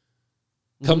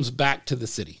comes back to the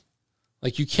city.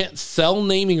 Like you can't sell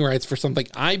naming rights for something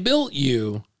I built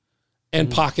you and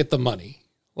pocket the money.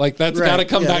 Like that's Right. got to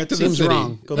come Yeah, back that to the seems city.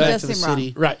 wrong. Go That- back does to the seem wrong.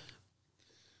 city. Right.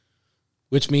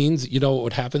 Which means, you know what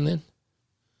would happen then?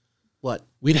 What?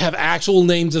 We'd have actual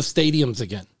names of stadiums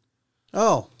again.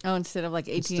 Oh, Oh, instead of like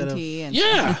AT&T. Instead of- and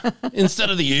Yeah. Instead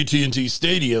of the AT&T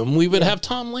Stadium, we would have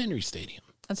Tom Landry Stadium.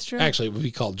 That's true. Actually, it would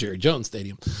be called Jerry Jones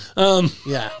Stadium.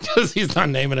 yeah. Because he's not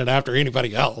naming it after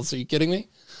anybody else. Are you kidding me?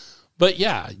 But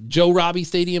yeah, Joe Robbie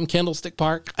Stadium, Candlestick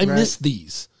Park. I Right. miss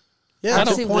these. Yeah, I that's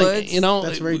Chelsea a point. Woods. You know,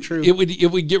 That's very true.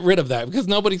 It would get rid of that because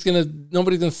nobody's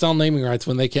gonna sell naming rights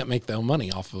when they can't make their own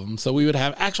money off of them. So we would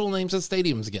have actual names of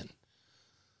stadiums again.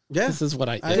 Yeah, This is what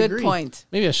I I think. Good agree. point.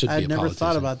 Maybe I should be I'd a never politician.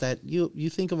 thought about that. You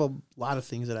think of a lot of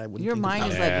things that I wouldn't. Your think mind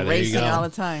about. is Yeah, like there you racing go. all the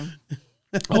time.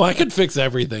 Oh, I could fix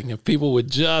everything. If people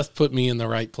would just put me in the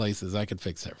right places, I could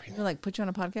fix everything. You're like, put you on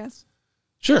a podcast?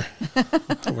 Sure.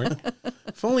 Don't worry.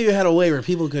 If only you had a way where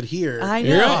people could hear. I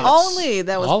You're know. right. Only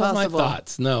that was All possible. of my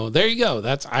thoughts. No, there you go.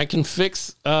 I can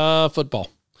fix football.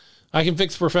 I can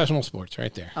fix professional sports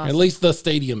right there. At least the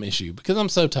stadium issue, because I'm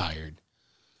so tired.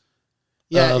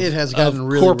 Yeah, of- it has gotten of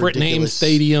really corporate name ridiculous.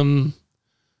 stadium,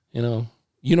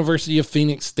 University of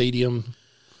Phoenix Stadium.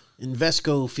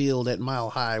 Invesco Field at Mile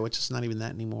High, which is not even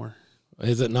that anymore.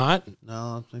 Is it not?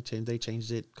 No, they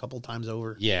changed it a couple times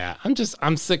over. Yeah,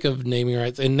 I'm sick of naming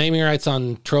rights and naming rights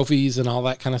on trophies and all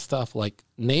that kind of stuff. Like,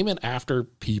 name it after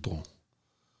people.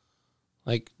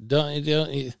 Like, don't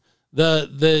the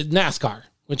NASCAR,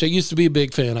 which I used to be a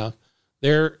big fan of,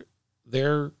 their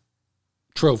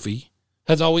trophy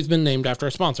has always been named after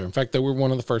a sponsor. In fact, they were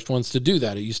one of the first ones to do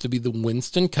that. It used to be the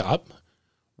Winston Cup,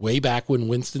 way back when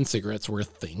Winston cigarettes were a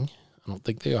thing. I don't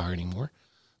think they are anymore.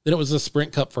 Then it was the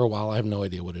Sprint Cup for a while. I have no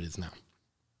idea what it is now.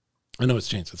 I know it's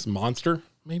changed. It's Monster,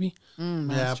 maybe, Yeah,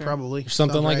 Monster. probably or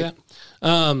something Sounds like right.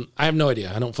 that. I have no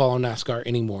idea. I don't follow NASCAR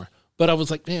anymore. But I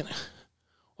was like, man,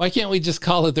 why can't we just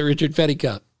call it the Richard Petty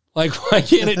Cup? Like, why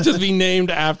can't it just be named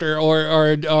after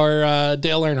or Dale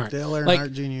Earnhardt? Dale Earnhardt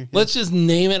Like, Jr. Yeah. Let's just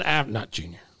name it after, not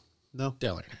Junior, No,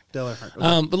 Dale Earnhardt. Dale Earnhardt.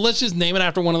 Okay. But let's just name it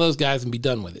after one of those guys and be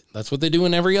done with it. That's what they do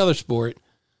in every other sport.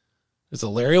 It's a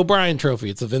Larry O'Brien trophy.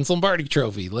 It's a Vince Lombardi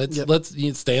trophy. Let's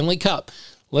Stanley Cup.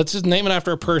 Let's just name it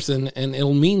after a person and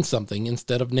it'll mean something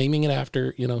instead of naming it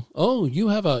after, oh, you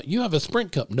have a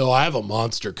Sprint Cup. No, I have a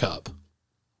Monster Cup.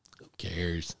 Who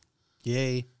cares?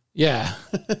 Yay. Yeah,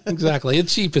 exactly. It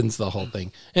cheapens the whole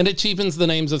thing. And it cheapens the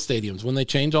names of stadiums. When they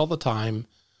change all the time,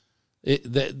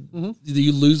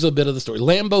 you lose a bit of the story.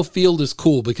 Lambeau Field is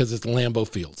cool because it's Lambeau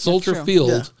Field. Soldier true. Field,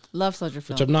 Yeah. Love Soldier which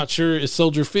Field. I'm not sure is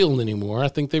Soldier Field anymore. I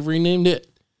think they've renamed it.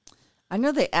 I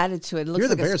know they added to it. It looks You're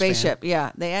the like a Bears fan. spaceship.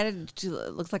 Yeah, they added to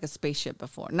it. Looks like a spaceship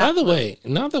before. By Not the way,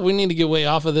 not that we need to get way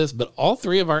off of this, but all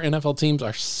three of our NFL teams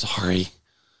are sorry.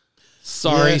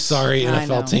 Sorry, Yes. sorry, I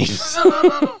NFL know.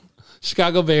 teams.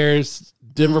 Chicago Bears,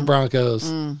 Denver Broncos,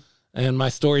 and my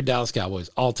storied Dallas Cowboys.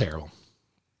 All terrible.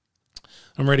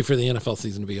 I'm ready for the NFL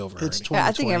season to be over. It's already. Yeah,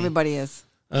 I think 2020. everybody is.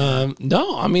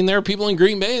 No, I mean, there are people in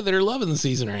Green Bay that are loving the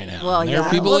season right now. Well, There are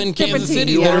yeah. people Well, in it's different Kansas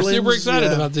City teams. that are New super Orleans, excited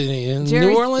yeah. about the in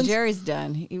New Orleans. Jerry's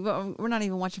done. We're not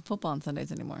even watching football on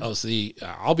Sundays anymore. Oh, see,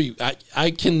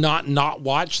 I cannot not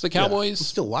watch the Yeah, I'm Cowboys,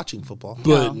 still watching football.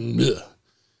 but ugh,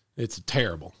 it's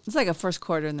terrible. It's like a first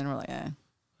quarter, and then we're like,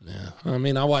 Yeah, I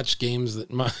mean, I watch games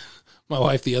that my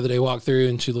wife the other day walked through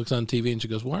and she looks on TV and she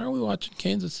goes, "Why are we watching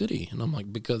Kansas City?" And I'm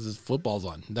like, "Because it's football's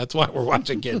on. That's why we're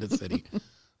watching Kansas City."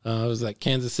 It was that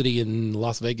Kansas City and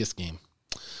Las Vegas game,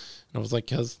 and I was like,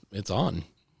 "Because it's on.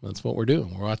 That's what we're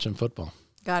doing. We're watching football."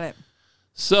 got it.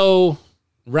 So,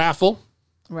 raffle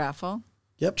Raffle.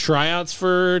 tryouts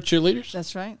for cheerleaders.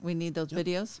 That's right. We need those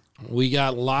videos. We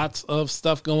got lots of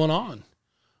stuff going on.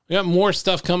 We got more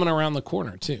stuff coming around the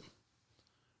corner too.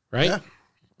 Right? Yeah.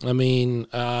 I mean,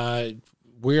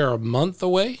 we are a month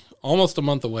away, almost a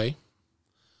month away.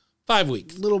 5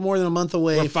 weeks. A little more than a month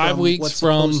away. We're 5 from weeks what's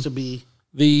from- supposed to be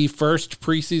The first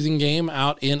preseason game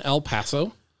out in El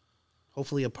Paso.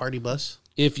 hopefully a party bus.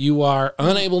 If you are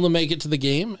unable to make it to the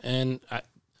game, and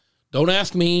don't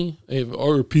ask me,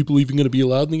 are people even going to be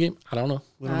allowed in the game? I don't know.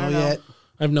 We don't I know don't know. yet.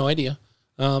 I have no idea.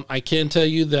 I can tell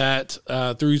you that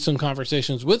through some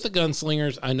conversations with the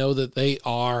Gunslingers, I know that they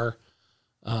are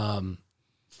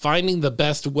finding the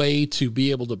best way to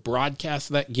be able to broadcast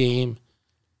that game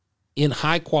in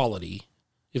high quality.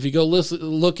 If you go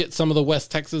look at some of the West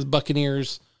Texas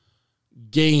Buccaneers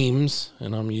games,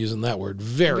 and I'm using that word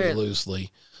very Very-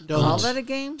 loosely. Don't. Call that a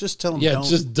game? Just tell them Yeah, don't.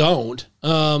 just don't.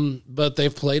 But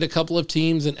they've played a couple of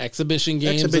teams in exhibition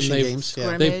games. Exhibition and games,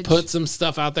 yeah. They've Scrimmage. put some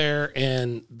stuff out there,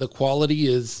 and the quality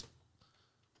is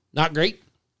not great.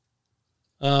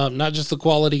 Not just the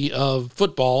quality of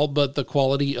football, but the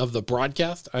quality of the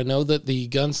broadcast. I know that the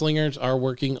Gunslingers are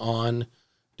working on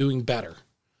doing better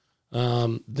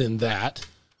than that.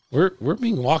 We're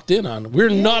being walked in on. We're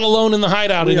not alone in the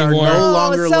hideout We are anymore. no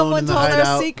longer alone someone in the told our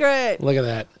hideout. secret. Look at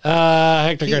that.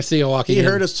 Hector Garcia walking He in.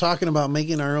 heard us talking about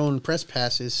making our own press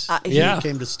passes. Yeah. He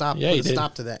came to stop. Yeah, put he a did.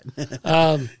 stop to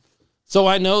that. So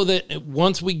I know that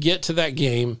once we get to that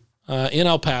game in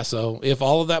El Paso, if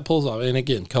all of that pulls off, and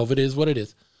again, COVID is what it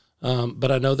is,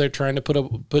 but I know they're trying to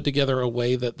put together a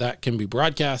way that can be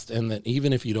broadcast, and that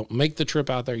even if you don't make the trip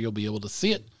out there, you'll be able to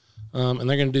see it. And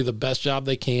they're going to do the best job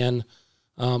they can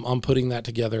on putting that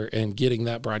together and getting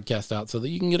that broadcast out so that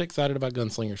you can get excited about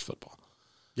Gunslingers football.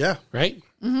 Yeah. Right?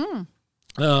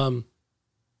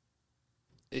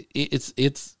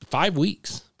 It's 5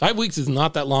 weeks. 5 weeks is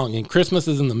not that long, and Christmas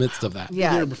is in the midst of that.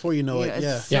 Yeah. There before you know it.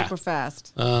 It's Yeah. super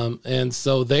fast. And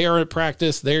so they are at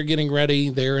practice. They're getting ready.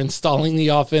 They're installing the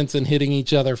offense and hitting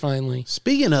each other finally.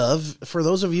 Speaking of, for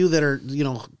those of you that are,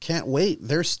 can't wait,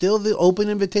 there's still the open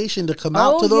invitation to come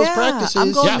out to those practices.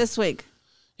 I'm going Yeah. this week.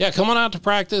 Yeah, come on out to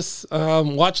practice.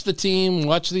 Watch the team.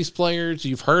 Watch these players.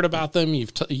 You've heard about them.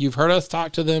 You've heard us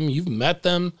talk to them. You've met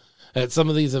them at some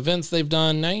of these events they've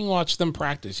done. Now you can watch them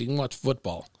practice. You can watch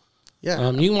football. Yeah.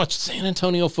 You can watch San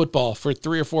Antonio football for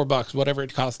 $3 or $4, whatever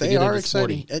it costs to They get are into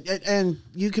Sporty. exciting. And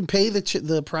you can pay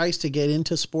the price to get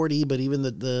into Sporty, but even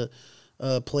the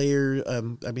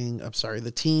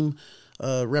team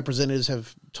representatives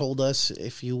have told us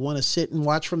if you want to sit and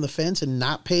watch from the fence and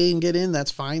not pay and get in, that's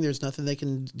fine. There's nothing they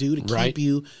can do to keep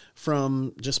you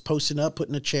from just posting up,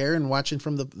 putting a chair and watching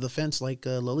from the fence like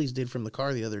Lilies did from the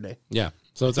car the other day. Yeah.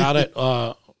 So it's out at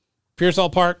Pearsall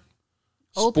Park.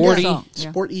 Old Sporty. Pearsall. Yeah.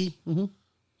 Sporty. Mm-hmm.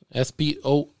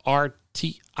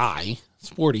 SPORTI.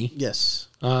 Sporty. Yes.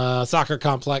 Soccer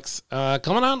complex.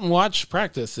 Come on out and watch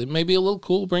practice. It may be a little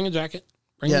cool. Bring a jacket.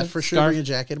 Bring a For sure. scarf. Bring a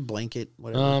jacket, a blanket,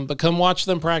 whatever. But come watch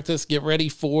them practice. Get ready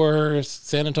for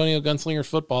San Antonio Gunslingers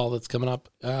football that's coming up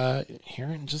here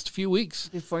in just a few weeks.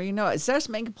 Before you know it, start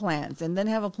making plans and then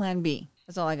have a plan B.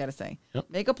 That's all I got to say. Yep.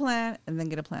 Make a plan and then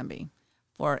get a plan B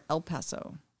for El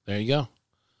Paso. There you go.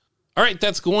 All right,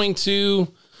 that's going to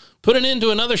put an end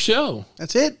to another show.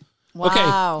 That's it.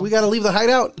 Wow. We got to leave the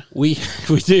hideout. We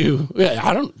do.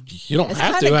 Yeah, you don't It's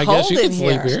have kinda to. I guess cold you can in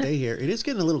sleep here. here. Stay here. It is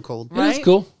getting a little cold. Right? It is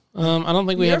cool. I don't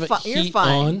think we You're have you're heat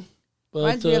fine. on. But,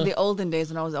 Reminds me of the olden days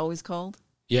when I was always cold.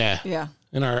 yeah. Yeah.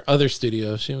 In our other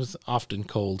studio, she was often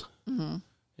cold.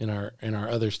 In our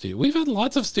other studio, we've had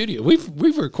lots of studio.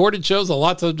 We've recorded shows at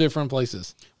lots of different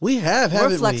places. We have, We're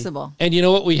haven't flexible. And you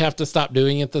know what we have to stop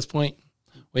doing at this point?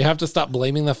 We have to stop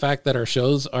blaming the fact that our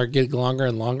shows are getting longer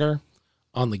and longer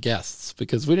on the guests,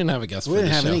 because we didn't have a guest we for didn't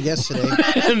this have show. any guests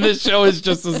today. And this show is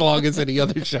just as long as any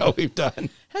other show we've done.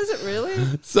 Has it really?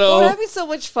 So We're having so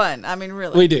much fun. I mean,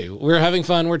 really. we do. We're having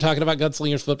fun. We're talking about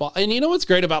Gunslingers football. And you know what's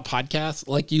great about podcasts?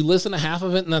 Like, you listen to half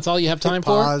of it and that's all you have time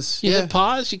pause. for. You Yeah. hit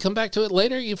pause, you come back to it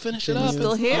later, you finish it up.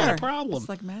 Still It's here. not a problem. It's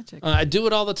like magic. I do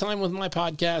it all the time with my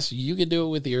podcast. You can do it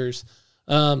with yours.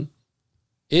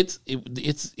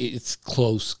 It's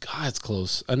close. God, it's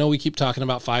close. I know we keep talking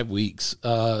about 5 weeks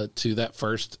to that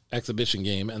first exhibition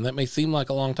game, and that may seem like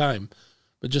a long time,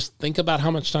 but just think about how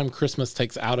much time Christmas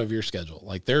takes out of your schedule.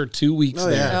 Like, there are 2 weeks Oh,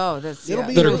 there. yeah. Oh, that's It'll yeah.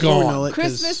 be That are here before we gone. know it, 'cause-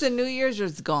 Christmas and New Year's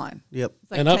is gone. Yep.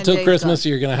 It's like And up 10 till days Christmas, gone.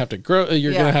 you're gonna have to grow.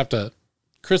 You're Yeah. gonna have to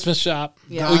Christmas shop.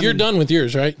 Yeah. Well, you're done with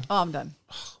yours, right? Oh, I'm done.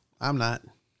 I'm not.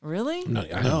 Really? No,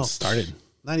 I haven't started.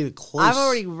 Not even close. I've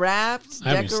already wrapped, I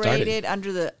haven't even decorated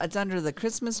it's under the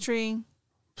Christmas tree.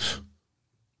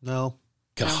 No.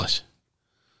 Gosh.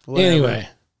 Whatever. Anyway,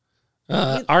 We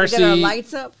RC. got our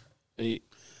lights up. Yeah,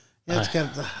 it's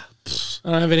got.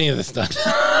 I don't have any of this done.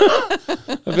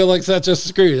 I feel like such a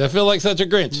Scrooge. I feel like such a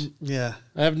Grinch. Yeah.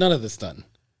 I have none of this done.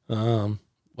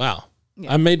 Wow.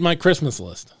 Yeah. I made my Christmas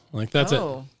list. Like, that's it.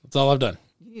 Oh. That's all I've done.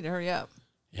 You need to hurry up.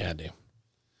 Yeah, I do.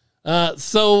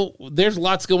 So there's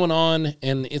lots going on,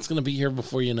 and it's going to be here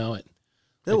before you know it.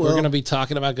 It Like, we're will. going to be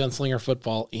talking about Gunslinger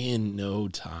football in no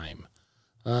time.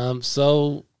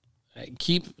 So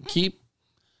keep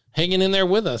hanging in there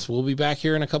with us. We'll be back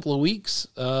here in a couple of weeks.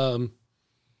 God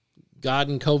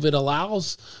and COVID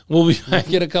allows. We'll be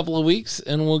back in a couple of weeks,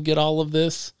 and we'll get all of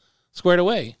this squared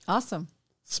away. Awesome.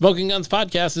 Smoking Guns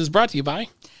Podcast is brought to you by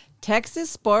Texas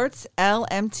Sports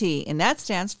LMT, and that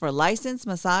stands for Licensed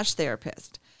Massage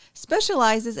Therapist.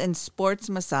 Specializes in sports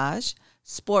massage,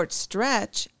 sports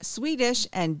stretch, Swedish,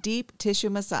 and deep tissue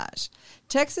massage.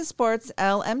 Texas Sports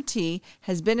LMT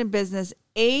has been in business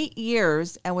 8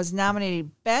 years and was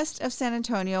nominated Best of San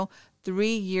Antonio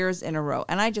 3 years in a row.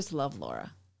 And I just love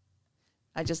Laura.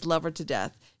 I just love her to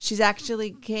death. She's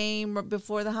actually came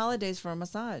before the holidays for a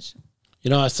massage. You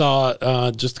know, I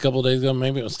saw just a couple of days ago,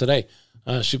 maybe it was today,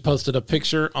 she posted a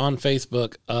picture on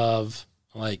Facebook of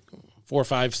like 4,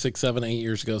 5, 6, 7, 8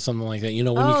 years ago, something like that. You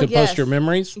know, when you Oh, could yes. post your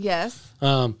memories. Yes.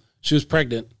 She was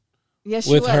pregnant Yes,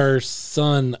 she with was. her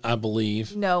son, I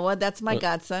believe. Noah, that's my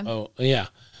godson. Oh, yeah.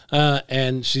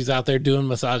 And she's out there doing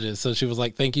massages. So she was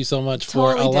like, thank you so much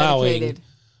for Totally allowing dedicated.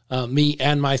 Me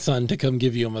and my son to come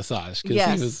give you a massage, because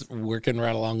Yes. he was working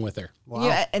right along with her. Wow.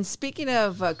 Yeah, and speaking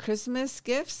of Christmas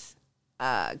gifts,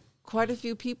 quite a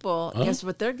few people, guess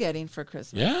what they're getting for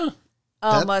Christmas? Yeah.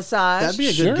 A massage. That'd be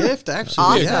a Sure. good gift, actually.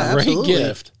 Awesome. Yeah, a great absolutely.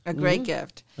 gift. a great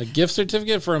gift. A gift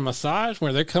certificate for a massage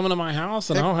where they're coming to my house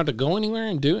and I don't have to go anywhere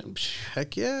and do it. Psh,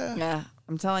 Heck yeah. Yeah.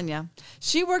 I'm telling you.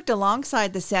 She worked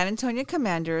alongside the San Antonio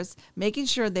Commanders, making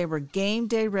sure they were game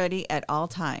day ready at all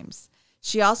times.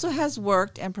 She also has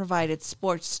worked and provided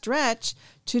sports stretch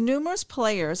to numerous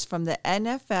players from the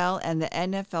NFL and the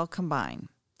NFL combined.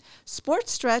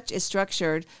 Sports stretch is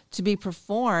structured to be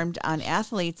performed on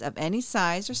athletes of any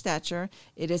size or stature.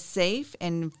 It is safe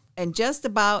for just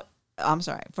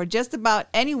about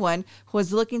anyone who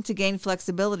is looking to gain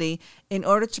flexibility in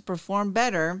order to perform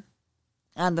better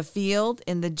on the field,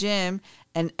 in the gym,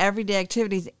 and everyday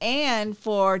activities, and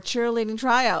for cheerleading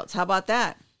tryouts. How about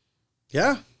that?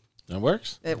 Yeah. That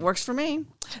works. It works for me.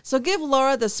 So give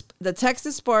Laura, the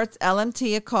Texas Sports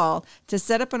LMT, a call to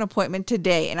set up an appointment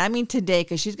today. And I mean today,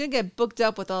 because she's going to get booked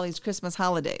up with all these Christmas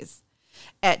holidays.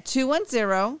 At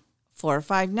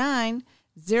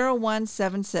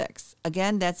 210-459-0176.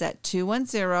 Again, that's at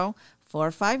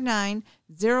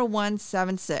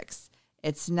 210-459-0176.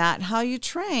 It's not how you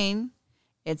train,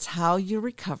 it's how you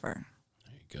recover.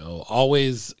 There you go.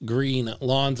 Always Green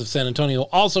Lawns of San Antonio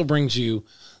also brings you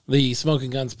the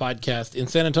Smoking Guns podcast. In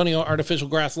San Antonio, artificial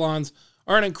grass lawns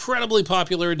are an incredibly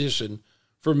popular addition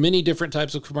for many different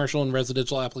types of commercial and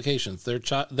residential applications. Their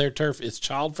turf is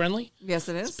child-friendly. Yes,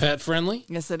 it is. It's pet-friendly.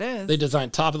 Yes, it is. They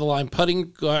design top-of-the-line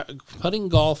putting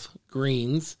golf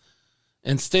greens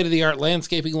and state-of-the-art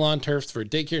landscaping lawn turfs for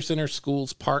daycare centers,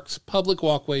 schools, parks, public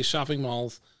walkways, shopping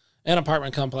malls, and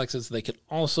apartment complexes. They can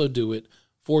also do it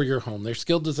for your home. Their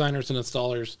skilled designers and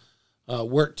installers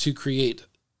work to create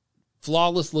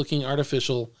flawless-looking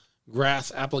artificial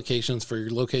grass applications for your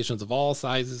locations of all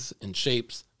sizes and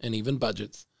shapes and even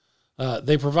budgets.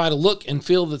 They provide a look and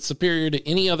feel that's superior to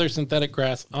any other synthetic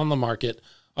grass on the market,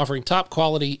 offering top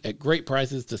quality at great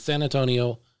prices to San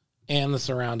Antonio and the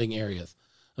surrounding areas.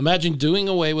 Imagine doing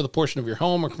away with a portion of your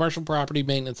home or commercial property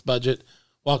maintenance budget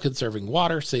while conserving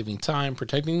water, saving time,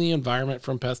 protecting the environment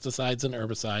from pesticides and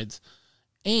herbicides,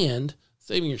 and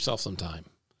saving yourself some time.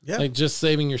 Yeah. Like just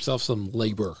saving yourself some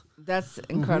labor. That's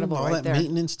incredible all right that there.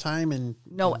 maintenance time and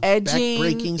No edging,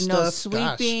 back-breaking no stuff.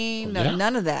 sweeping, Gosh.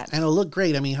 none of that. And it'll look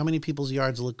great. I mean, how many people's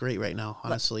yards look great right now,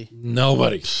 honestly?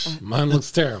 Nobody. Mine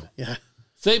looks terrible. Yeah.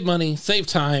 Save money, save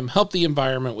time, help the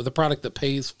environment with a product that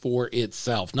pays for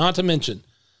itself. Not to mention,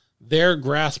 their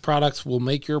grass products will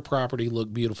make your property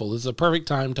look beautiful. This is a perfect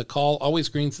time to call Always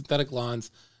Green Synthetic Lawns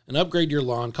and upgrade your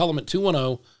lawn. Call them at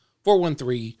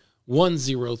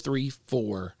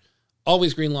 210-413-1034.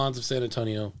 Always Green Lawns of San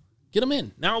Antonio. Get them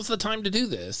in. Now's the time to do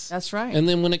this. That's right. And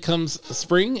then when it comes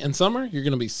spring and summer, you're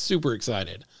going to be super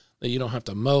excited that you don't have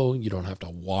to mow, you don't have to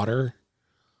water.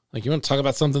 Like, you want to talk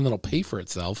about something that'll pay for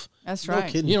itself. That's No right.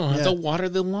 kidding. You don't have Yeah. to water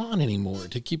the lawn anymore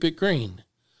to keep it green.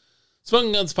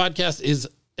 Smoking Guns Podcast is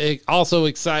also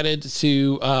excited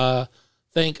to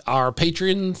thank our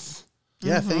patrons,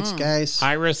 Yeah, thanks, guys.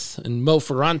 Iris and Mo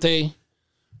Ferrante,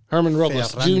 Herman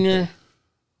Robles Ferrante. Jr.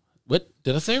 What?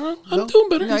 Did I say it wrong? No. I'm doing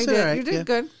better. No, you said did. it right, You did yeah.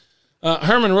 good.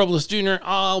 Herman Robles Jr.,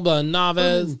 Alba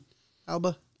Navas,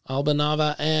 Alba. Alba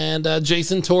Nava, and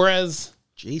Jason Torres,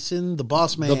 Jason, the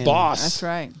boss man. the boss. That's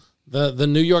right. The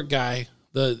New York guy.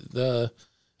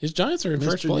 His Giants are in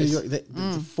first Mr. New place. York.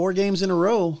 The 4 games in a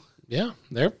row. Yeah,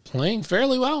 they're playing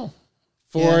fairly well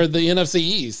for the NFC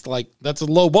East. Like, that's a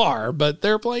low bar, but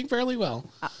they're playing fairly well.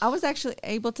 I was actually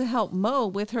able to help Mo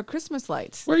with her Christmas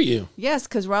lights. Where are you? Yes,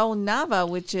 because Raul Nava,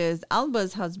 which is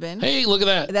Alba's husband. Hey, look at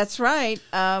that. That's right.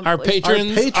 Our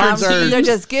patrons, patrons our are- They're teams.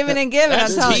 just giving and giving.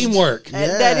 That's I'm telling you. teamwork.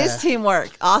 That Yeah. is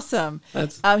teamwork. Awesome.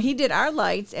 That's He did our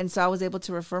lights, and so I was able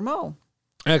to refer Mo.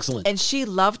 excellent. And she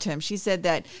loved him. She said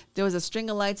that there was a string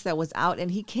of lights that was out,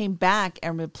 and he came back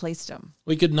and replaced them.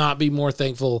 We could not be more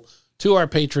thankful to our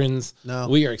patrons. No.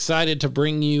 We are excited to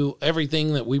bring you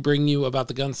everything that we bring you about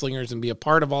the Gunslingers and be a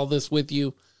part of all this with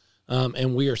you.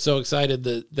 And we are so excited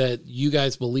that you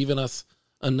guys believe in us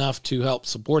enough to help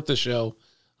support the show.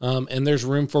 And there's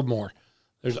room for more.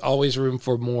 There's always room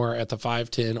for more at the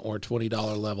 $5, $10, or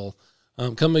 $20 level.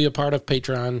 Come be a part of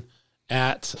Patreon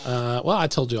at, I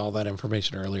told you all that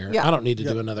information earlier. Yeah. I don't need to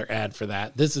do another ad for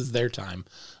that. This is their time.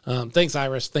 Thanks,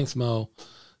 Iris. Thanks, Mo.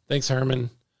 Thanks,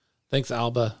 Herman. Thanks,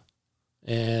 Alba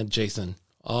and Jason.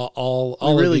 All We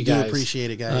of really you do guys.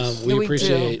 appreciate it, guys. We We do.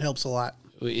 appreciate It helps a lot.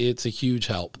 it's a huge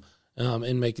help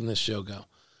in making this show go.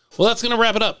 Well, that's going to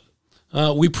wrap it up.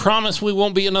 We promise we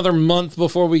won't be another month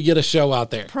before we get a show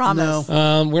out there. Promise.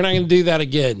 No. We're not going to do that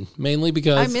again, mainly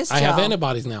because I missed have y'all.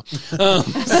 antibodies now. So we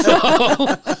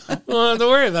don't have to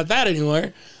worry about that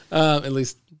anymore. At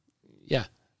least, yeah.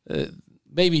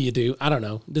 Maybe you do. I don't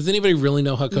know. Does anybody really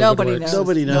know how COVID Nobody works? knows.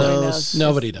 Nobody knows.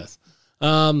 Nobody does.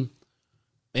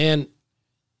 And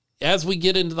as we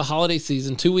get into the holiday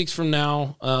season, 2 weeks from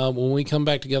now, when we come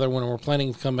back together, when we're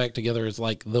planning to come back together, is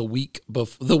like the week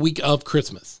of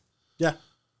Christmas. Yeah.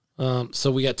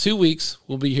 So we got 2 weeks.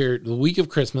 We'll be here the week of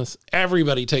Christmas.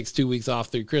 Everybody takes 2 weeks off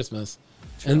through Christmas.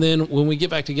 True. And then when we get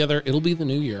back together, it'll be the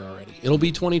new year already. It'll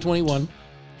be 2021.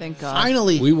 Thank God.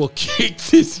 Finally. We will kick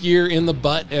this year in the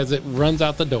butt as it runs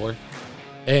out the door.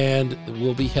 And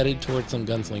we'll be headed towards some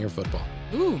Gunslinger football.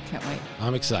 Ooh, can't wait.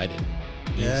 I'm excited.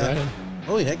 You Yeah. excited?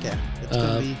 Oh, heck yeah. It's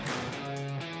going to be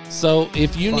So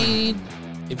if you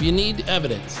fun. need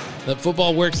evidence that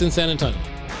football works in San Antonio,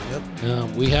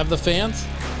 Yep. we have the fans,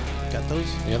 Got those.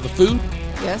 we have the food,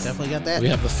 Yes. Definitely got that. we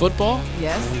have the football,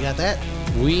 Yes. We got that.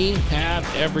 we have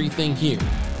everything here.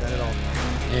 Got it all.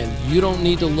 And you don't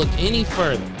need to look any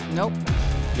further Nope.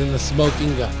 than the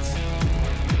Smoking Guns.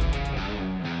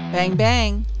 Bang,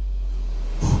 bang.